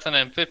heard nothing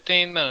in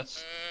 15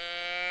 minutes.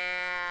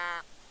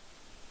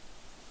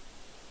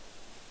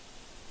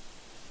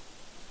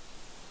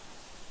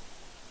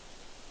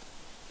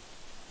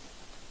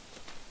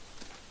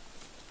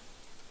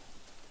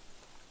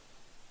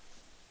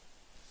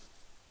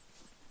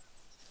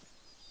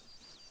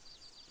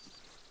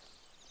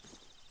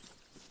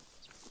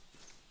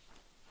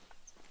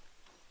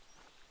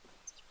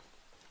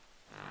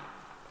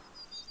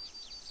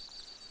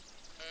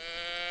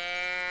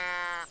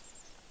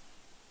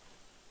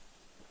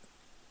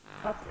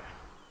 Up there.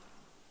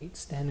 Hate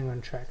standing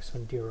on tracks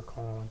when deer are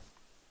calling.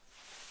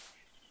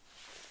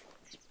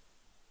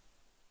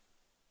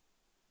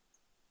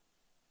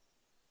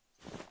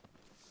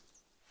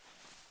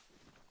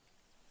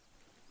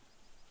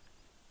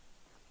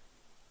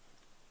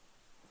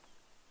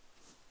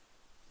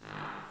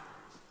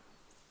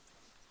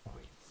 Oh,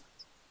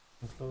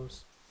 I'm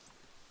close.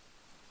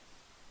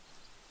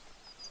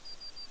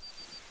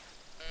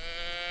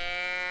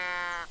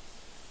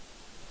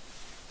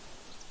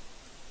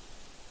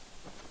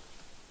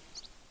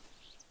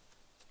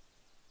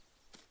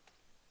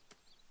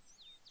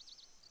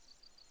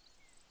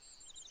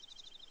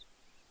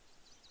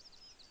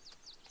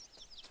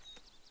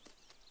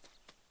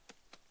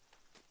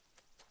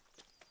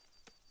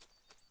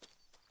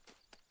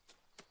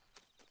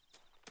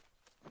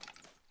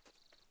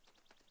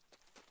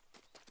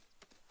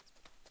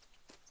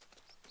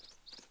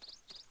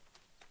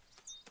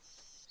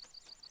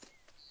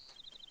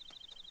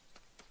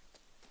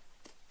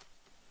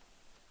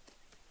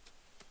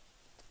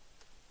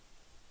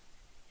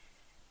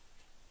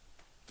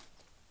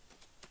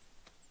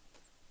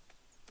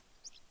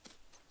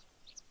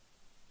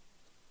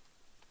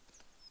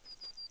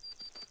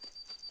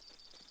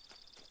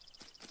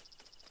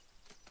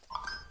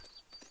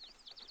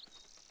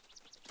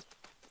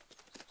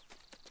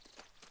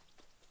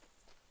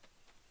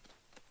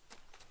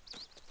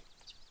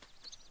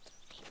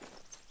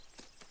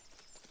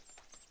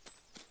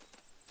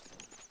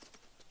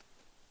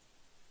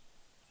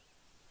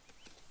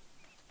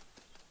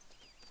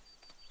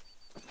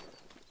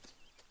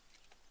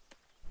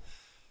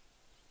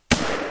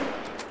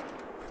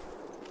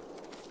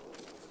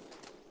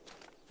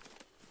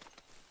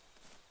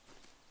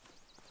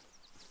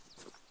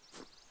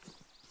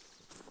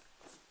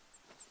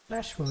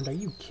 Flash wound, are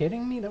you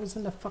kidding me? That was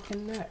in the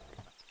fucking neck.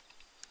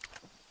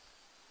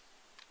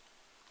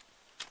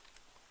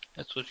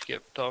 That's what you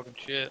get for talking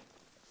shit.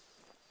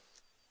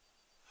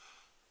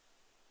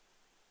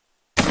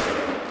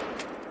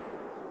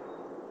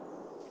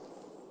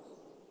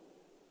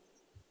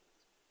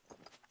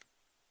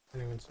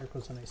 turning in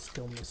circles and I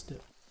still missed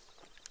it.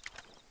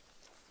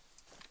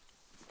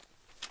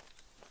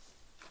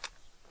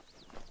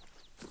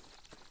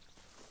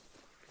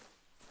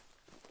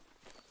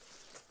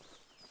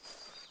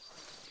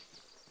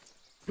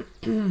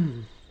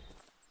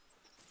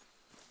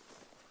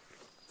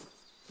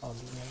 I'll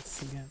do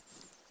this again.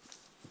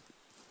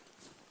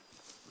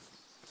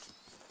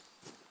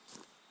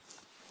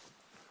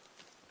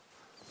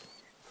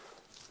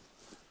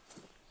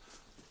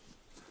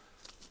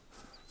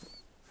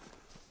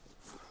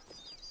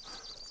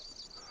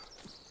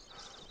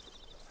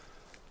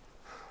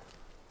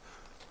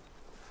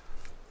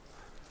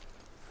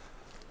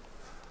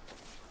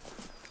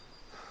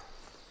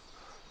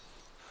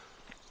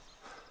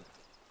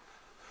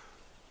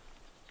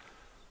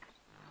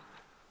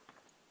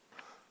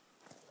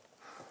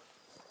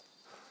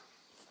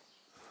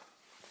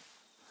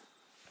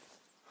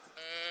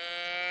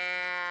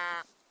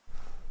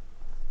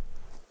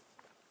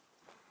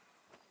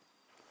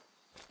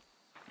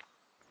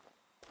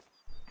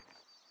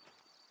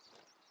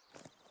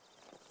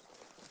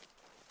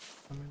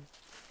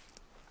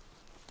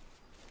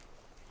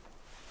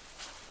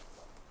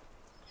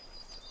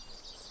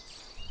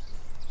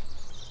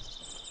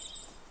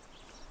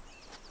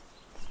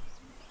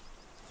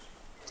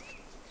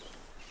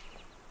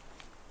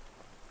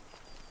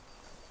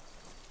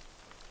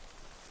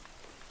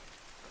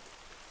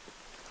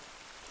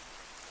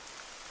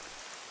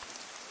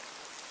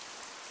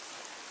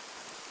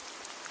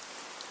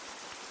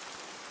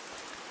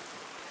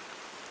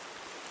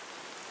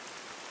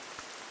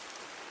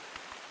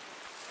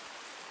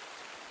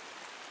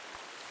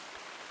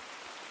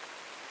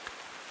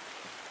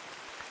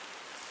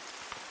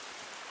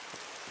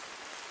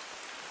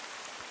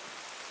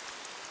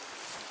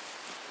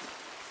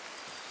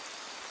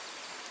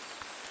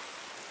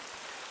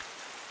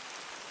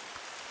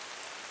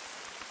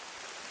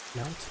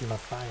 Mount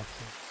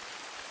Leviathan.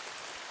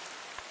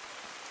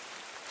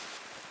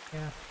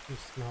 Yeah, you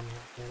smell me,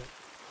 I get it.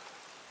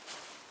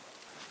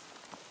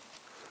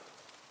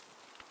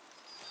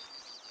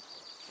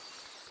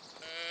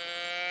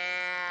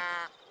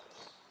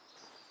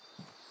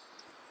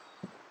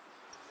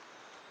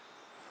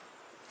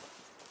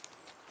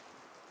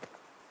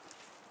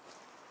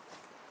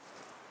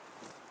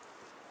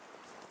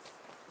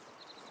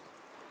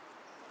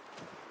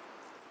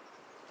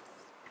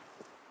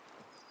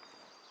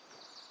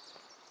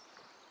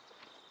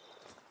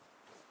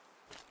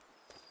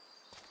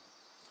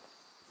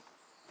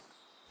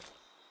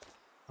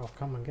 Oh,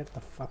 come on, get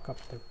the fuck up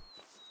there.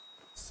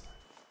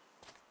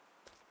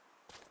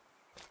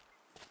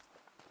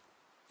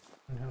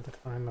 And how to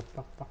climb up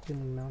a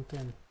fucking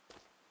mountain.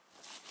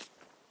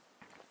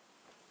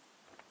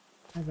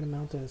 Not even a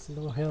mountain, it's a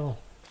little hill.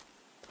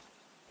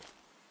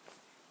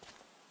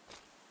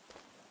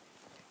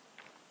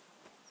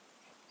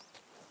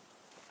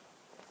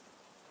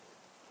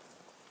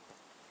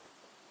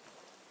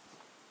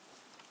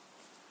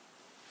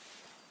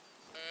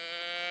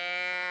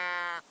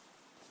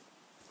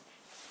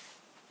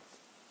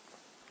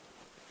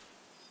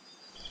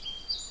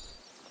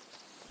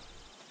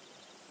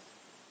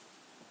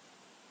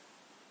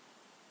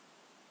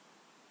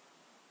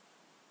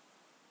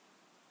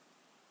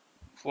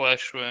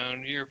 Flesh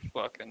wound, you're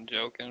fucking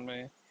joking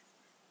me.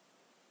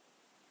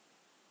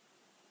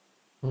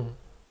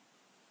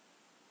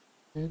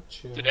 Good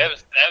job. Dude, that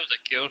was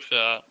a kill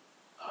shot.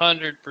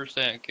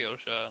 100% kill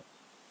shot.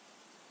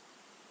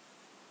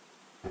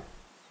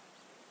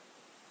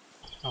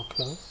 How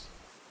close?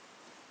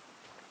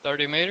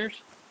 30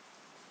 meters?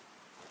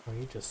 Oh,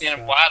 you just And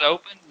suck. wide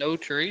open, no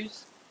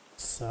trees?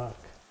 Suck.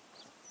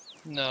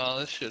 No,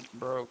 this shit's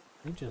broke.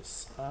 You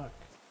just suck.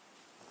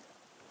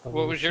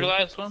 What was your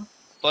last one?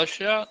 Flush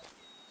shot?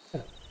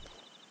 Oh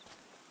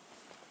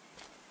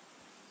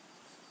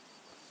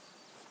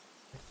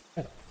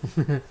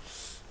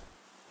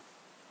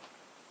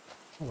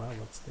wow,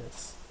 what's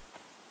this?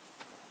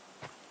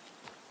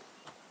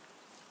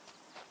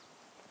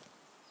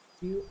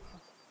 You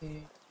are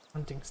a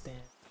hunting stand.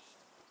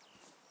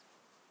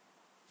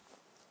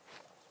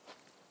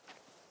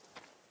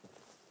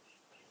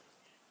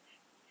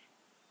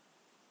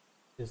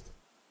 Is the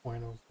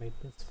point of made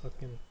this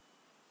fucking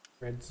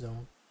red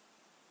zone.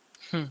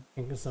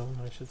 Pink zone,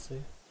 I should say.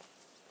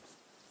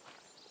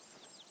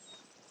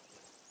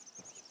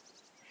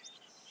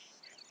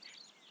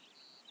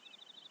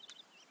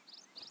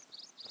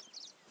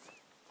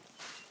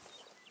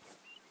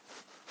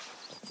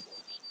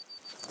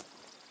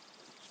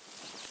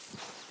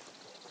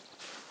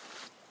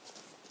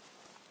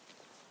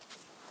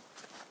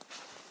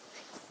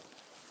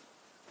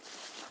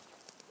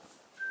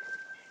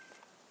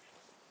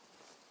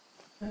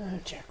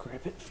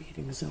 Jackrabbit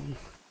feeding zone.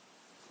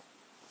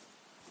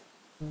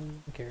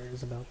 Who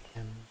cares about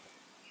them?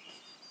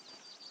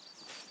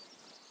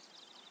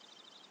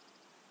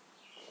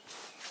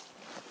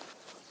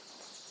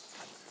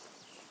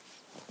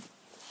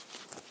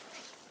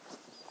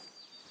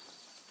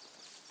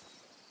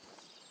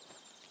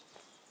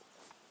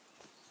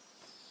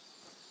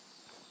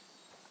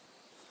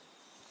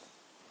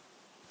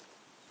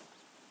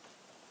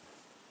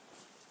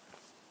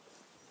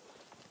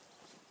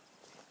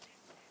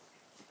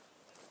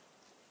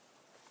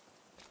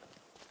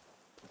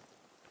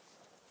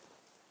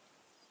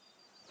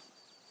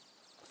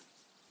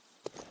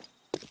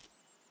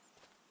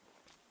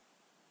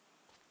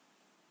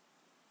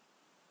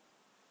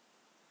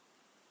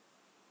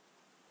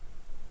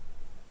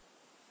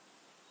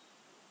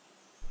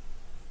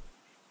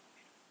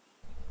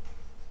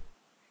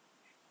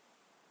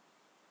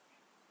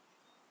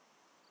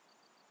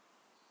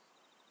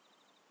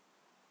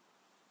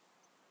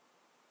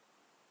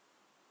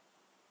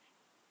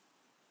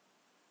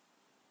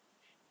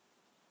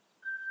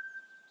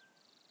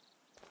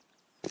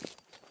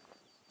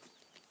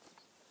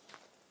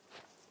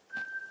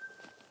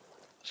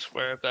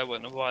 swear if that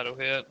wasn't a vital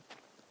hit.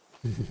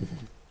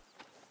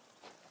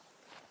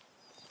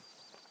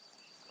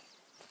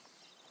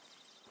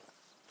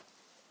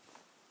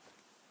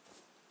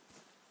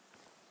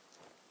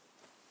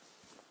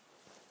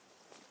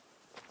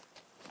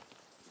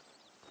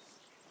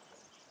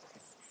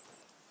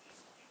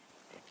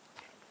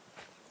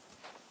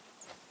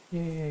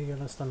 Yeah, you're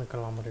less than a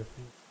kilometer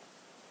from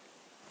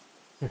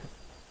me.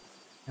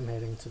 I'm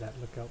heading to that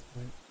lookout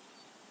point.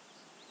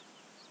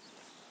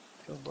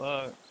 Good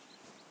luck.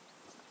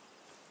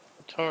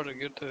 It's hard to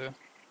get to.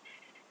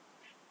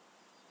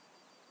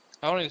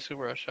 I don't even see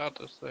where I shot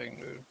this thing,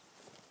 dude.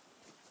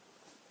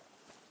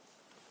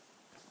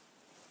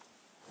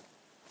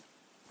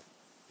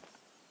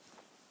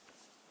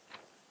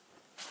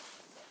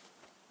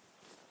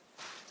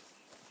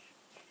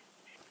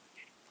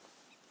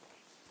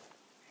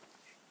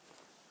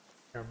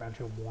 You're about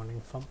your warning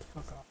thump,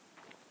 fuck off.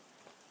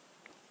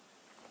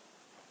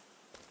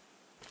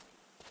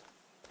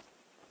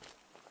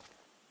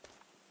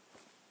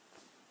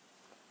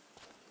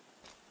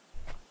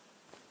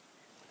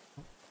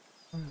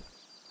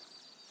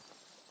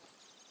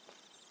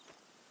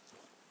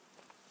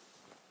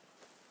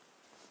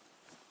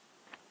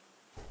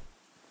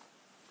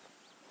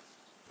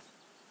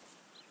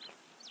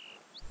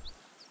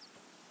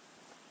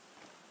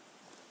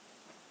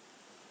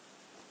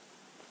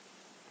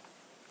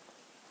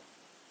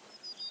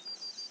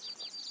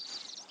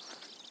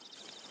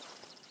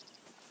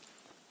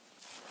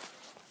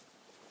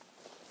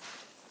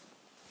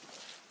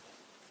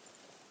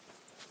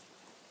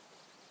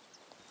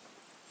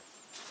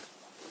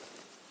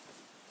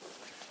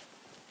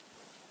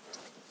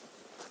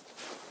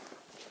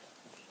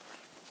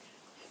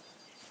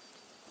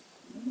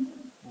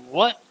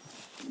 What?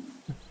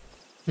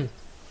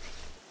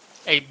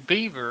 A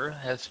beaver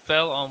has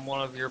fell on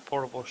one of your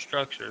portable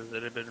structures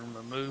that had been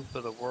removed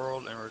for the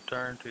world and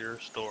returned to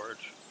your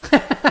storage.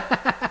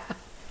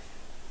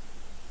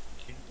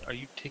 Are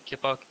you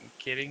fucking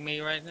kidding me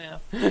right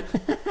now?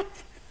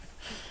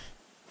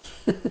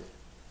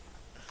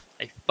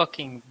 A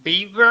fucking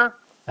beaver?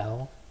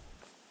 Fell?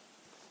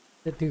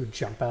 Did dude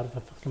jump out of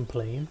a fucking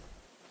plane?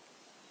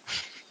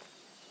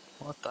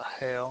 What the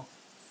hell?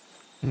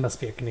 It must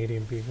be a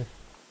Canadian beaver.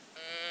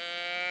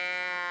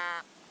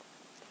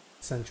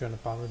 Sent you an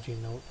apology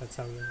note, that's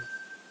how you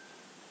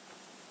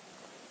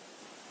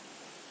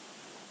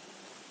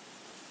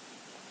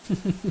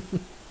know.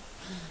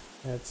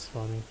 That's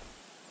funny.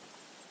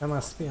 That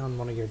must be on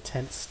one of your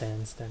tent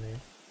stands then,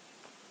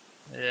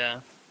 eh?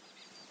 Yeah.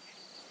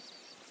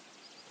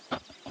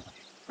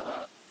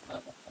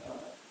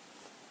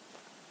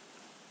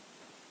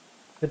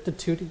 Did the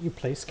two that you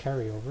placed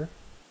carry over?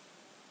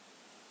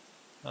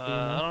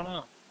 I don't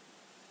know.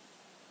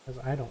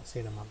 Because I don't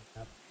see them on the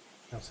map.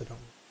 I also don't.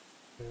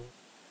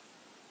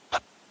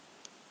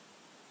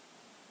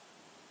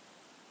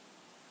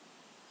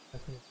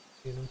 Definitely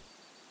see them.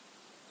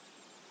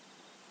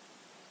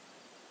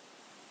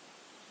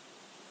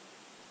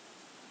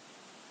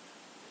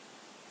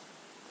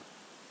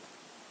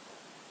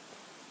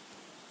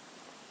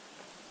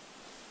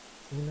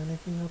 Seen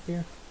anything up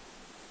here?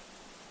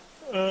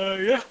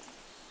 Yeah.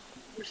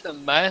 There's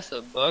some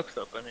massive bucks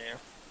up in here.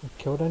 You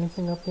killed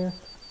anything up there?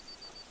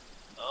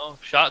 Oh,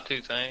 shot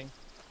two things.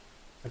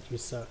 But you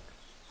suck.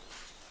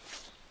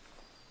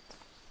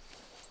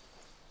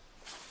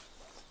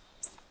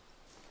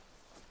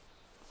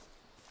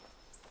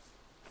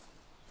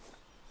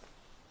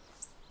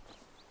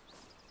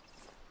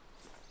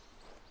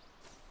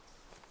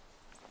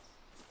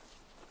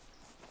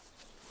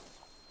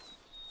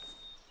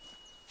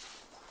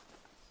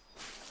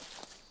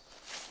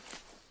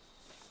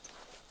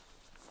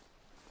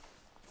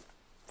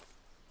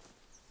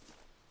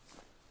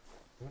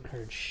 Haven't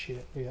heard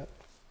shit yet.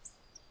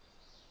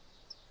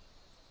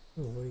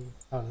 Ooh, what are you?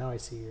 Oh, now I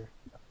see your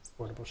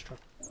portable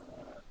structure.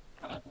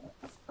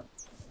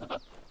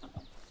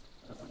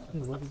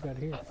 Ooh, what do you got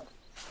here?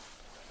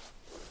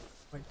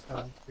 White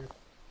tile here.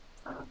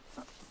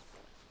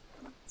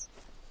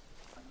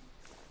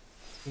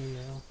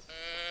 Female.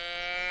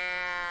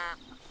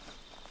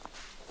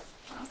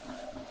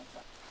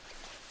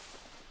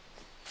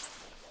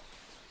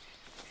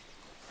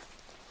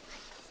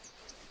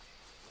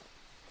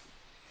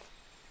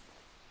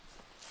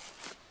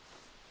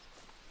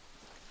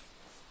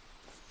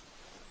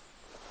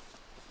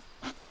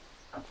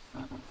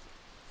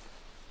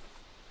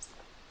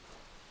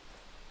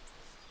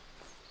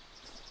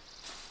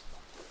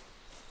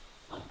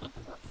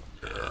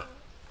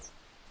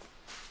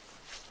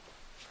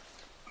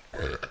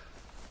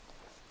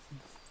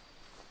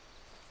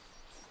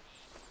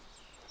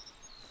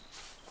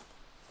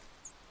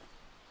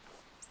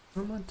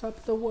 I'm on top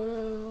of the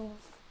world.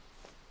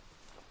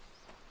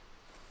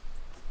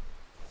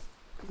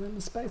 'Cause I'm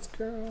a Spice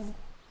Girl.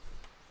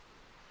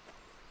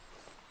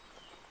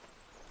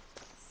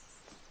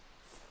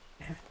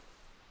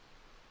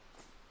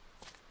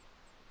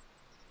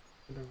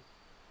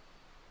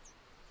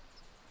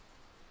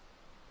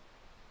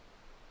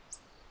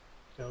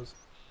 Goes.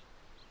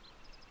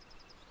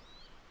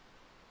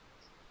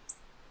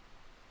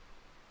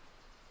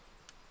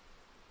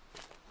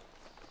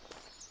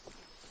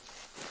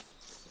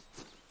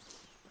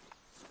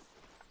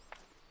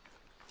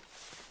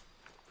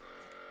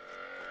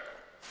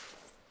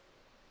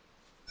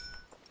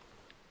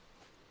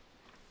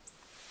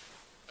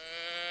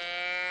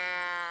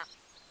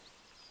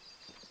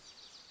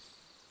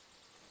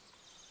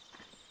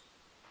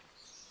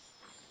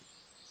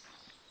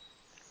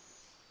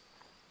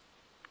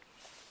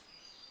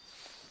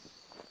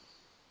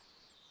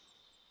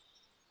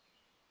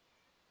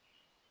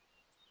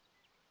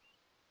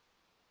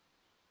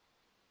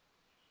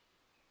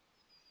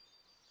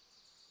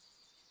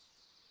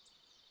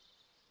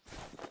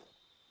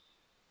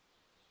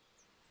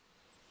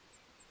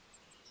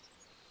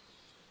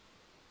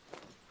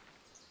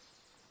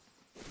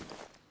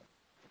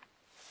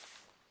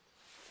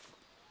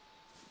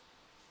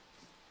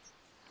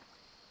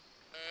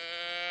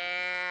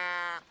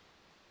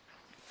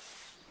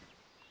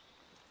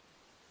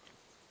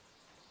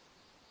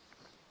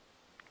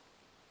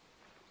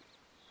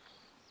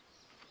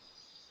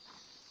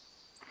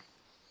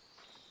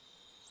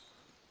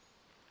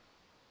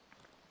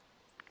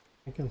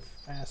 I can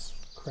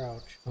fast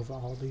crouch over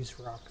all these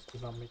rocks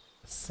without making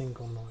a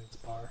single noise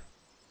bar.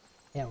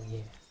 Hell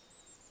yeah.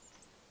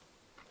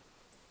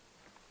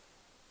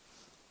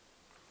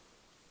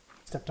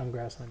 Stepped on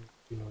grass and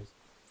I made a noise.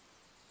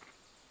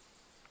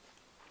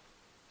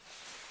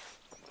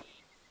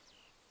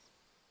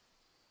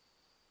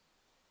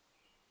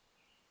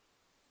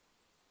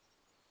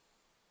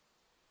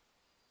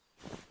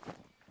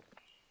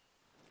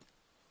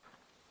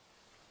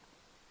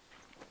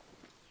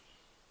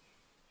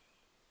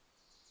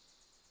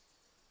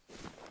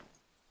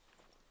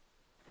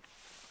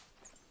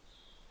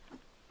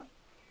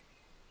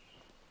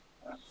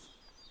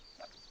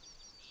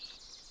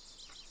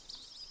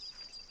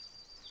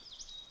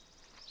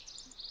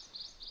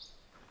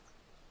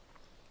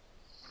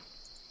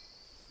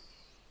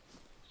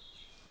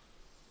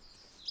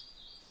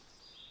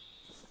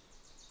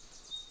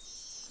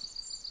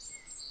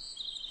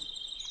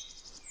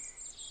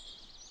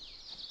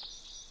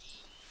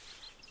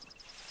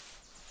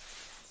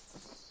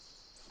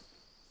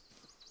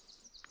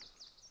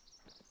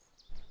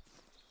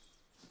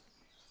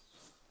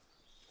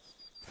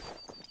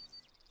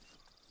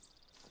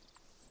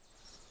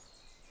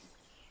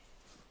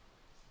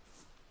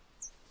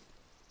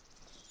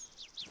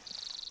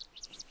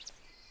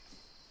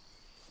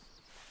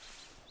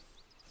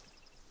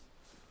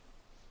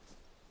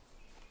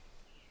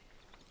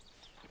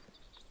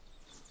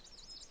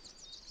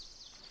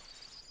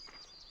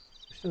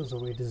 Wish there was a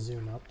way to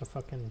zoom out the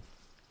fucking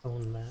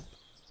phone map.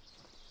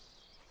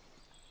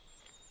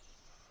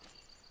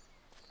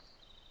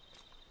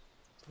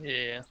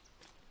 Yeah.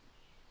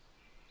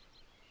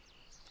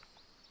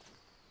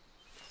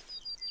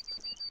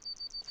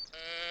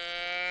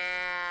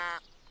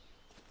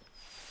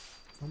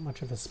 Not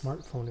much of a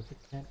smartphone if it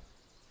can't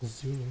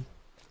zoom.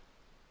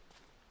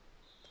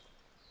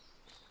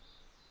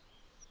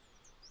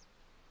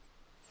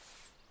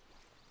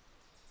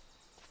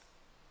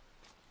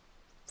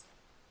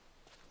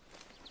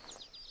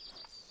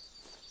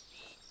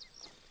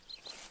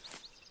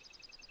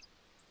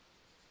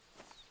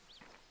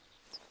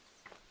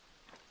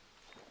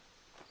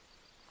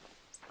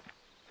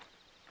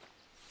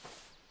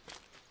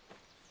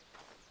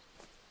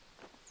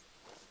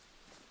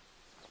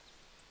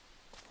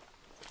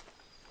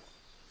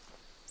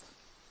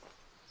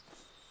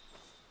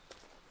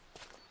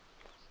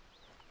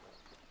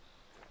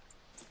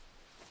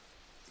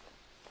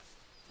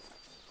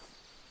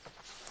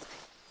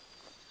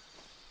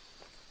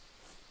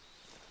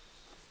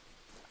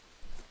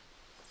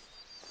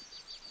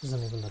 This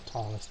isn't even the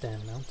tallest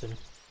damn mountain.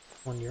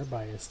 One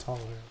nearby is taller.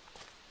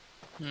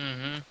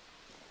 Mm-hmm.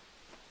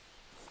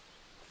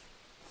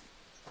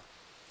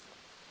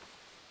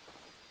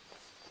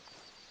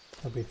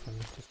 That'll be fun.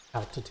 Just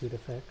altitude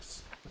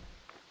effects.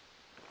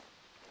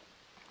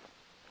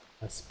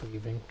 Less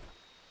breathing.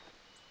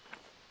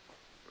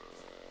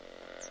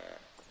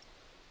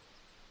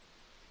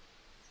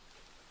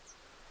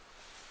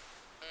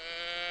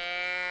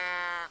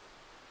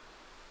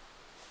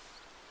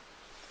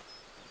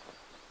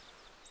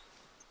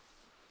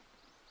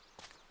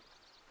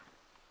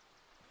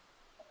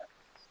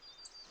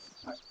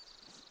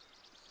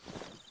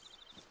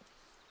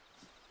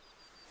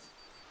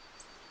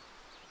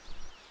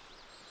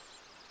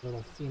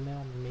 Little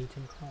female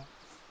mating call.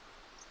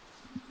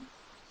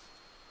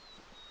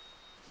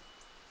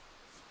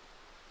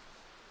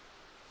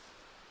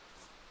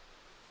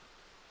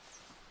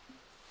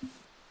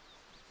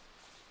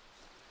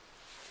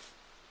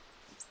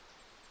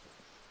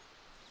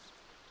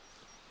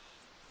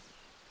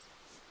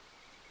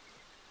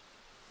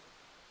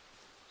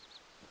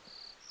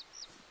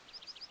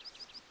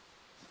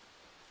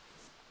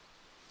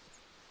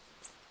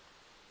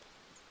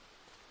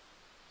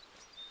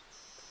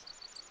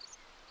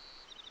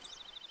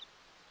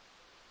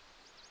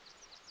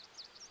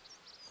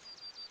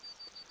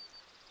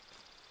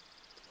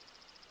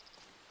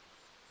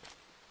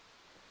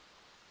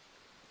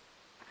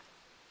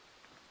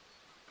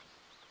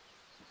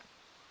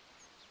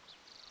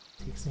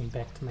 Takes me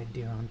back to my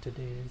deer hunter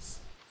days.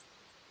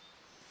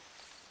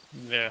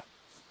 Yeah.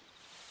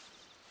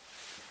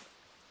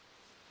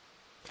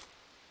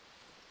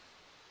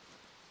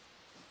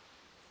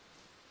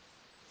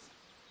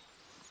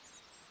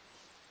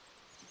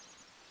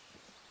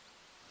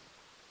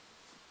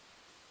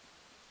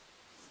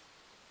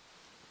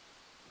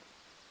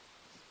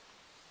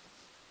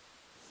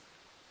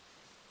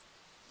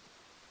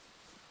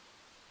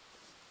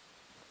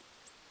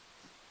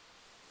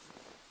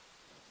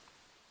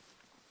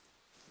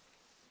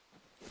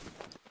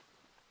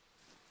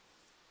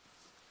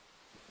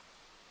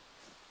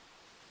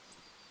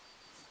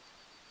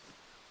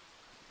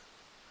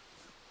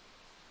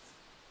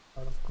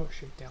 But of course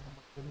you're down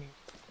with me.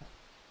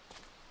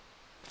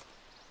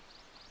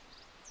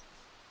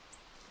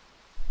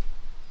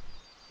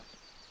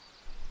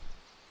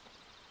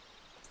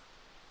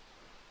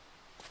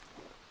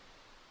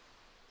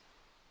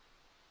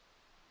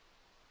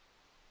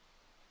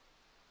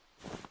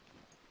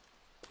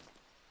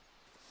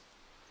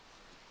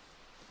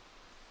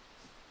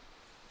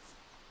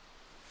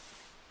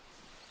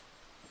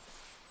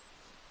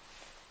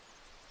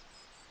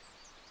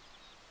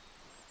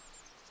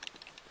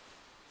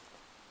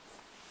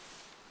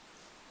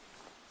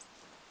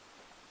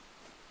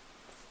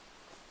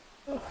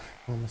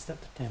 Almost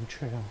at the damn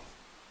trail.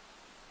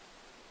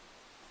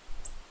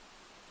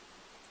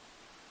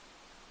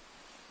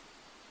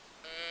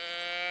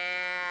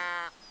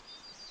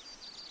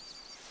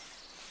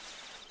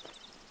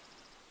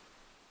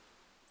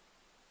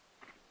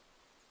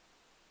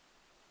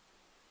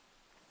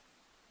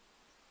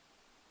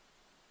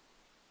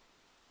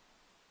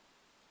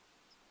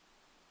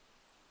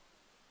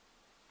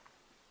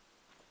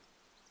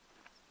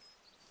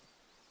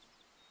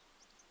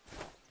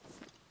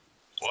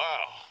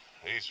 Wow,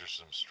 these are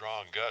some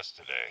strong gusts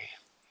today.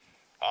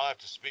 I'll have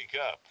to speak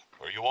up,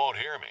 or you won't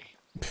hear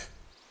me.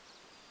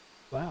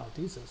 Wow,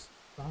 these are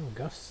strong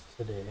gusts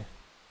today.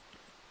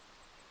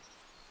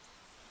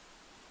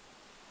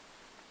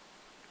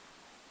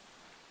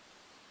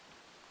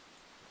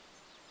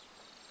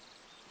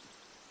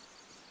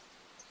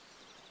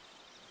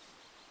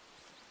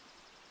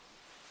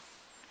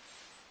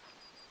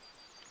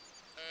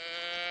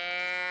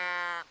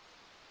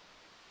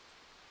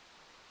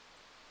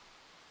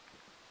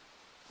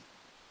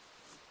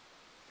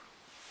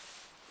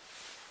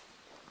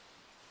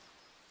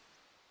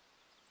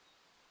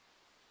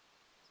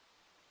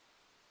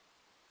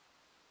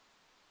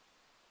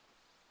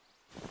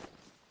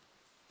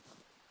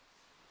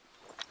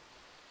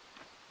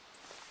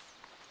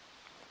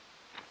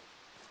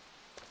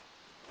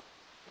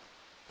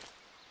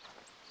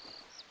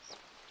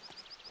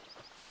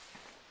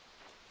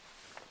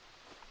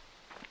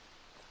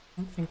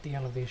 I don't think the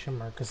elevation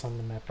markers on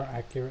the map are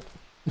accurate.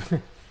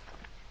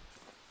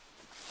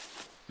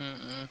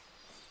 Mm-mm.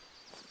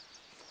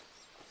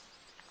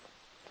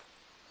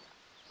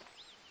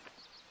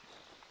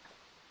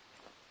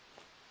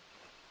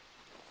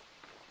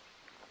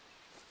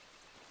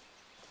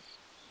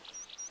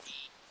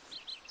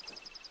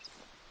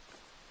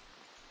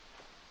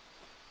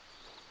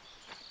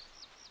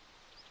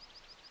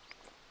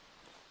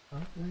 Oh,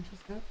 did I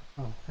just have?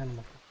 Oh,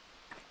 animal.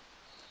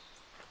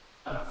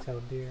 Tell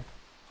deer.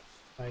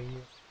 By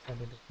you. I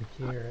didn't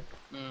hear it.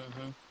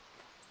 Mm-hmm.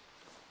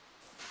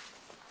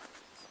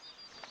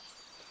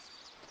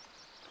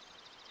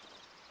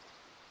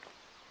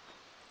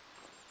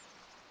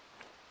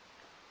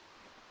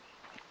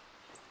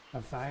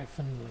 A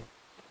finally.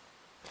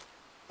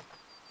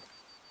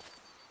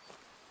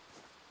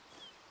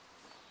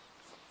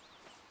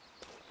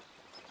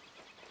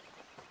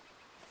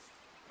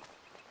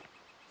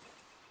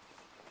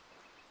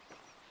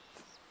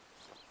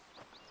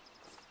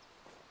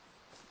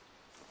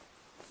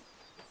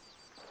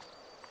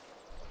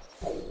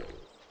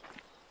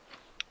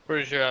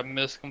 Pretty sure I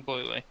missed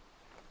completely.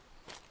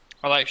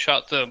 I like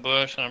shot through a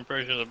bush, and I'm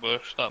pretty sure the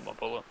bush stopped my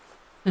bullet.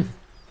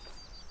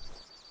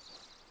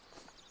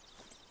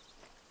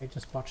 I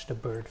just watched a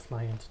bird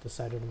fly into the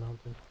side of the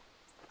mountain.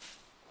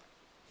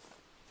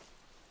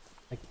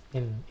 Like,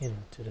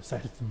 to the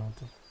side of the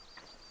mountain.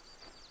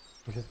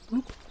 It just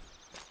bloop.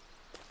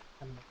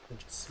 And it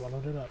just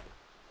swallowed it up.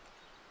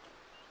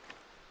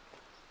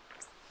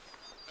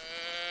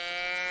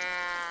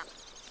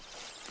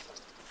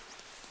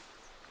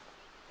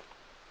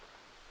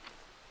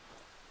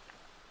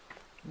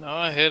 No,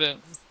 I hit it.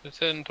 It's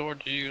heading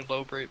towards you.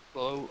 Low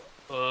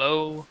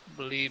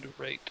bleed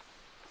rate.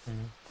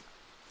 Mm-hmm.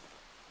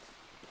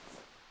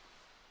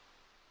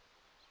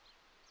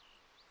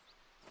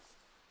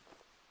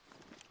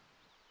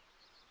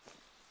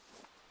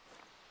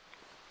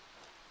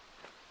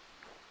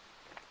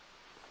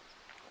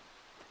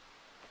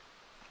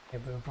 Yeah,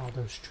 but with all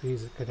those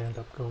trees, it could end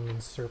up going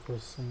in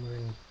circles somewhere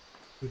and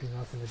shooting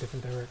off in a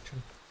different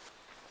direction.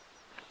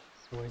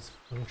 Always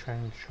fun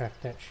trying to track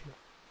that shit.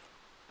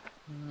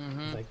 Mm-hmm.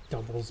 It like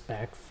doubles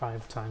back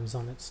 5 times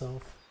on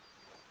itself.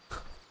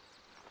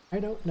 I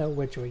don't know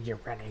which way you're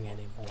running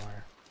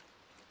anymore.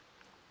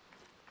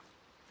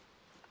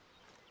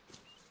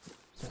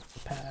 That's the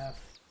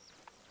path.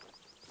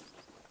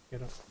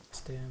 Get up,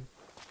 stand.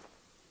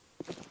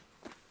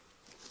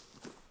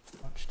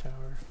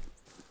 Watchtower.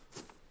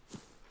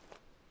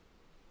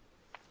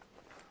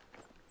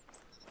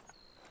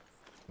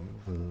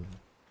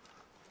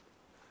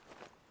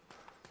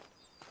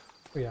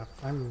 Oh yeah,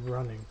 I'm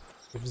running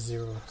with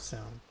 0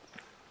 sound.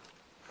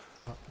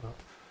 Oh, no.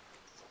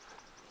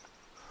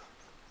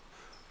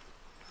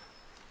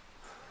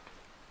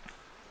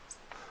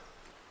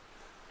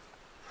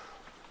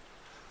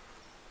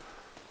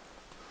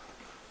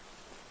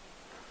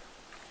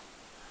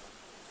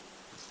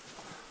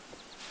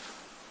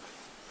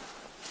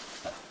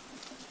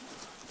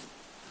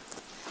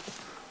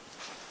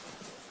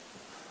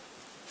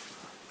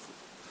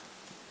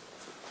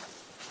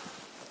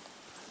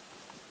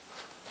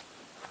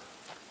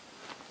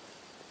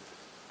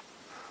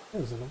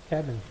 There's a little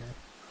cabin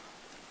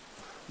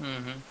here.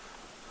 Mm-hmm.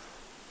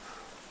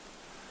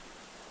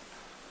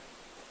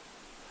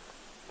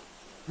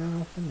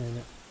 Nothing in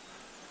it.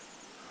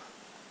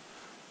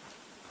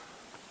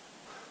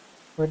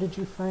 Where did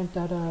you find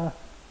that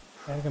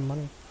bag of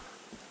money?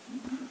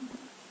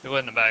 It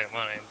wasn't a bag of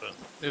money, but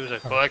it was a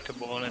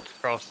collectible, and it's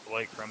across the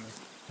lake from me.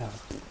 Oh,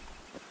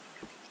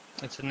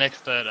 It's next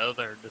to that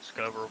other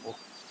discoverable.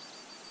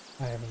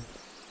 I haven't.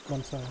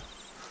 Once I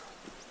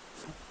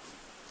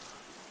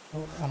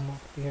Oh, I'm up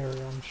the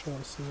area, I'm sure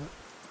I see it.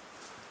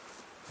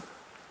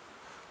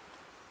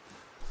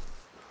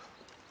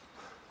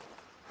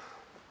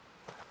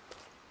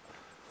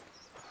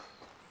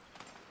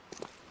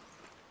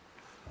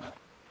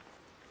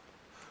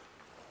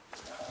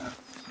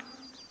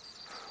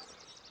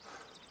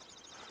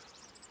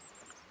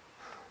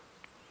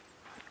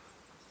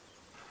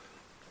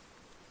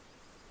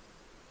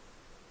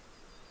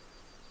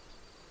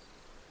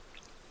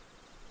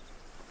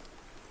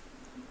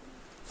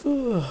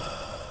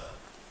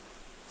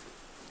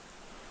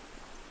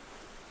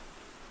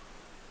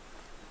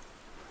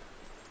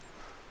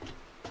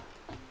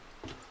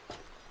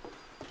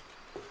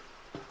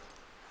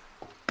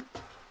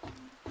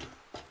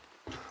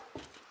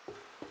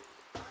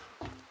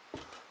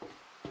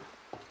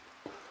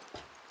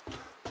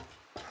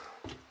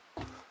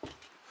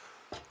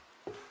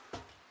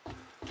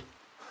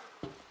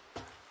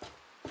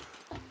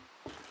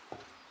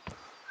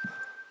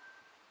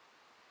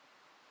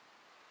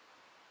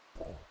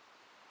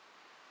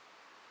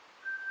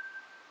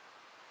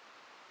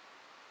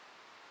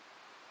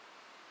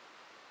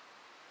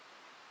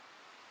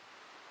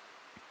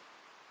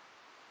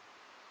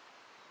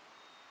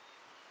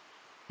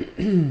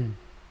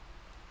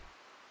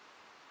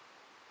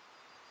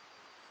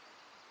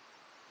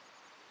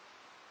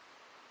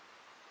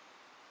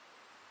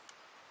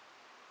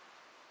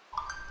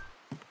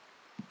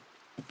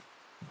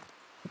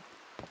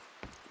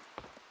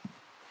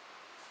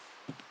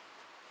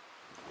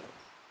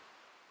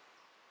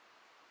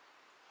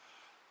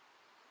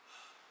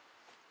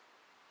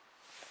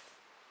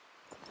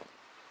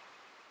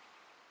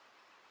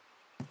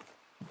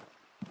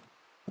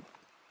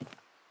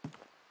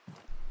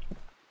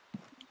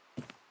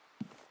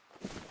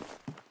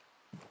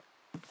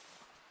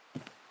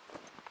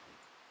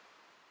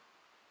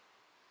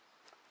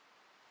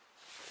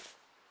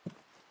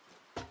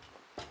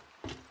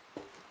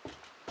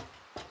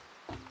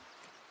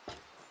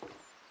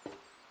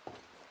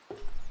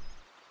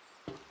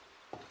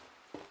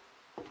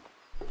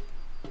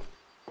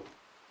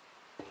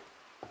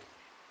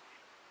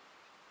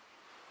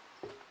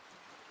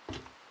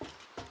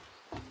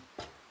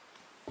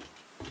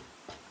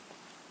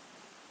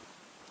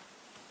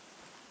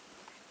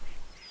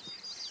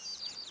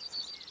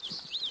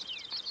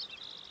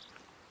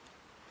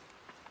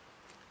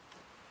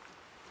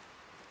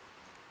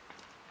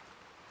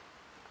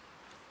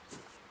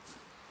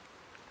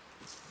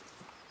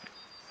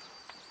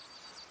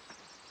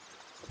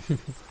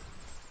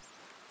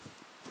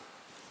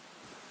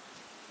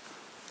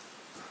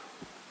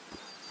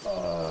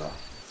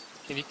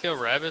 Can you kill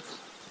rabbits?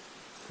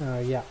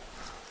 Yeah.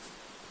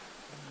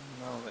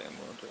 No, they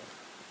won't do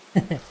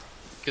it.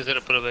 Because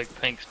it'll put a big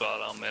pink spot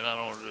on me, and I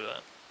don't want to do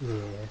that.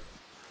 Yeah.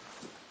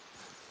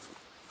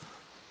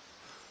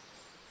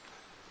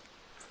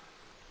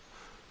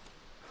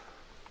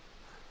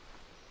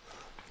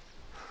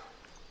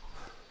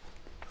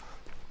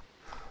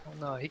 Oh,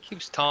 no, he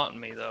keeps taunting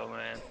me though,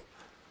 man.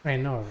 I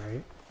know,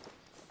 right?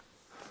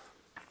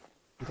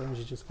 Sometimes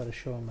you just gotta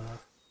show him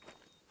off.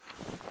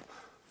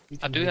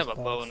 I do have a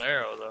bow and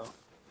arrow though.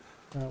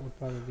 That would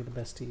probably be the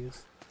best to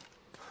use.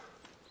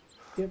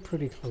 Get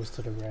pretty close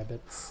to the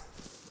rabbits.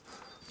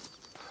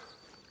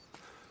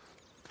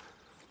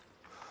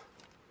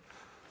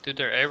 Dude,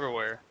 they're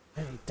everywhere.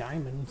 Any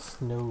diamonds?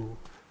 No.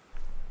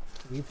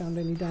 Have you found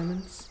any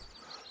diamonds?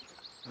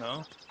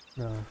 No?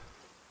 No.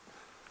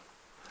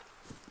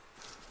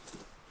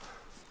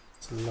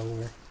 It's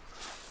lower.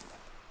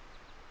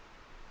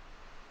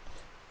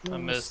 I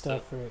missed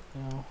stuff right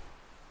now.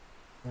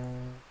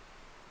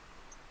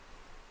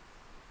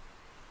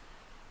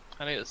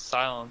 I need a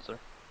silencer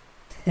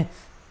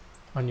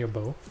On your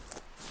bow?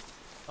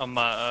 on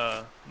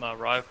my my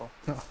rifle.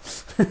 Oh.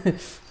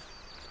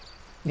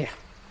 Yeah.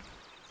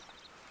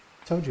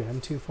 Told you,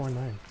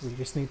 M249. We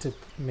just need to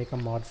make a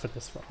mod for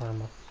this for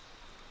armor.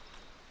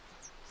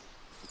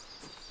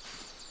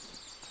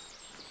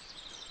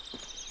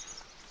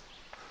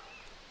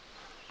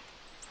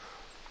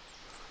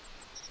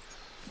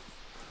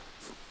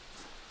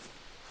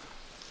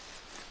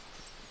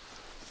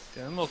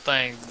 Them little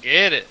things,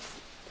 get it.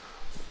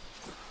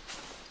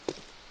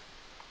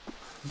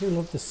 I do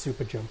love the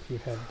super jump you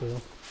had,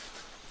 Bill.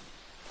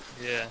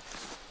 Yeah.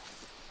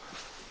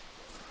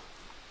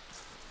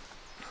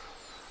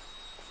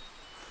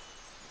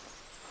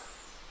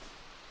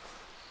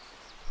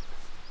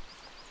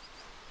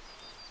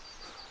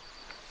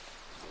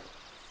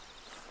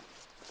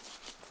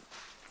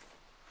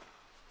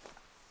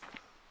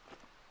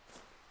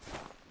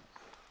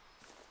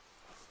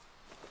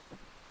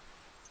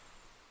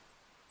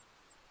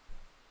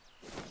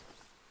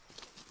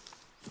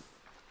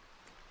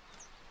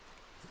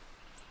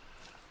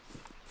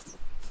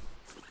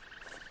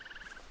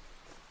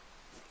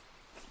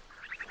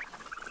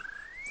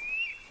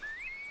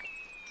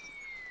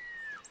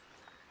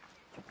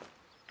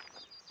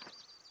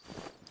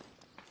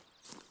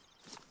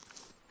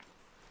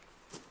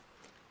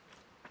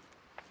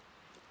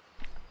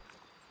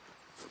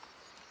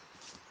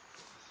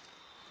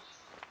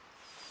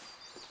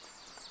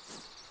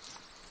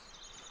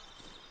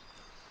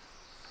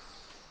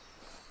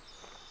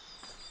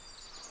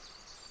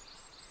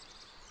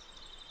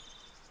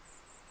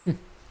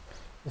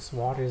 This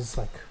water is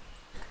like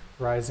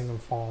rising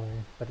and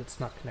falling, but it's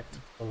not connected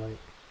to the lake.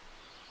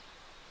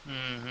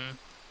 Mm-hmm.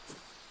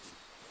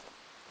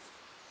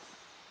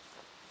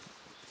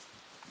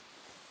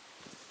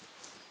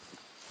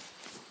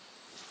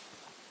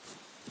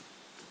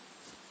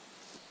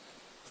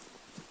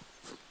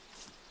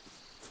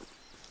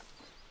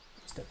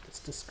 Step is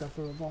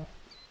discoverable.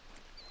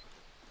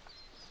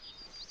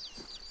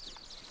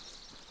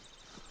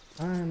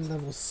 I'm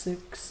level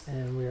 6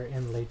 and we are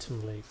in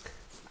Layton Lake.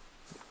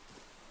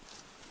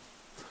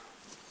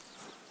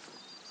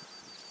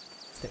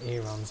 It's the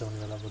Aaron's only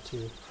level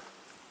 2.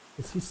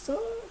 Because he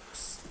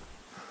sucks!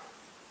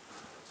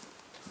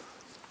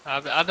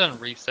 I've done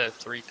reset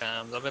 3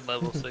 times. I've been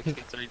level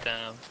 63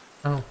 times.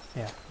 Oh,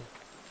 yeah.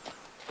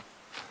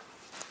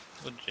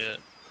 Legit.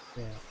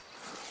 Yeah.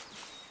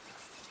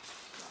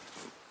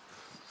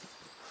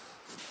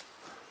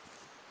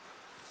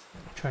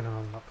 I'm trying to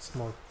unlock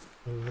some more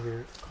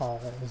weird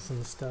calls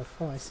and stuff.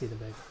 Oh, I see the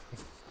big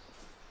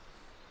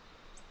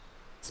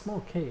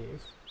small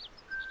cave.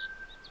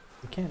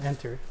 You can't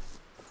enter.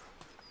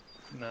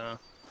 No.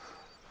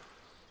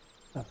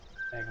 Oh,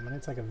 bag. I mean,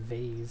 it's like a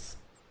vase.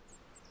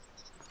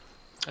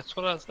 That's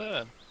what I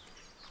said.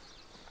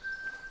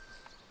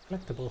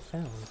 Collectible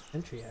found.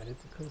 Entry added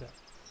to codex.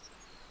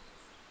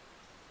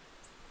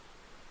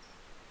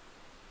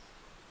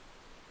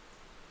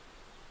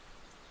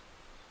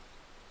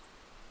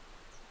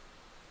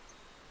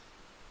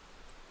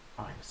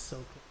 Oh, I'm so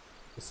good.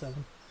 The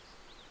 7.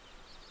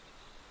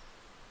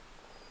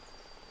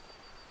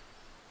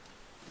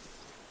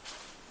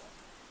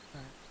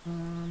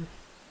 Alright,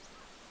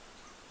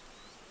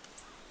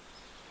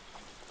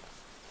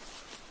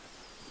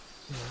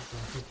 yeah,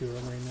 I think you're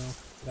right now.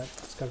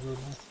 That's discoverable.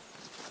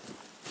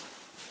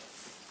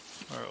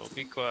 Alright, well,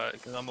 be quiet,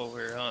 because I'm over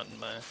here hunting,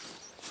 man.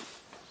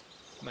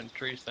 I'm in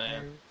tree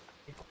stand.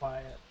 Be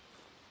quiet.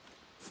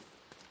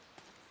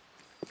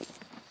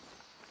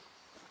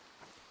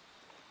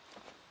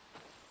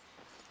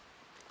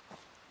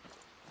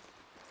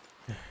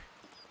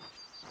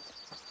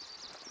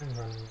 I'm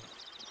running.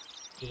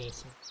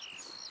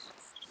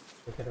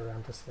 We'll get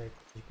around this lake.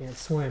 You can't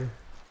swim.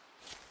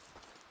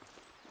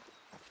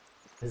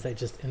 As I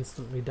just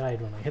instantly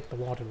died when I hit the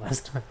water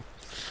last time.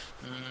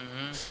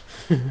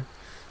 Mm-hmm.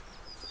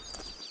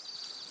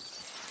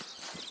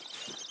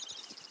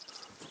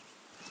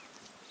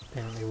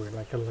 Apparently we're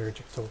like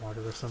allergic to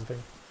water or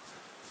something.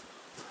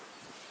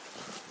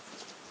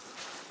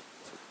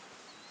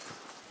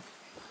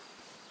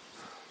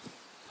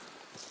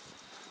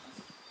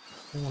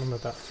 And when I'm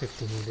about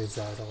 50 meters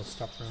out, I'll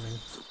stop running.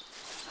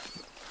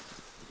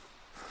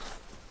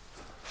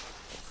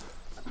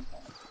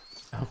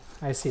 Oh,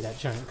 I see that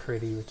giant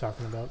crater you were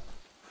talking about.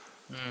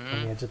 Mm-hmm.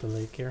 On the edge of the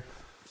lake here.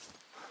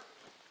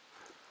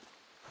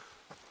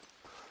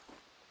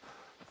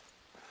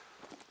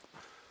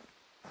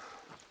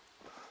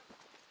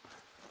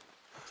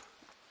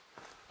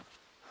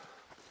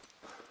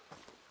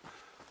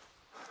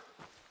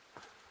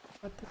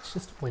 But that's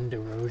just wind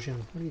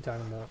erosion. What are you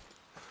talking about?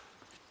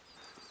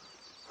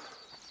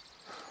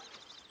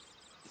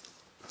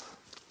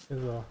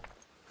 There's a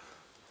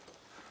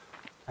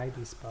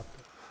ID spot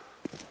there.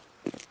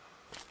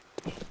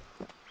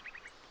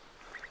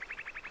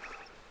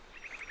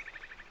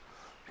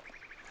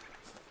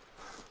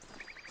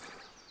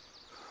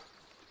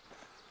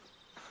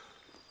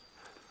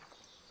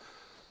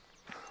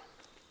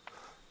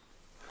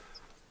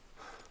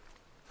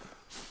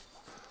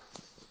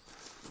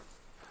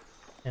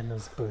 And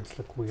those birds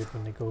look weird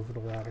when they go over the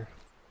water.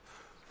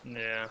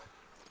 Yeah.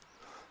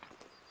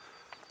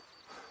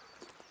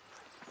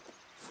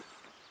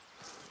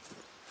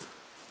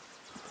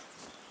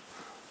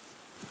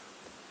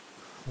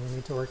 We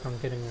need to work on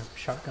getting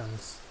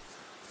shotguns.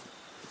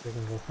 We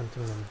can go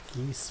hunting them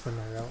geese when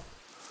they're out.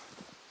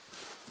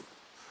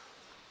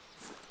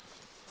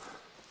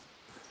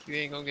 You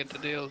ain't gonna get the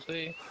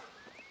DLC.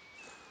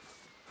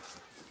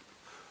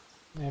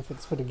 And if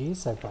it's for the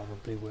geese, I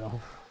probably will.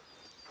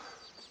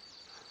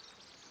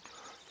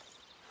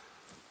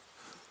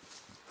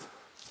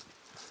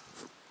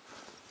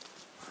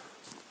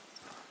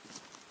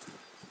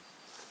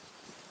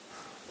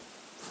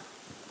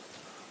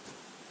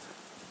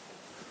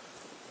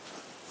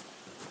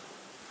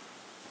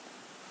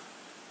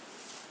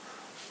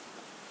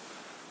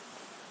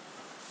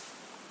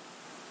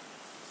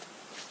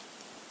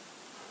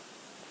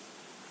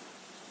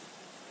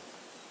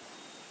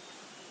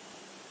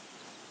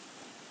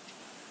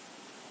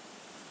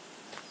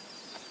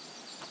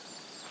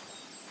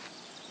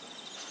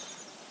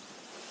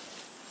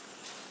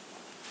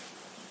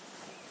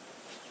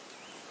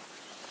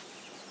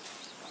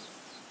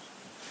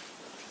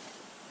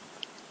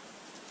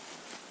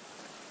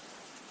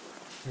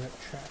 You're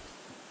at track.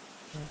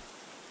 Yeah.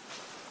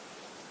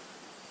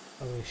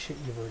 Holy shit,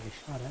 you've already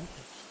shot at it.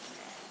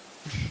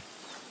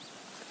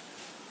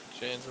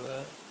 Chance of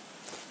that.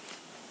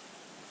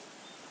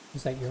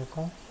 Is that your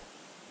call?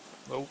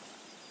 Nope.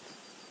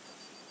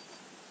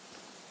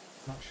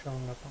 Not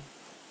showing up on.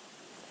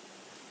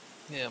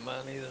 Yeah,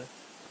 mine either.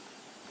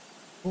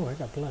 Oh, I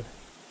got blood.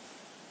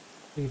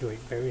 What are you doing?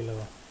 Very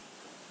low.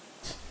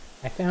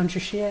 I found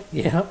your shit.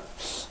 Yep.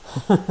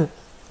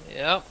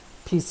 Yep.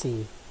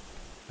 PC.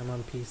 I'm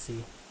on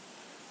PC.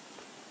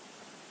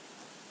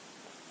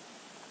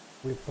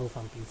 We're both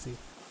on PC.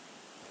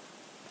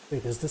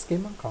 Wait, is this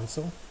game on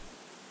console?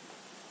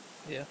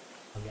 Yeah.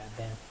 Oh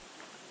goddamn.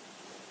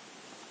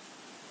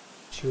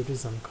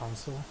 Shooters on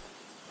console.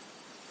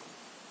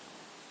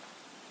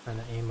 Trying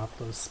to aim up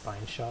those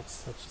spine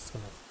shots. That's just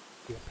gonna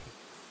be a pain.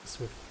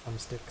 With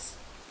thumbsticks.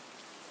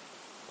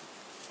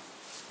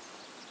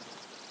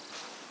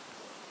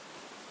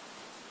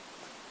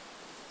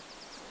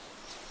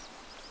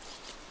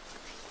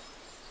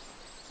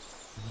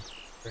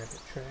 Rabbit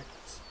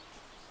tracks.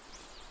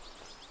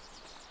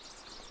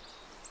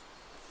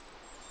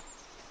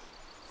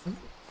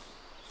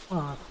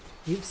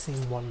 You've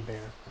seen one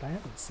bear, but I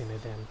haven't seen a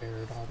damn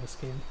bear at all this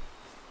game.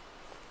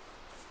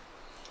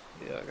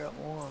 Yeah, I got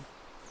one.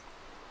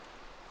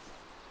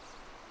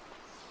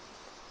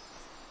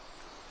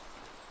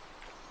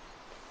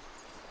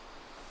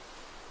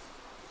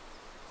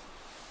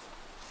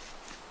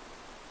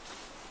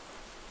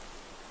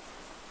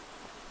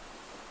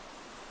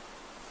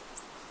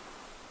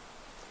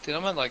 Dude,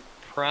 I'm in like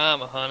prime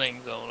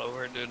hunting zone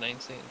over here, dude. I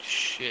ain't seen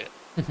shit.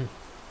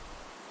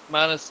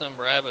 Minus some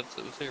rabbits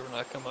that was here when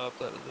I come up,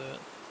 that was it.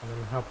 I don't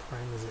know how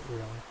prime is it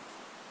really.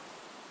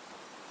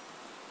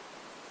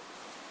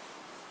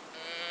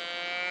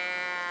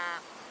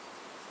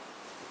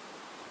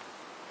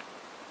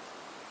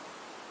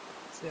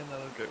 See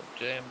another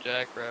jam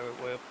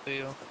jackrabbit way up the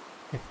hill.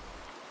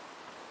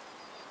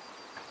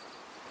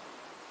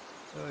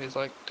 Oh, he's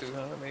like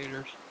 200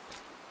 meters.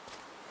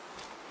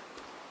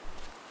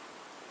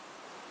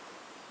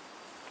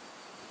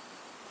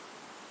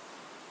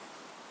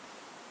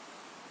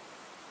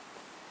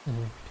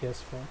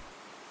 PS4.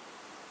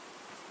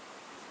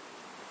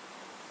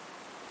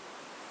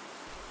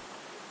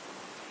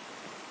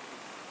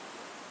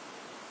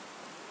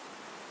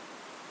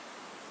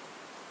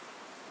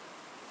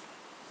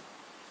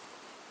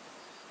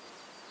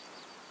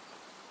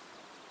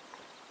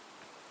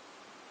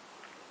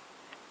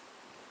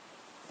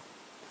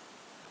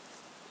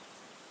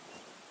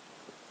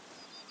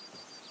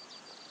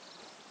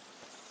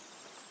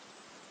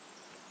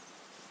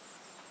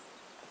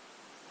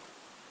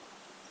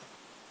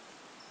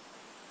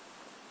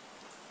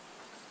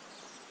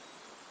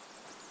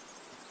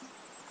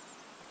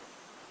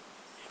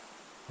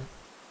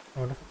 I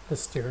wonder if the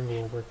steering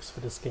wheel works for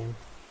this game.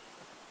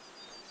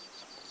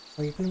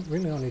 Well, you can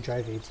really only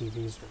drive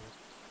ATVs,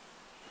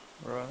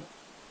 right? Right.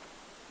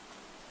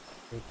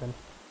 Great then.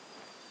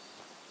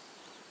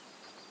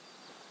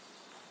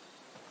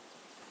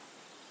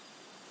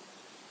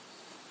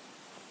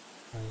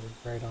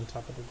 Right on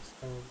top of the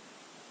discoverable.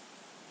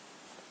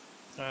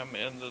 I'm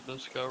in the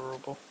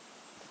discoverable.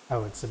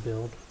 Oh, it's a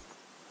build.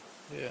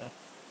 Yeah.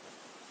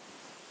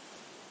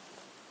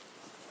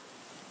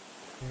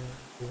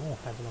 We won't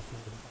have enough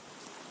money to buy.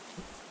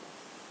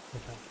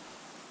 Okay.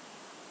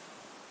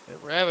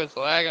 The rabbit's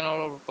lagging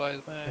all over the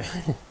place, man.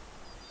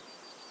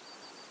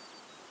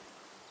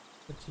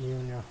 What's you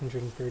and your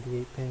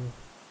 138 ping?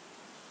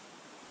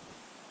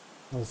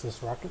 What is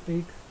this, Rocket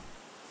League?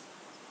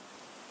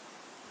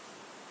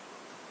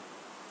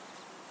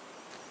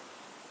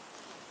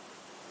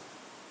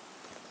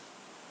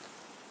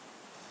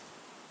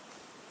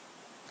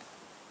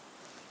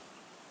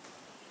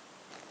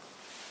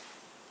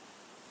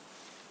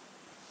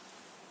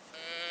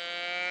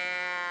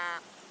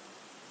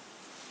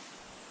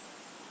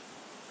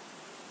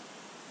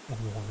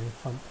 Warning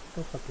pump.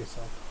 Go fuck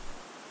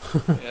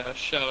yourself. Yeah, I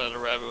shot at a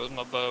rabbit with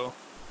my bow.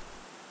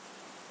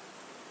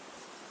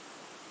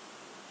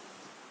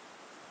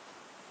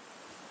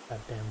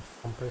 Goddamn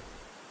thumper.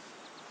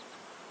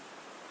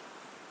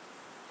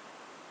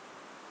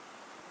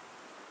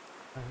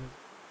 Um,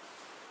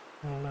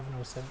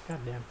 1107.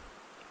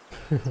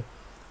 Goddamn.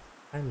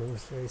 I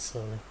move very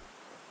slowly.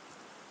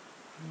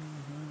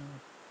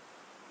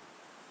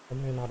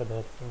 Probably not a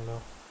bad thing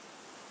though.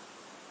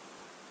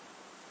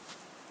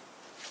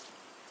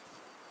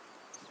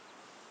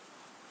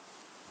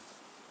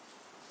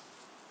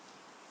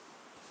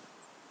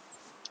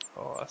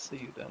 Oh, I see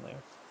you down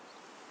there.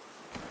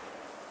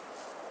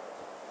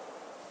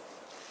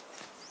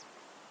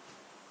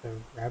 The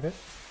rabbit?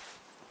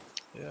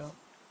 Yeah.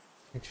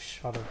 I just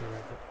shot at the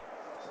rabbit.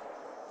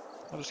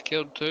 I just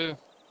killed two.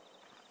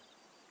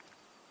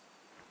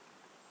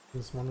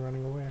 There's one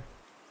running away.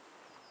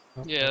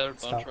 Oh, Yeah, oh,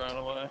 there's a it bunch stopped. running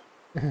away.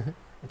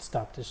 It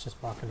stopped, it's just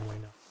walking away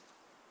now.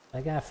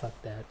 Like, ah, fuck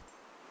that.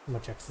 Too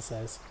much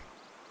exercise.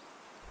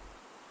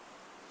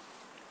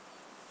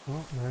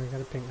 Well, now we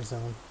got a pink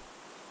zone.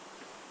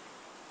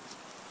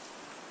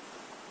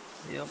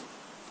 Yep.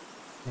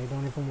 They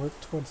don't even work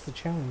towards the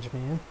challenge,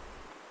 man.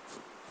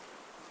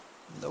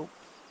 Nope.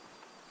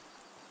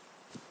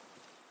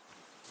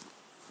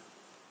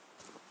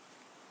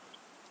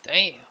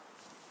 Damn.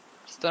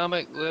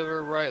 Stomach,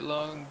 liver, right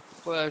lung,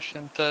 flesh,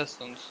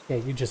 intestines. Yeah,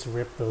 you just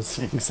rip those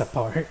things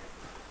apart.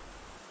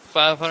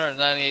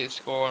 598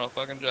 score on a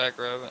fucking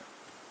jackrabbit.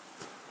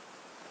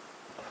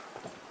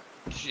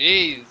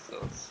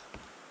 Jesus.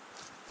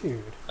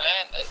 Dude. Man,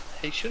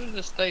 he should have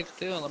just stayed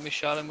still and let me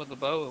shot him with the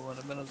bow. It wouldn't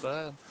have been as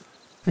bad.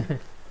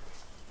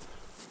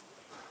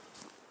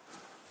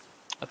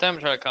 I think I'm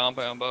gonna try a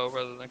compound bow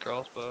rather than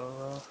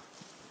crossbow.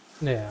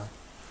 Yeah.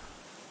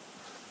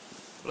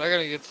 But I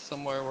gotta get to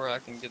somewhere where I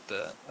can get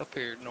that. Up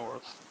here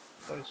north.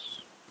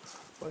 Place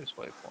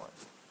waypoint.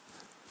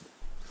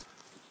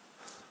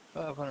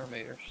 500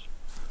 meters.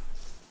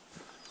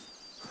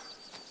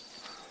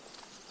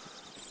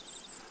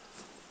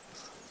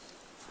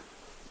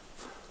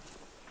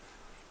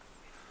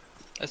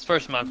 That's the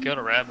first time I've killed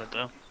a rabbit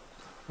though.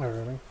 Oh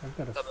really? I've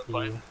got a I've been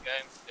playing few.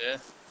 this game, yeah.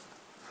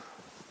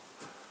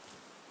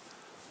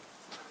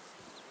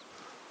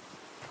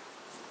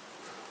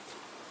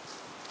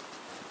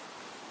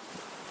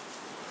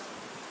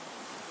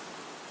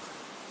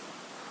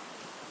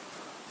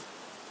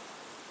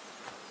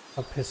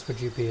 How pissed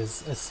would you be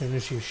as soon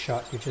as you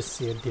shot, you just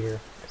see a deer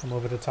come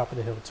over the top of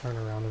the hill, turn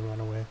around and run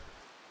away?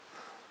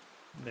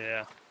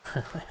 Yeah.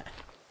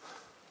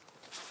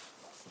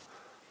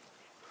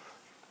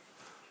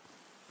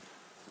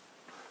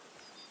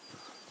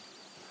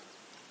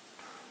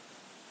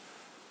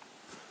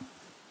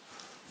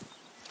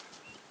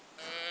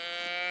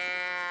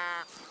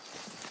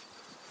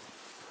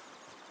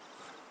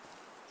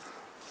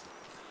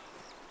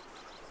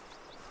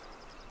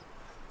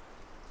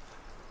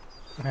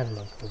 I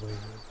love the way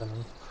you're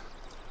running.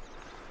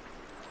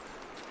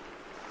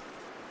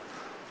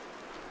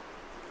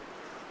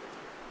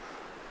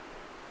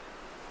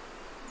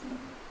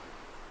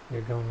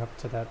 You're going up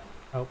to that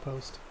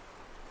outpost?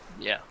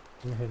 Yeah.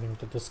 I'm hitting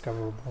the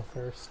discoverable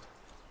first.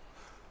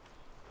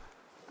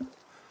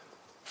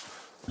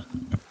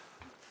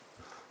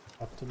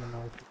 Up to the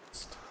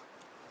northeast.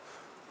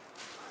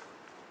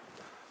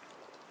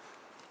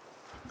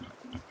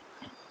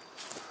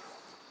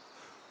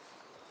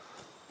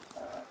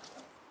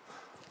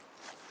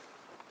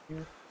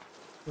 Here,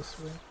 this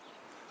way.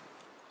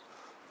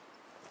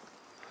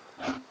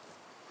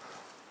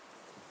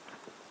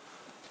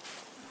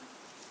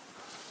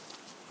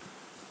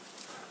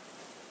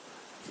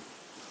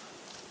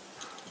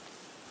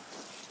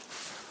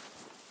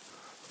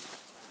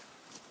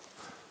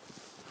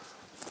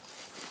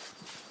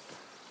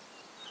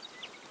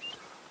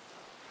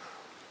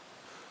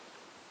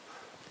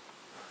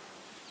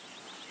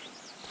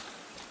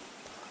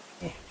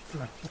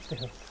 Come on, up the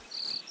hill.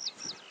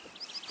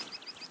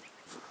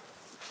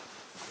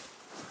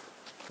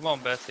 Come on,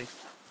 Bessie.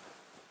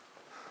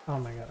 Oh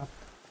my god.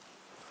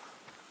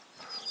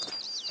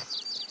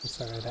 I'm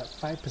sorry, that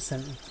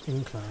 5%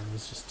 incline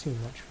was just too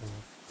much for me.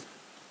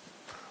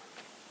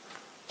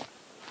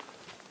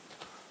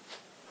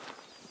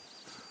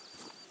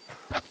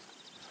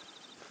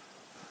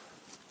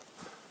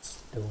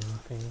 Stone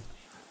thing.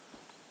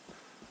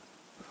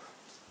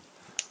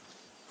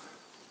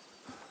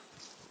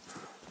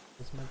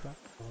 Where's my drop?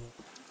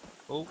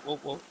 Oh, oh,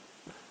 oh.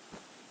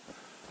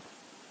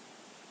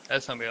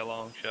 That's gonna be a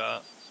long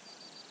shot.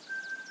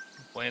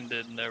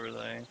 Winded and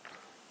everything.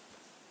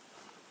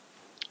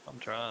 I'm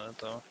trying it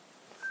though.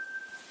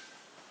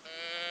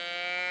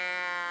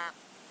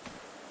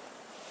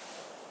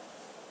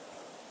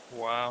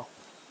 Wow.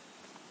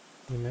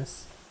 You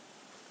miss?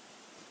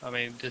 I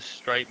mean, just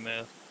straight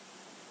miss.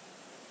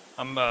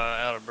 I'm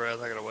out of breath.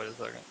 I gotta wait a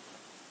second.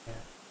 Yeah.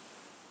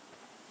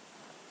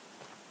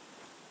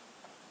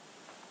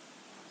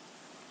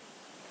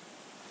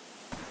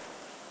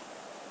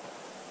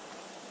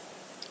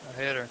 I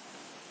hit her.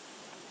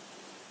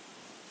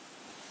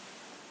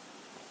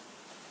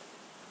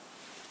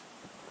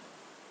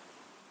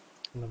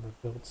 Another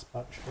build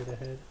spot straight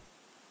ahead.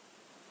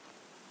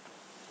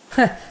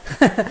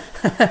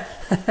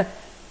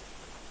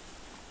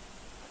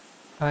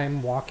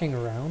 I'm walking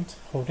around,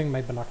 holding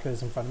my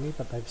binoculars in front of me,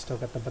 but I've still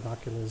got the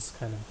binoculars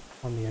kind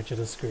of on the edge of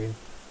the screen.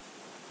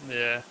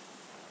 Yeah.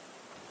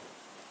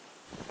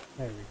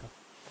 There we go.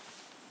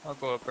 I'll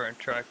go up there and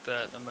track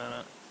that in a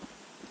minute.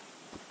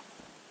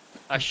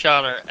 I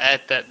shot her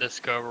at that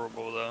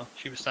discoverable though.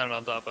 She was standing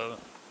on top of it.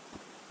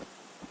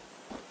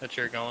 That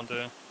you're going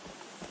to.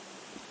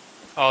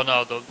 Oh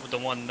no, the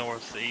one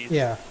northeast.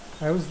 Yeah,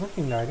 I was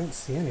looking there. I didn't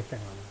see anything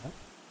on that.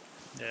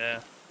 Yeah.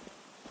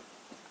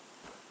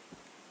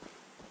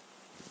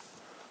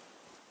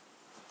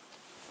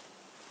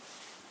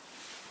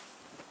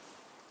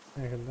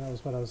 That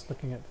was what I was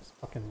looking at. Those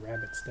fucking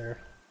rabbits there.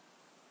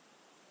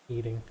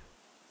 Eating.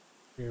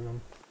 3 of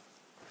them.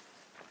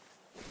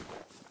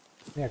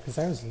 Yeah, because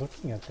I was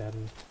looking at that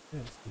and I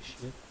didn't see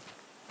shit.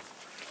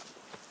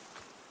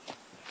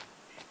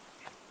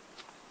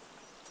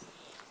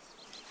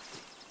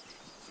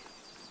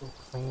 Go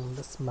claim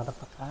this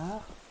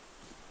motherfucker.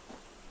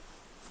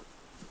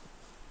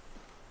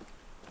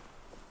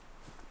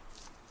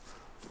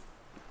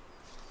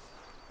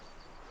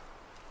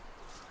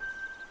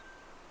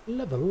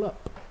 Level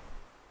up.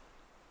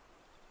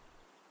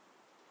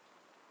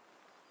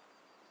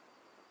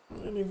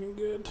 Not even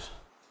good.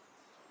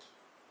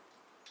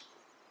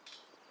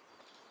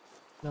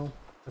 No,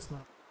 that's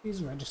not.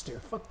 Please register.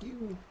 Fuck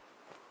you.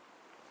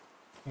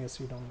 I guess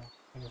you don't know.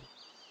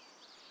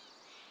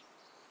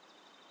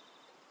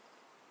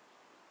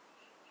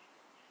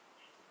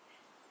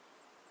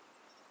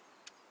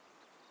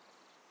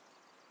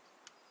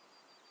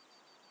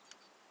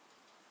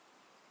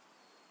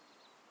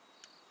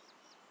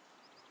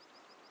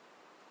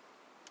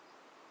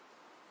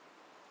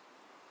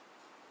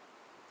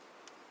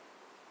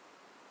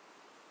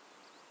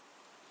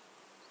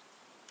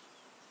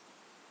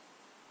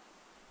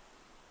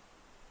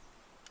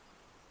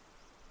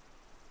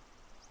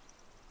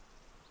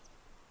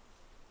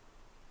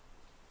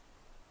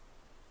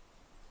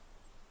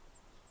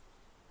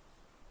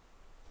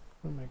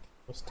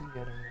 close to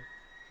getting it.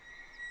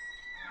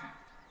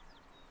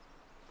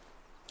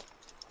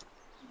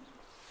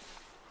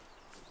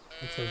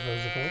 It's a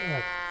Roosevelt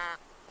F.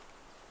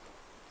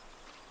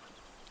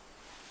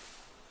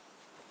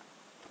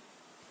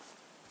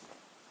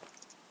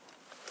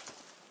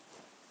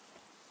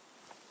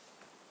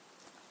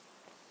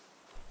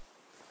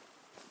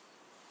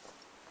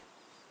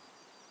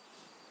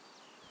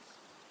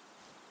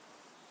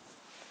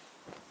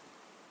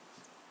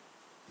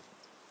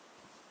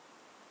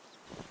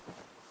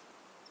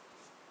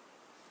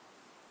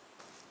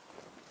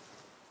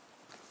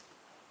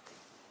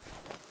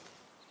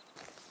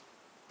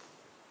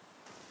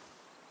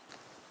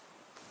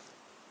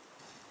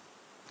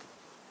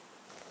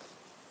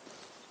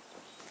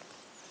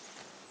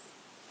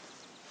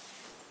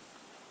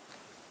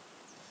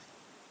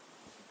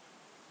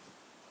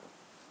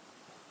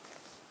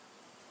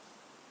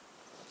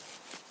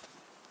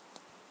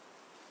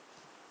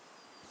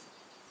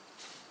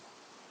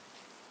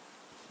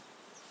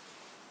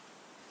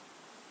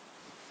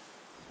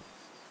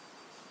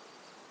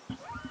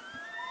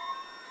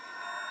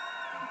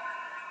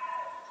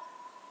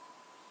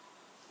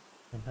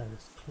 And that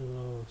is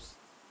close.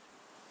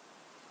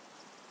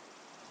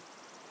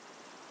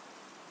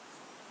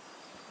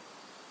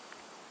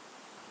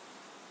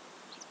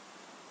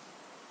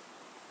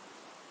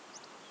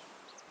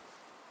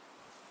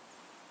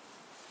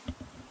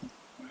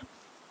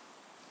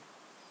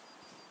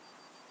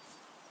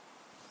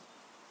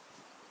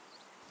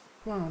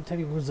 Come on,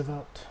 Teddy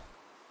Roosevelt.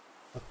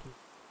 Fuck you.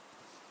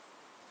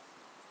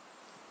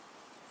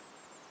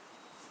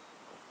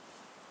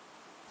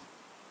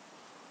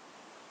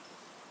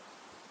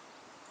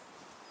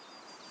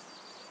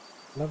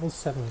 Level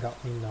 7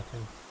 got me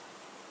nothing.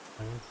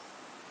 Right?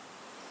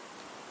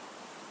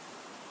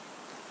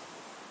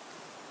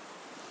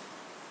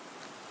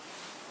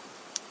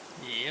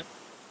 Yep.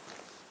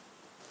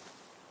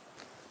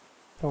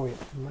 Oh wait,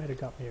 it might have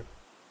got me a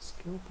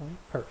skill point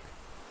perk.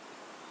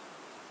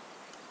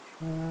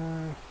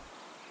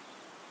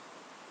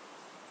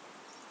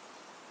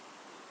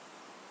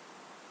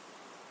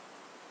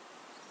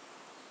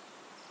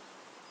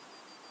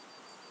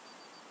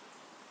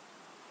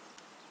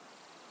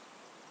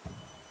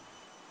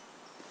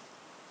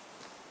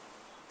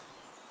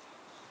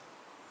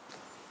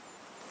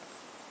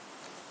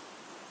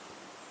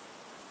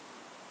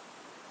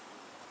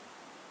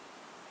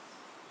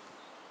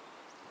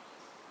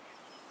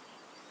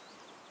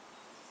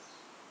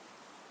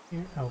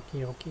 Here,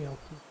 okie.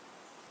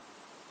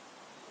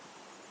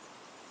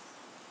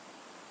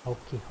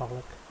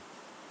 Alcoholic.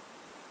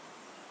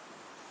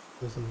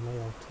 There's a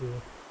male too.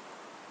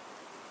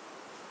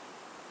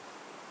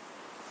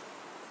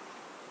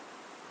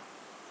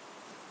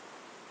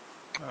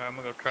 Alright, I'm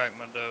gonna go track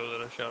my doe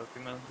that I shot a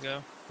few minutes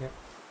ago. Yep.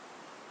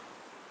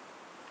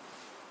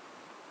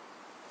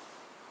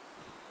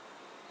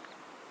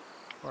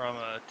 Or I'm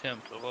gonna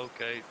attempt to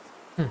locate.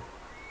 Hmm.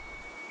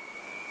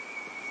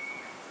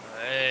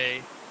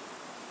 Hey.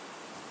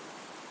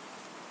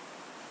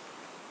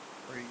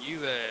 Where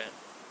you at?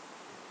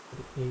 To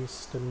the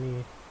east of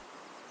me.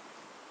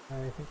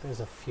 I think there's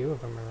a few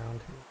of them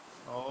around here.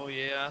 Oh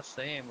yeah, I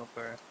see him up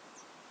there.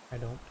 I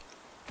don't.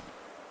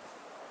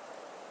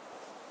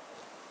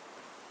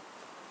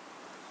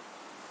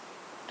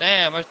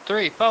 Damn, there's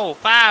 3, 4,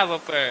 5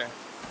 up there.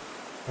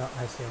 No,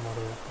 I see them all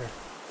the way up there.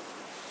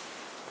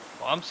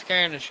 Well, I'm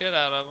scaring the shit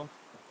out of them.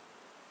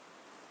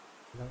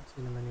 I don't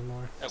see them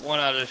anymore. That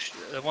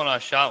one I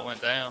shot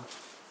went down.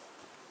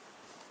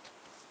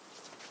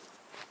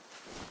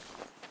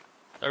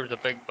 There was a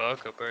big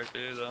buck up there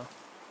too, though.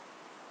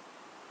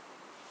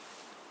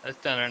 That's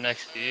down there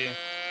next to you.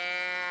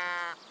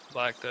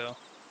 Blacktail.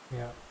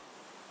 Yeah.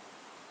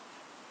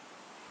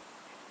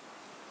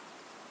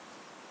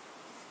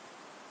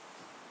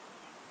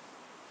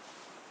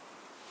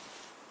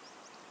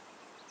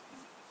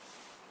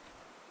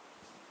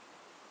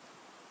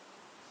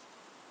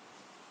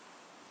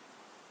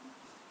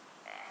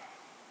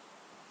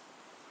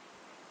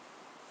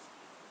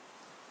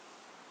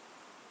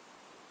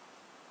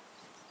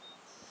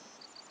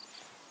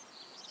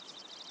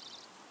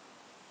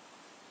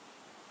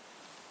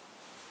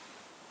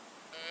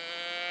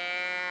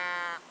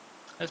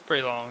 That's a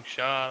pretty long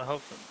shot. I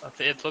hope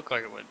it looked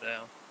like it went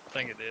down. I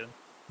think it did.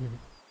 Mm-hmm.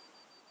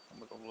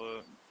 I'm gonna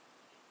look.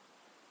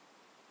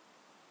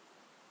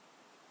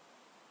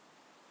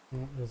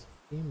 There's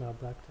a female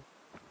blacktail.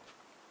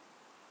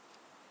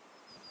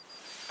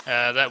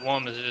 That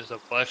one was just a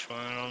flesh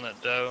wound on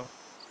that doe.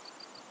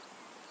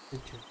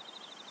 Did you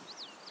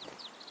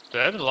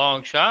That's a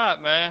long shot,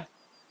 man.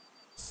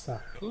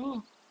 suck?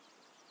 Ooh.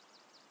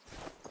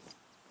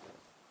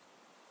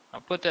 I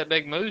put that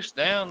big moose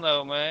down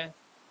though, man.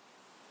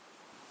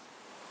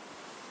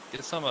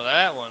 Get some of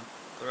that one.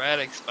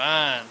 Thoracic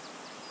spine.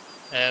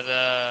 At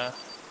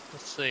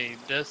let's see,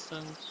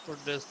 distance. Where's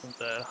distance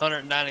at?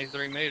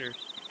 193 meters.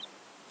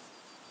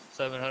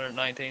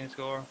 719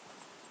 score.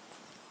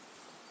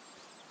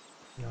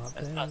 Not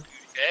That's bad. not too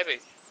shabby.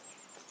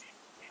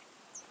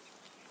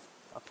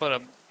 I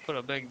Put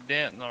a big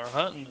dent in our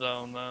hunting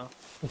zone though.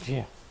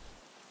 Yeah.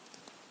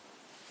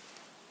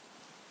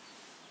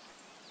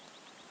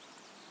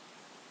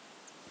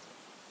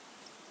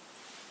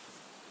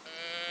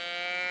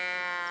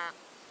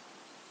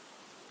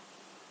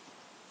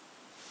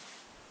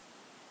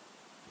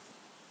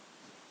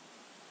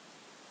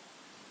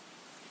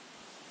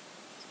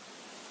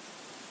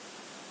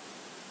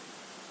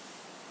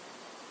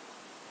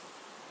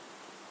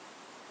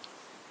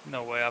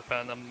 No way, I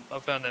found them. I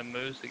found them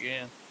moose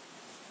again.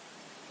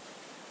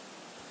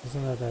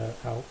 Isn't that a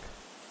elk?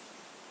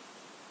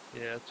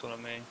 Yeah, that's what I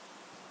mean.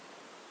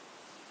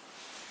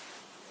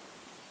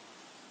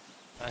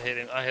 I hit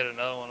him. I hit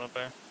another one up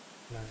there.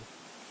 Nice.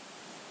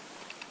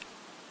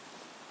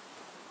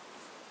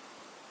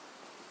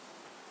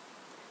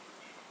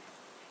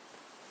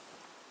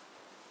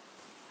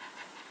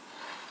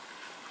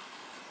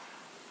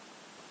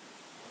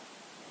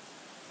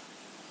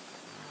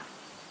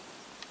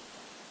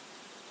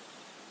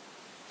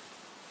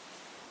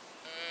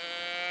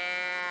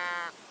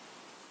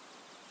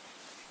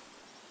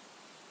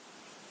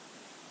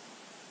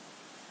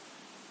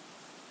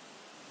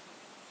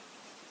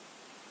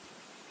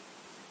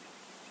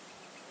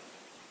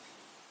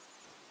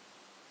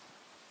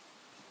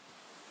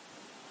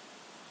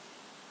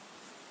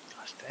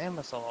 Gosh damn,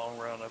 it's a long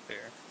run up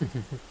here.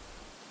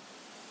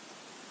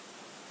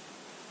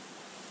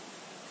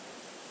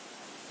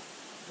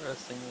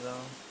 Resting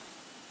zone.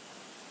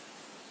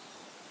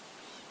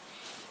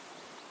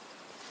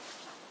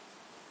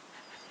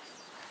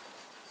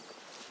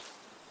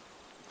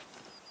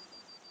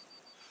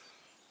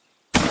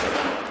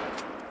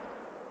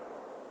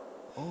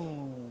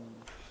 Oh.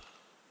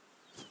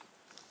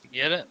 You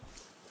get it?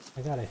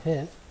 I got a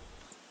hit.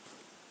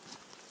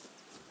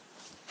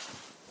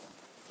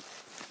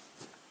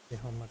 See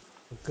how much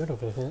good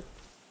of a hit.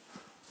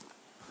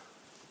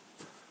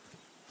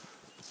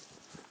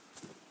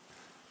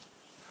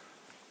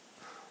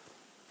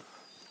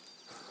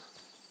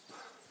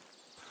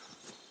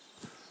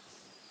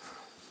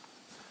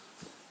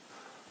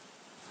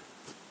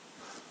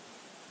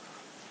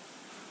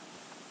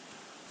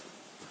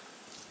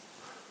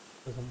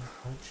 Doesn't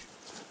look much.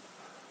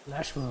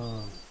 Flash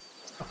one.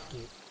 Fuck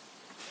you.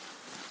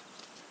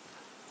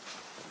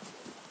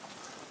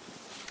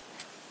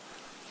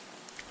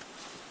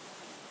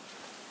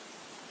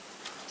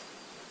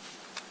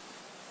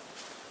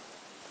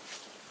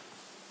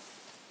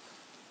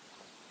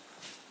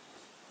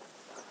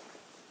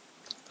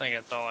 I think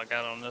that's all I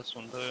got on this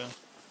one too.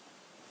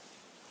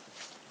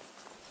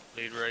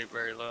 Lead rate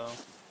very low.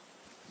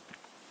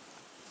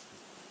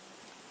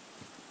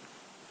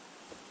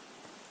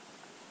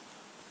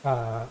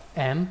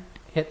 M.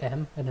 Hit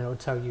M, and it'll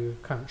tell you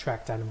current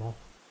tracked animal.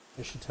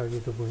 It should tell you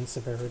the wound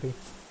severity.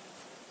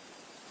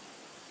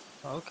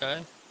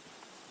 Okay.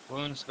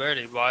 Wound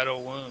severity,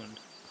 vital wound.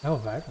 Oh,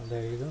 vital.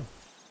 There you go.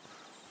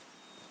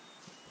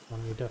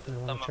 One you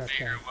definitely want to Some track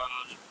here down.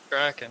 while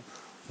tracking.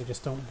 They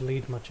just don't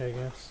bleed much, I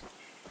guess.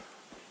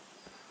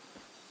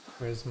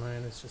 Whereas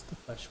mine is just a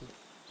flesh wound.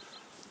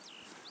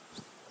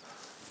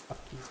 Fuck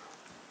you.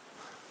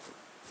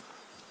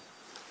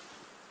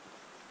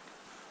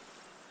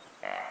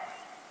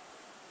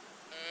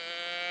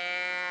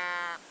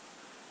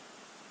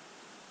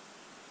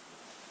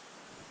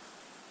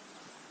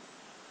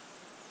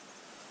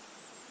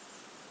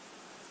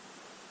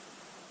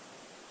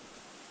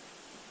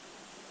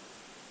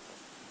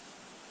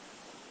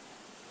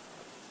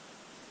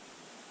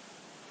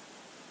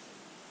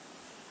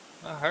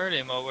 I heard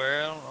him over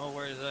there. I don't know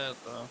where he's at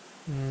though.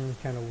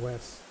 Kind of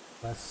west,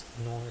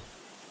 north.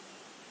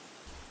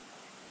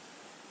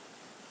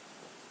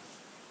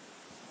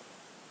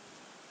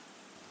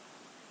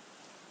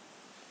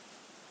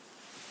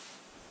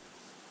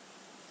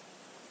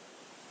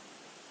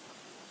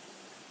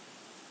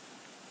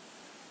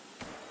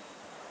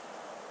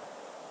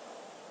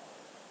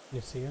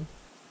 You see him?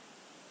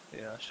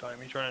 Yeah, I shot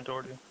him. He's running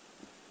toward you.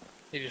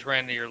 He just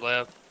ran to your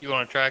left. You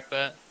want to track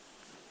that?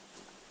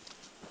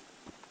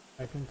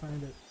 I can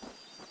find it.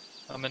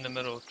 I'm in the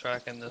middle of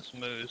tracking this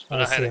moose, Oh,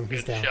 but I I had see a him.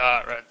 He's good down.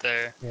 shot right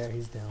there. Yeah,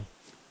 he's down.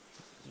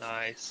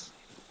 Nice.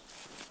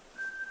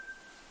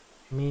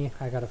 Me,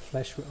 I got a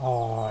flesh wound.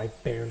 Oh, I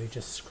barely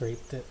just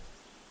scraped it.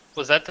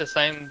 Was that the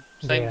same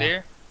Yeah.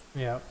 deer?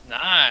 Yeah.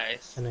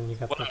 Nice. And then you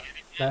got What? the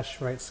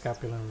flesh, right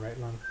scapula, and right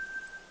lung.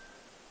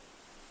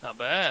 Not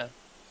bad.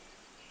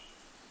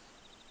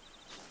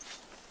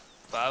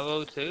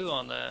 502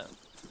 on that.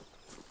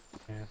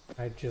 Yeah,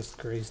 I just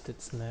grazed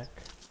its neck.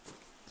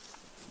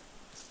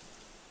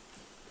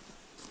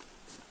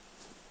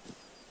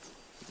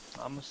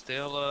 I'm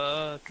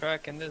still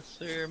tracking this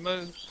here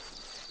moose.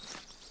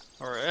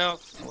 Or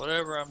elk,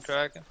 whatever I'm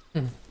tracking.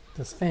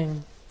 This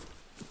thing.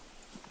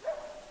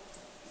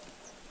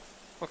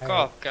 Fuck Alright.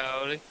 off,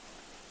 coyote.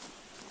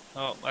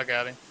 Oh, I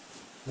got him.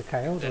 The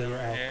coyote or Down your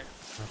right elk? here.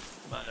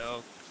 My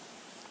elk.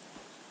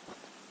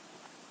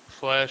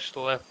 Flesh,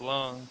 left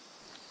lung.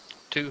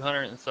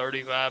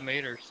 235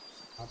 meters.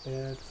 Not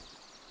bad.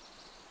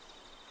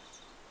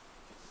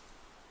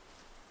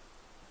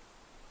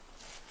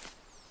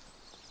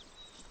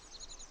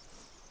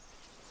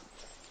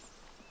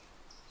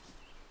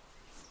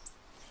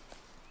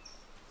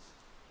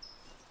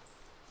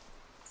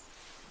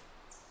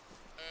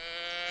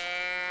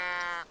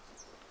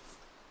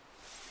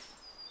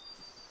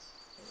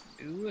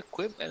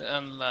 Equipment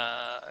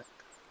unlocked.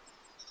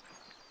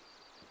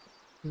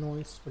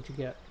 Noise. What'd you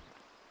get?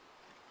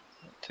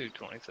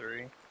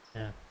 223.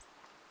 Yeah.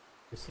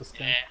 Useless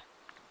thing.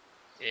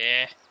 Yeah.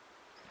 Yeah.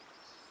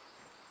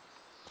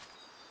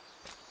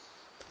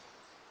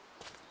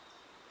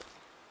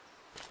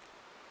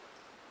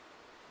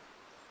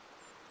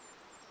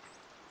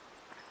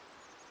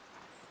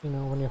 You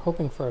know, when you're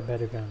hoping for a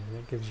better gun, and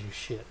it gives you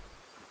shit.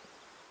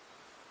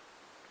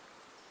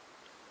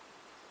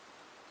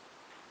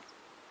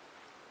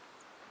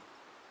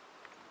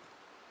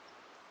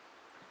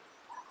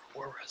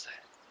 Where was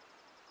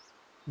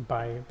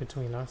that?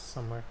 Between us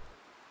somewhere.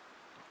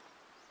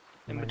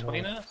 In My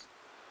between north. us?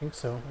 I think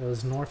so. It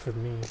was north of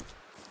me.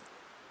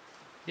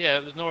 Yeah,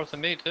 it was north of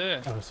me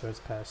too. Oh, so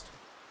it's past.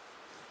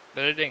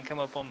 But it didn't come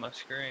up on my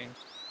screen.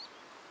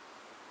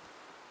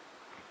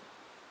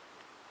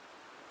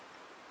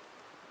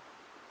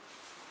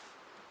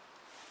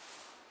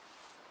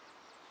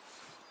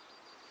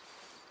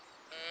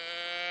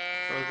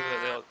 Or was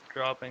it they were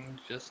dropping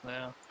just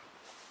now?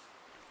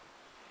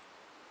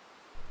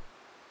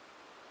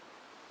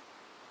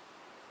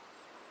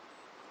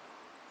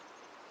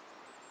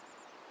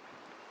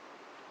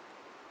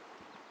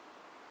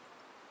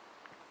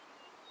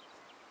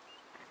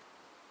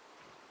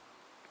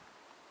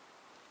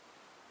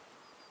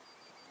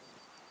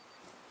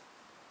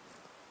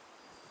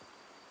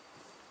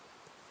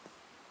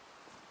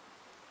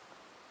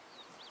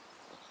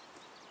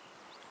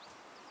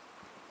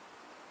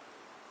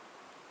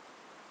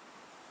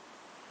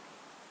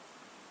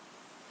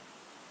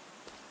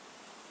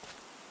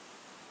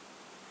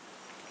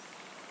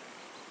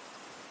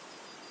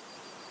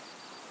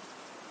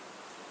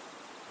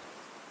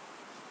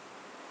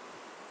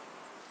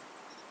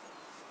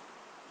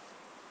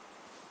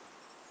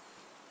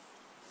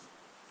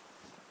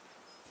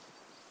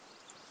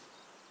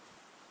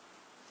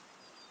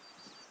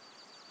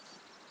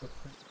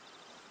 Footprint.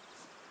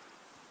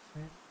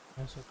 Right.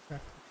 That's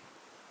okay.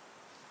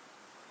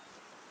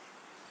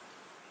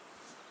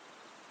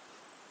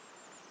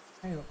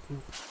 I don't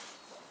poop.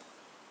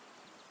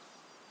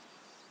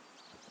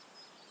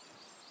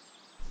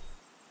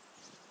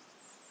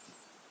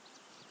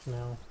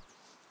 No.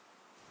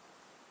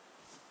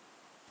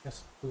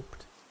 Just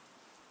pooped.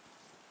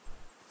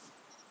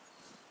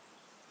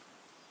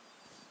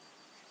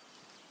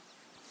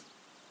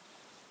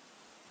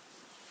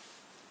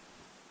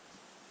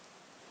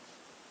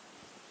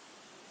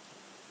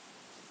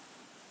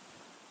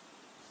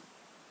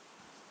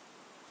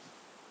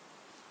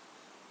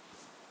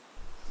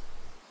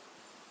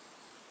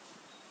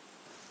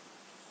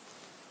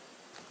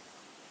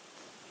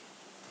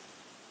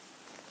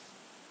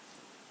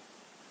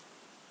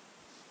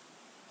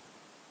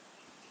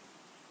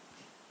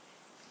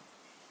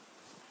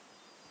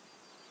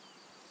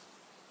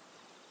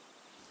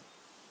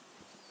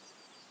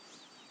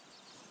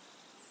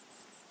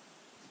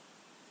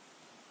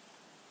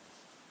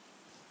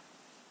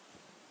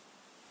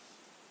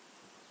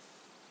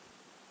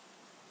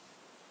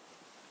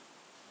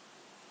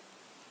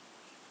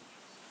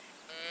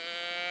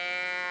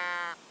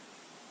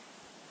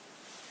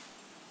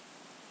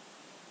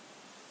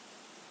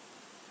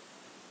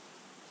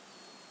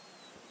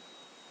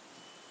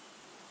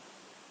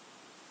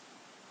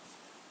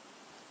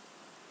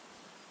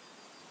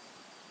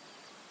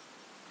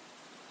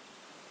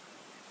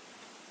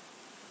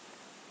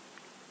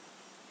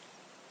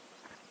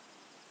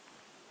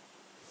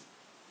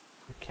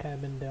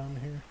 Cabin down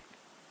here.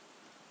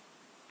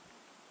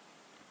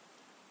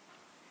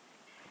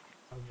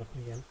 I'm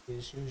looking empty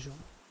as usual.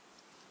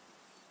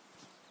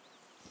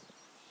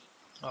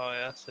 Oh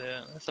yeah, that's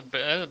it. That's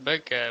a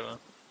big cabin.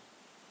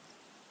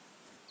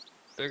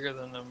 Bigger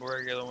than the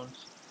regular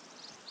ones.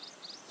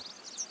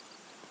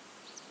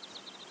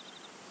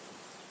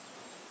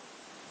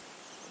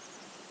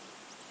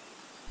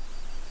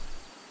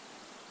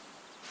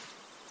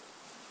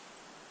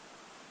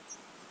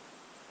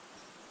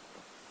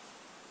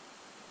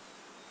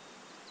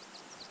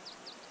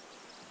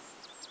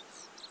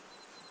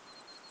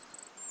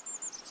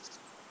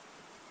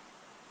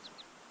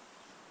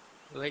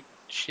 Lake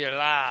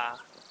Chila.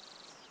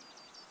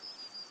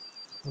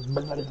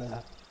 Blah, blah,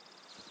 blah.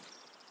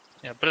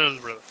 Yeah, blah,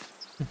 blah.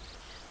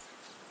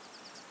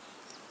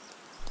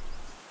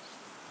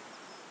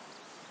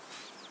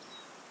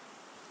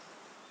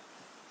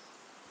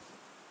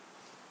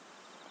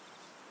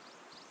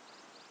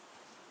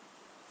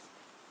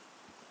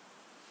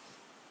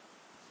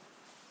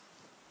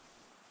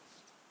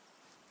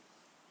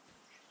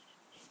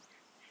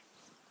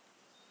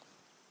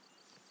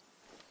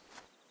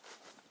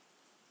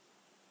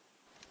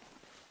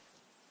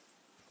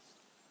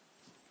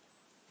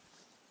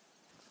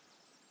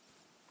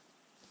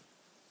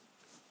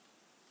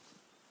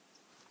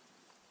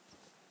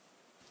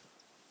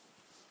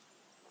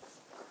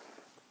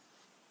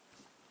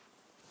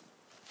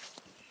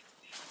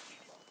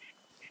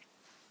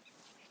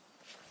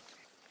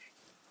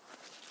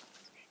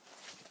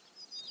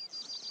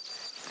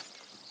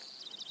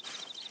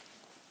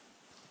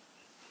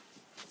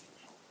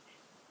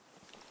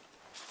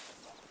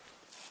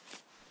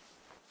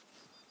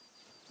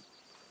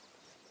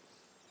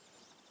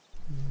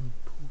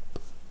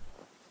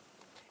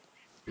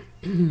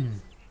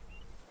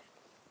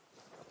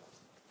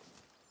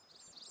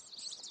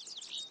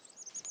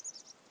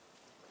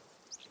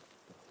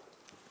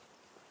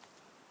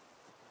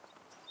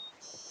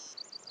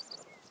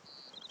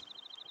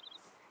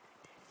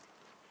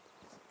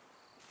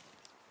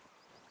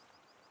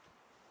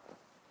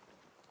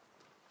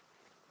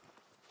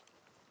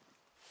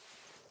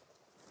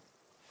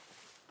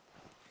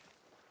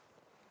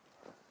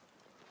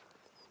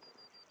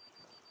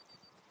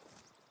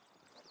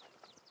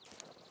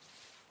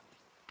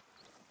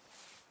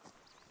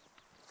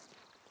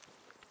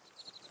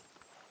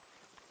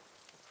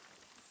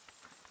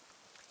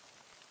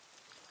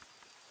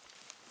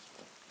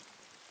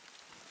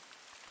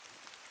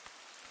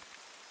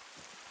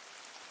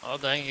 Oh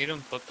dang, you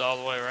done flipped all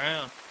the way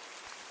around.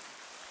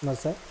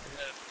 What's that?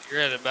 You're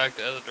headed back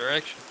the other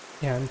direction.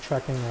 Yeah, I'm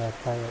trucking a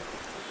pilot.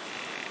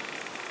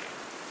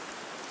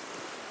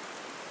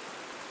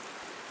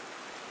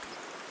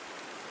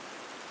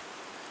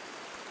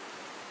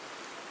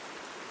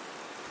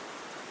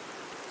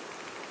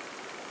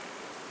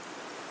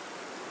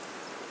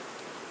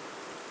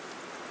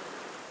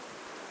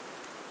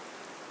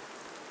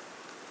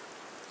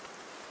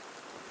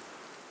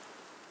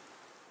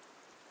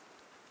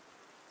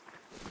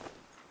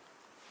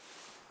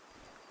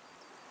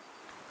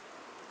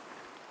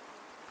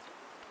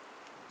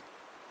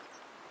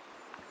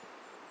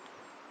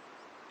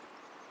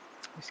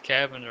 These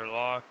cabins are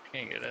locked.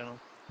 Can't get in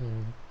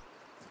them.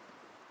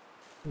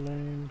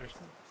 Lame.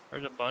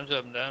 There's a bunch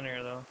of them down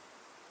here though.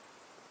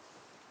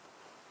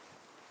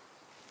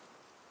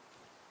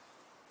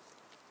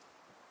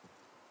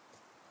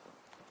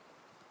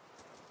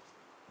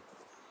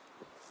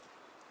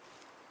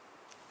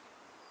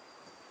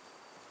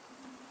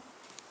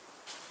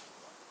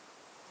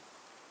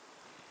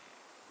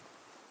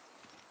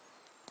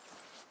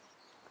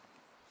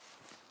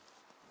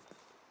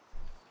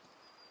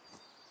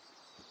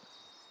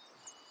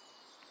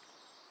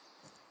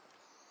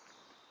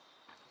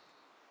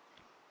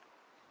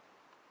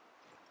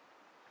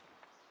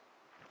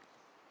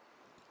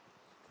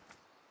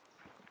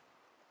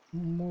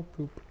 More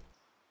poop.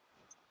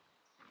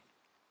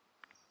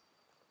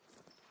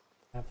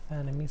 I'm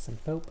finding me some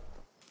poop.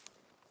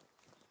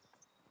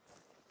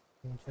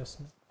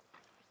 Just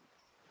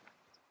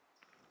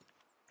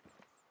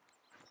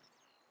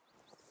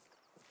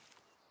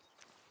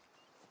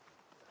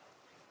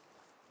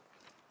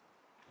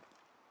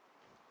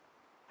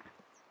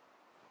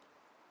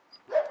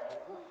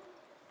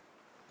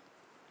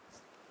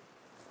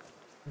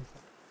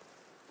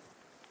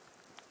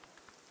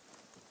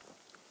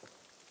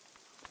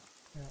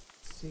yeah,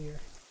 see her.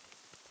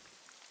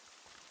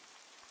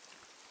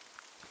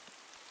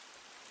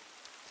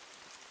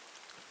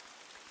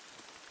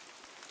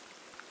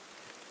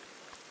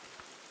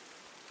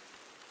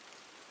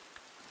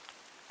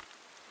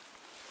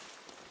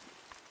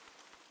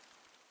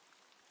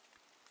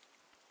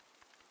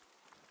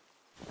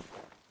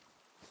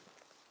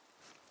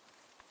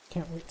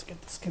 Can't wait to get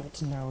the skill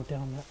to narrow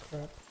down that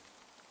crap.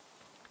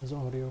 Those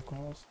audio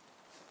calls.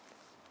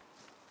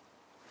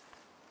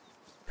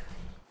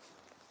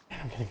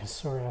 I'm getting a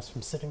sore ass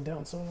from sitting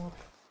down so long.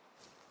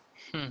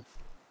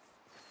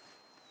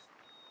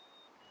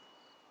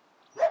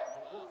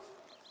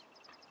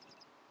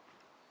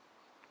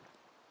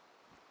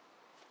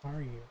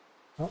 Are you?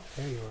 Oh,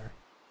 there you are.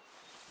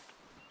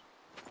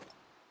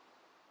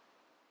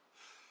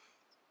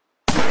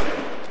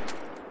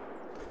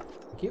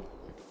 Thank you.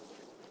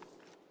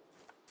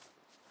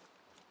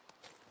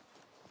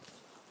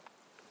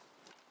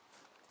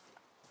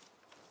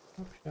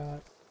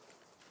 Shot.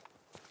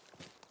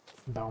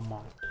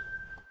 Belmont.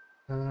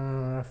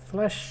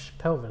 Flesh,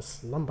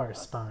 pelvis, lumbar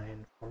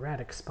spine,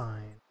 thoracic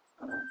spine.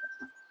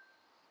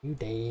 You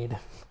dead.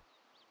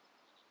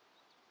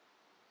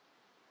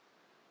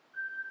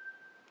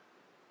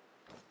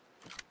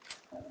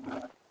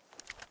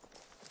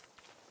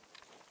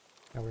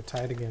 Now we're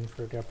tied again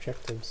for the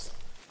objectives.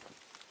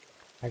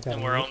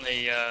 And we're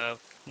only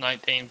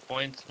 19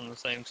 points from the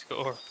same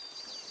score.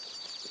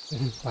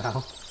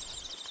 Wow.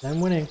 I'm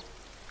winning.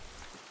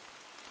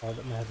 All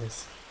that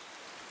matters.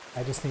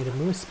 I just need a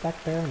moose,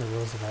 black bear, and a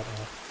Roosevelt.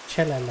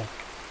 Chelele.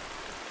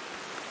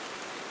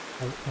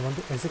 I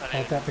wonder, is it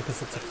called that because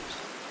it's a...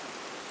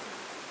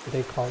 Do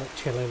they call it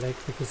Chile Lake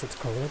because it's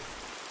cold?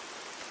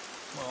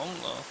 Well, I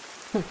don't know.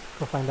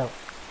 Go find out.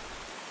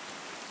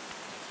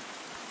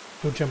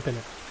 Go jump in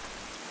it.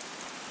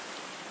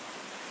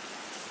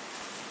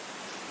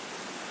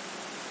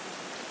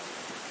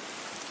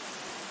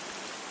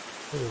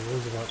 Ooh,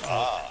 Roosevelt.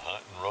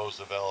 Hunting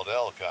Roosevelt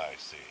elk, I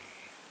see.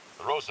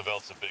 The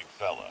Roosevelt's a big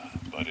fella,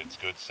 but its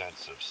good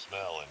sense of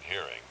smell and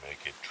hearing make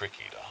it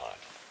tricky to hunt.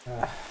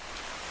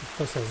 Of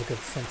course has a good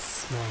sense of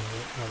smell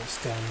while it's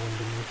downwind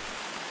to me.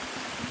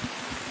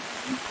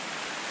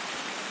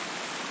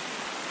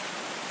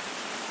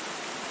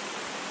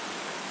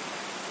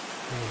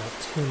 About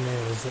 2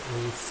 nails at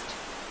least.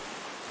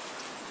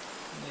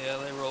 Yeah,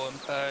 they roll in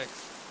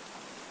packs.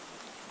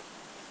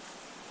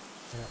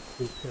 Yeah,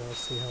 poop here, I'll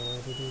see how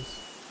old it is.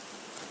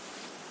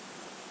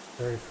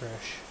 Very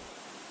fresh.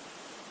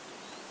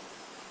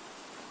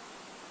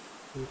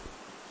 Poop.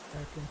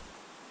 Kraken.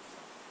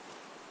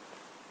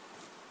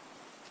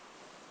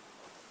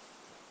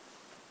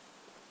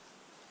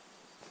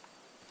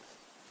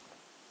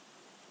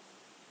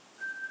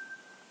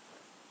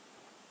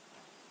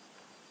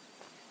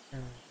 I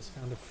just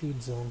found a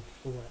feed zone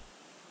for what?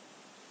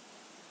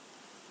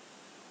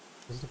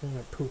 I was looking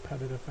at poop. How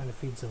did I find a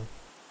feed zone?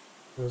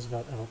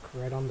 Roosevelt elk,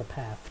 right on the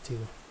path,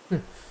 too.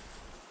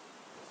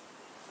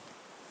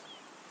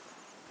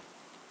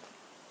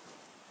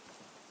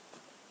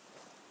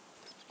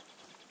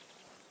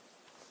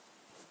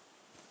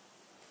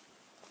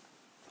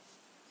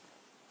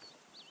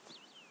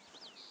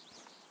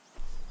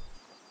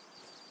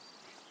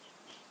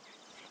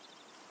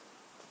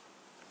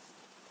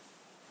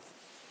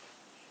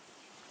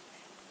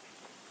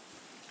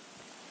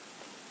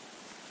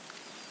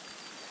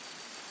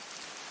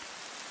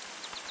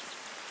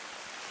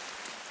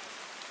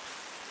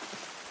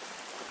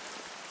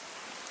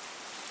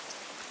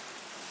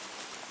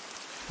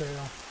 Clear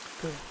off.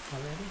 Good.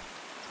 Already?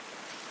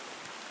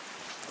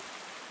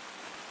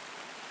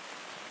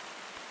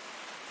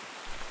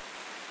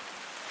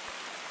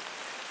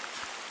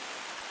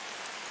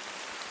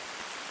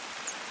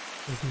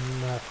 There's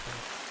nothing.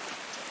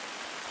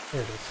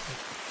 There it is.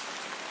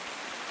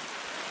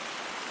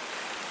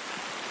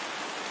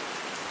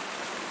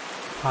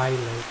 High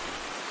lake.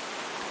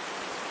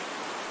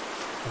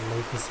 The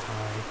lake is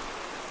high.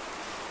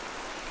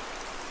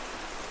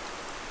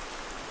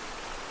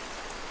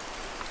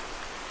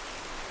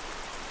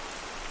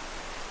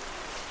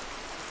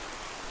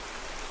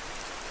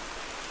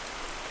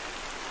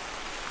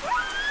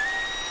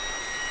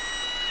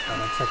 Oh,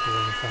 that's like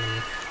right in front of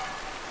me.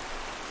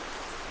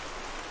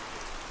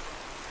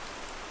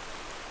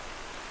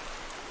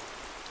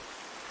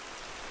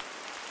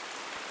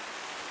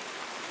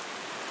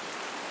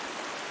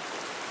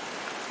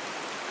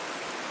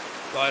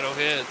 Vital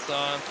hit,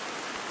 son.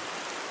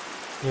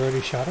 You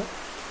already shot it?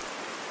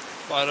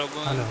 Vital Oh,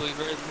 wound, no. bleed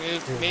red,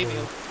 Here, medium.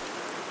 here.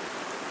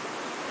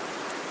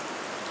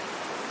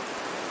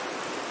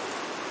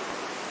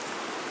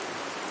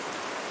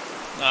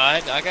 No,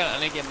 I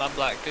need to get my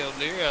black-tailed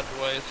deer out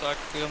the way so I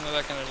can feel me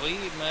back in the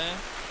lead, man.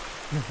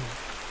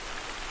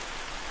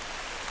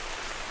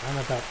 I'm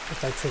about,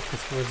 if I take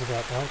this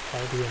Roosevelt elk,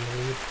 I'll be in the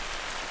lead.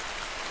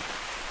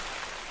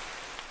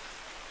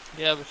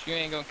 Yeah, but you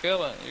ain't gonna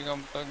kill it. You're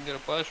gonna fucking get a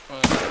push from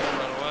it and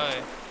run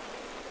away.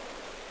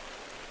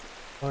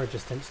 Or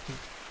just instant.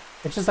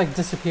 It just like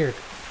disappeared.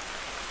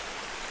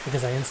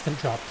 Because I instant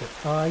dropped it.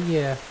 Oh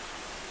yeah.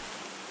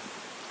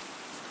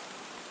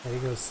 There you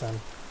go, son.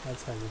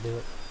 That's how you do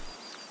it.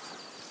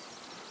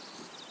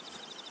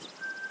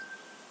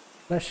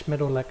 Flesh,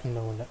 middle neck, and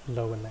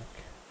lower neck.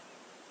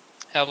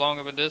 How long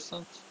of a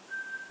distance?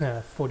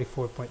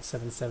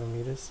 44.77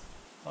 meters.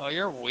 Oh,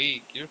 you're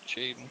weak. You're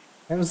cheating.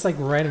 It was like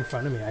right in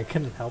front of me. I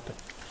couldn't help it.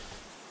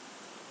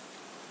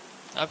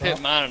 I've hit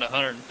mine at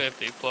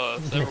 150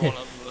 plus. Every one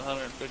of them is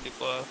 150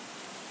 plus.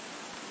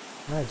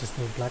 I just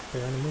need black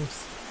bear and a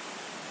moose.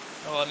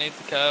 Oh, I need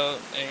the coyote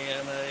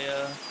and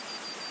a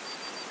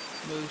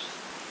moose.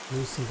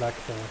 Moose and black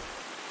bear.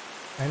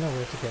 I know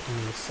where to get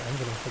moose. I'm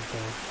gonna head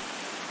there.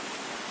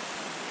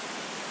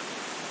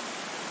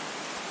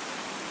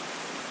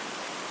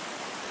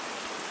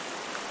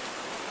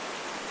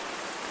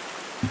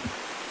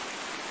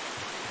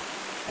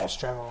 Fast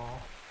travel.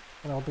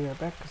 And I'll be right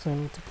back because I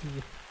need to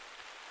pee.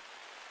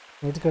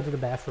 I need to go to the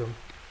bathroom.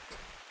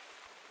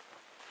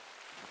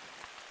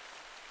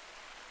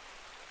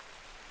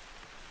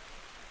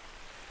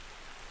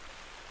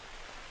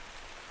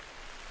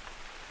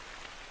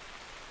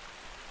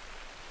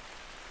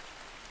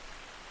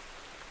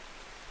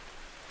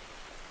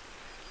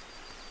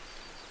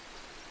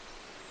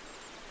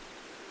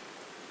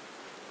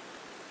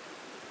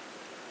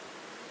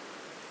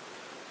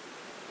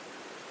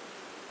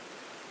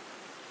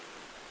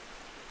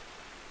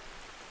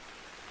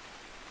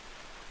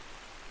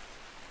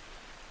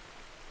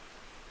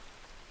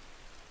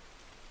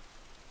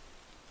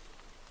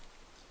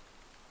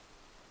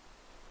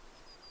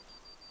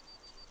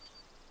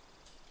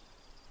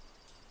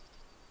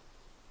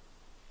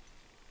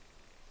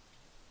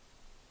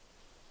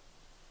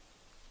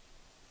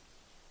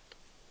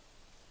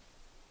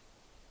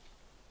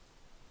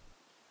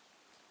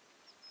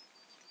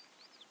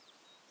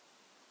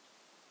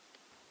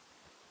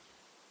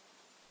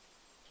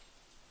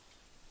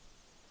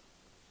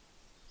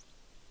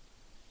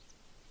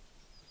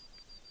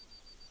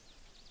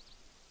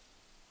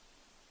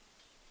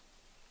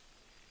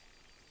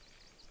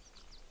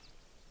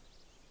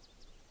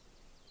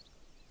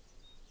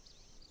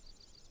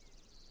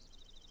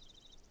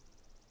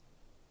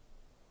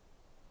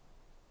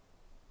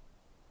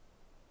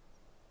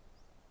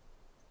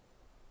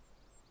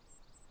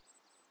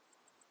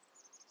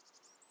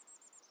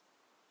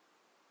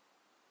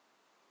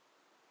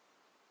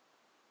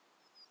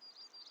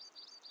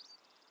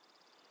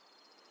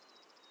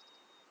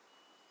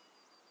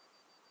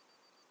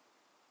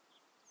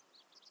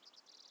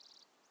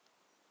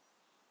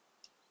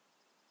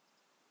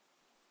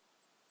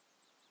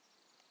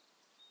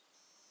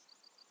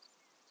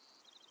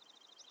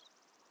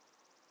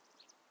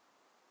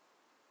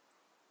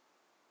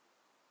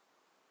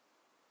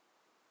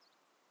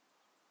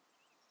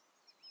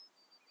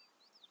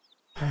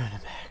 And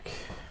I'm back.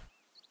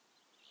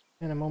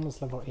 And I'm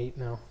almost level 8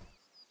 now.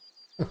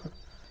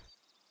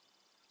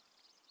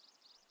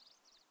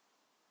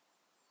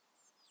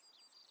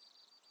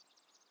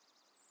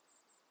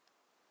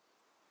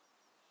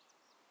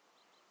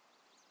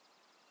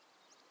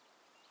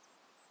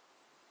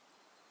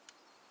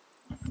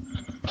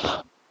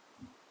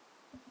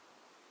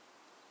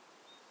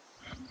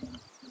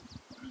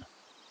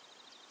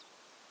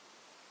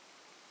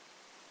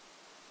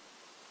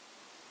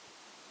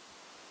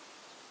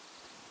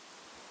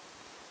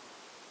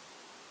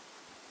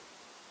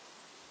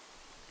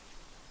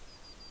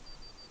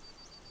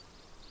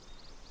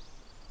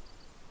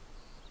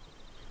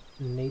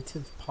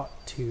 Native pot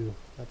 2.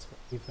 That's what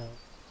we found.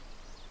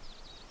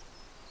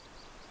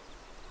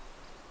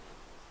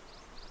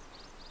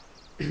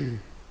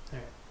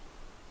 Alright.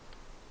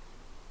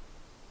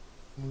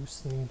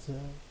 Moose needs a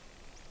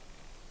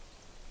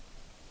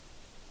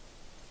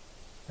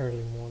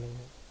early morning.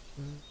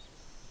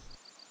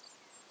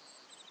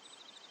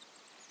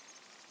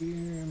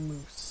 Here,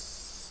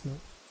 moose. Nope.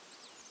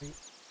 Wait.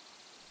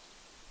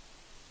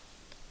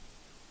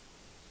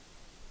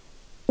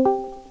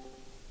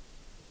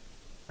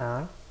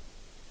 Ah.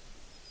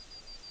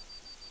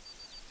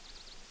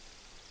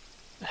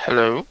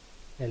 Hello.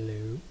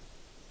 Hello.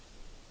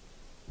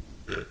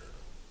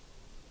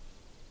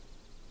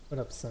 What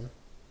up, son?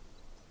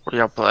 What are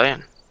y'all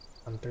playing?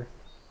 Hunter.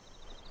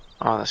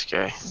 Oh, that's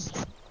gay.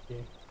 Yeah.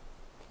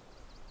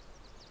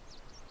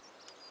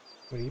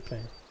 What are you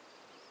playing?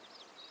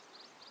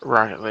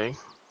 Rocket League.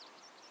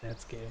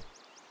 That's gay.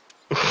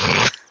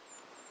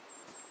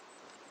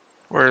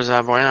 Where is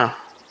that boy now?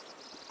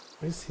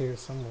 He's here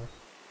somewhere.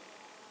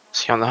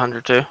 Is he on the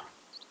Hunter too?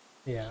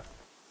 Yeah.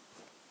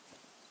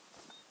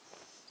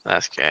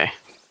 That's gay.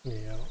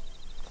 Yeah.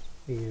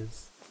 He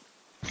is.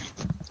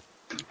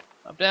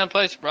 I'm down to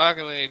play some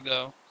Rocket League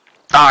though.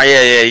 Oh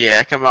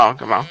yeah. Come on.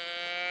 Come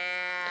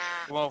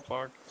on,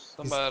 Park.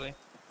 Somebody.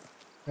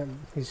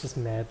 He's just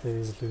mad that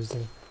he's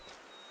losing.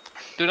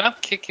 Dude, I'm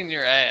kicking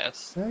your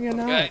ass. No, you're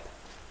Okay?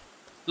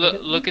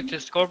 not. Look at the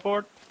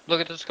scoreboard. Look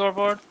at the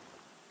scoreboard.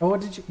 Oh,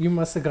 what did you? You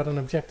must have got an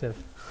objective.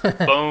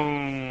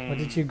 Boom. What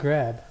did you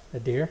grab? A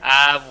deer?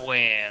 I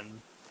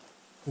win.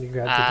 You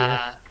grabbed a deer?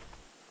 I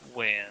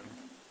win.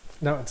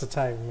 No, it's a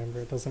tie. Remember,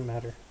 it doesn't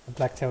matter. A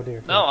black-tailed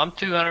deer. No, I'm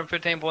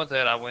 215 points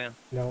ahead. I win.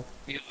 No.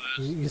 You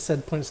lose. You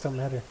said points don't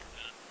matter.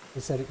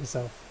 You said it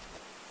yourself.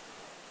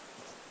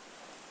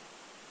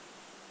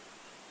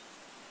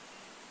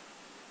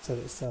 You said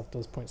it yourself.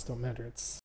 Those points don't matter. It's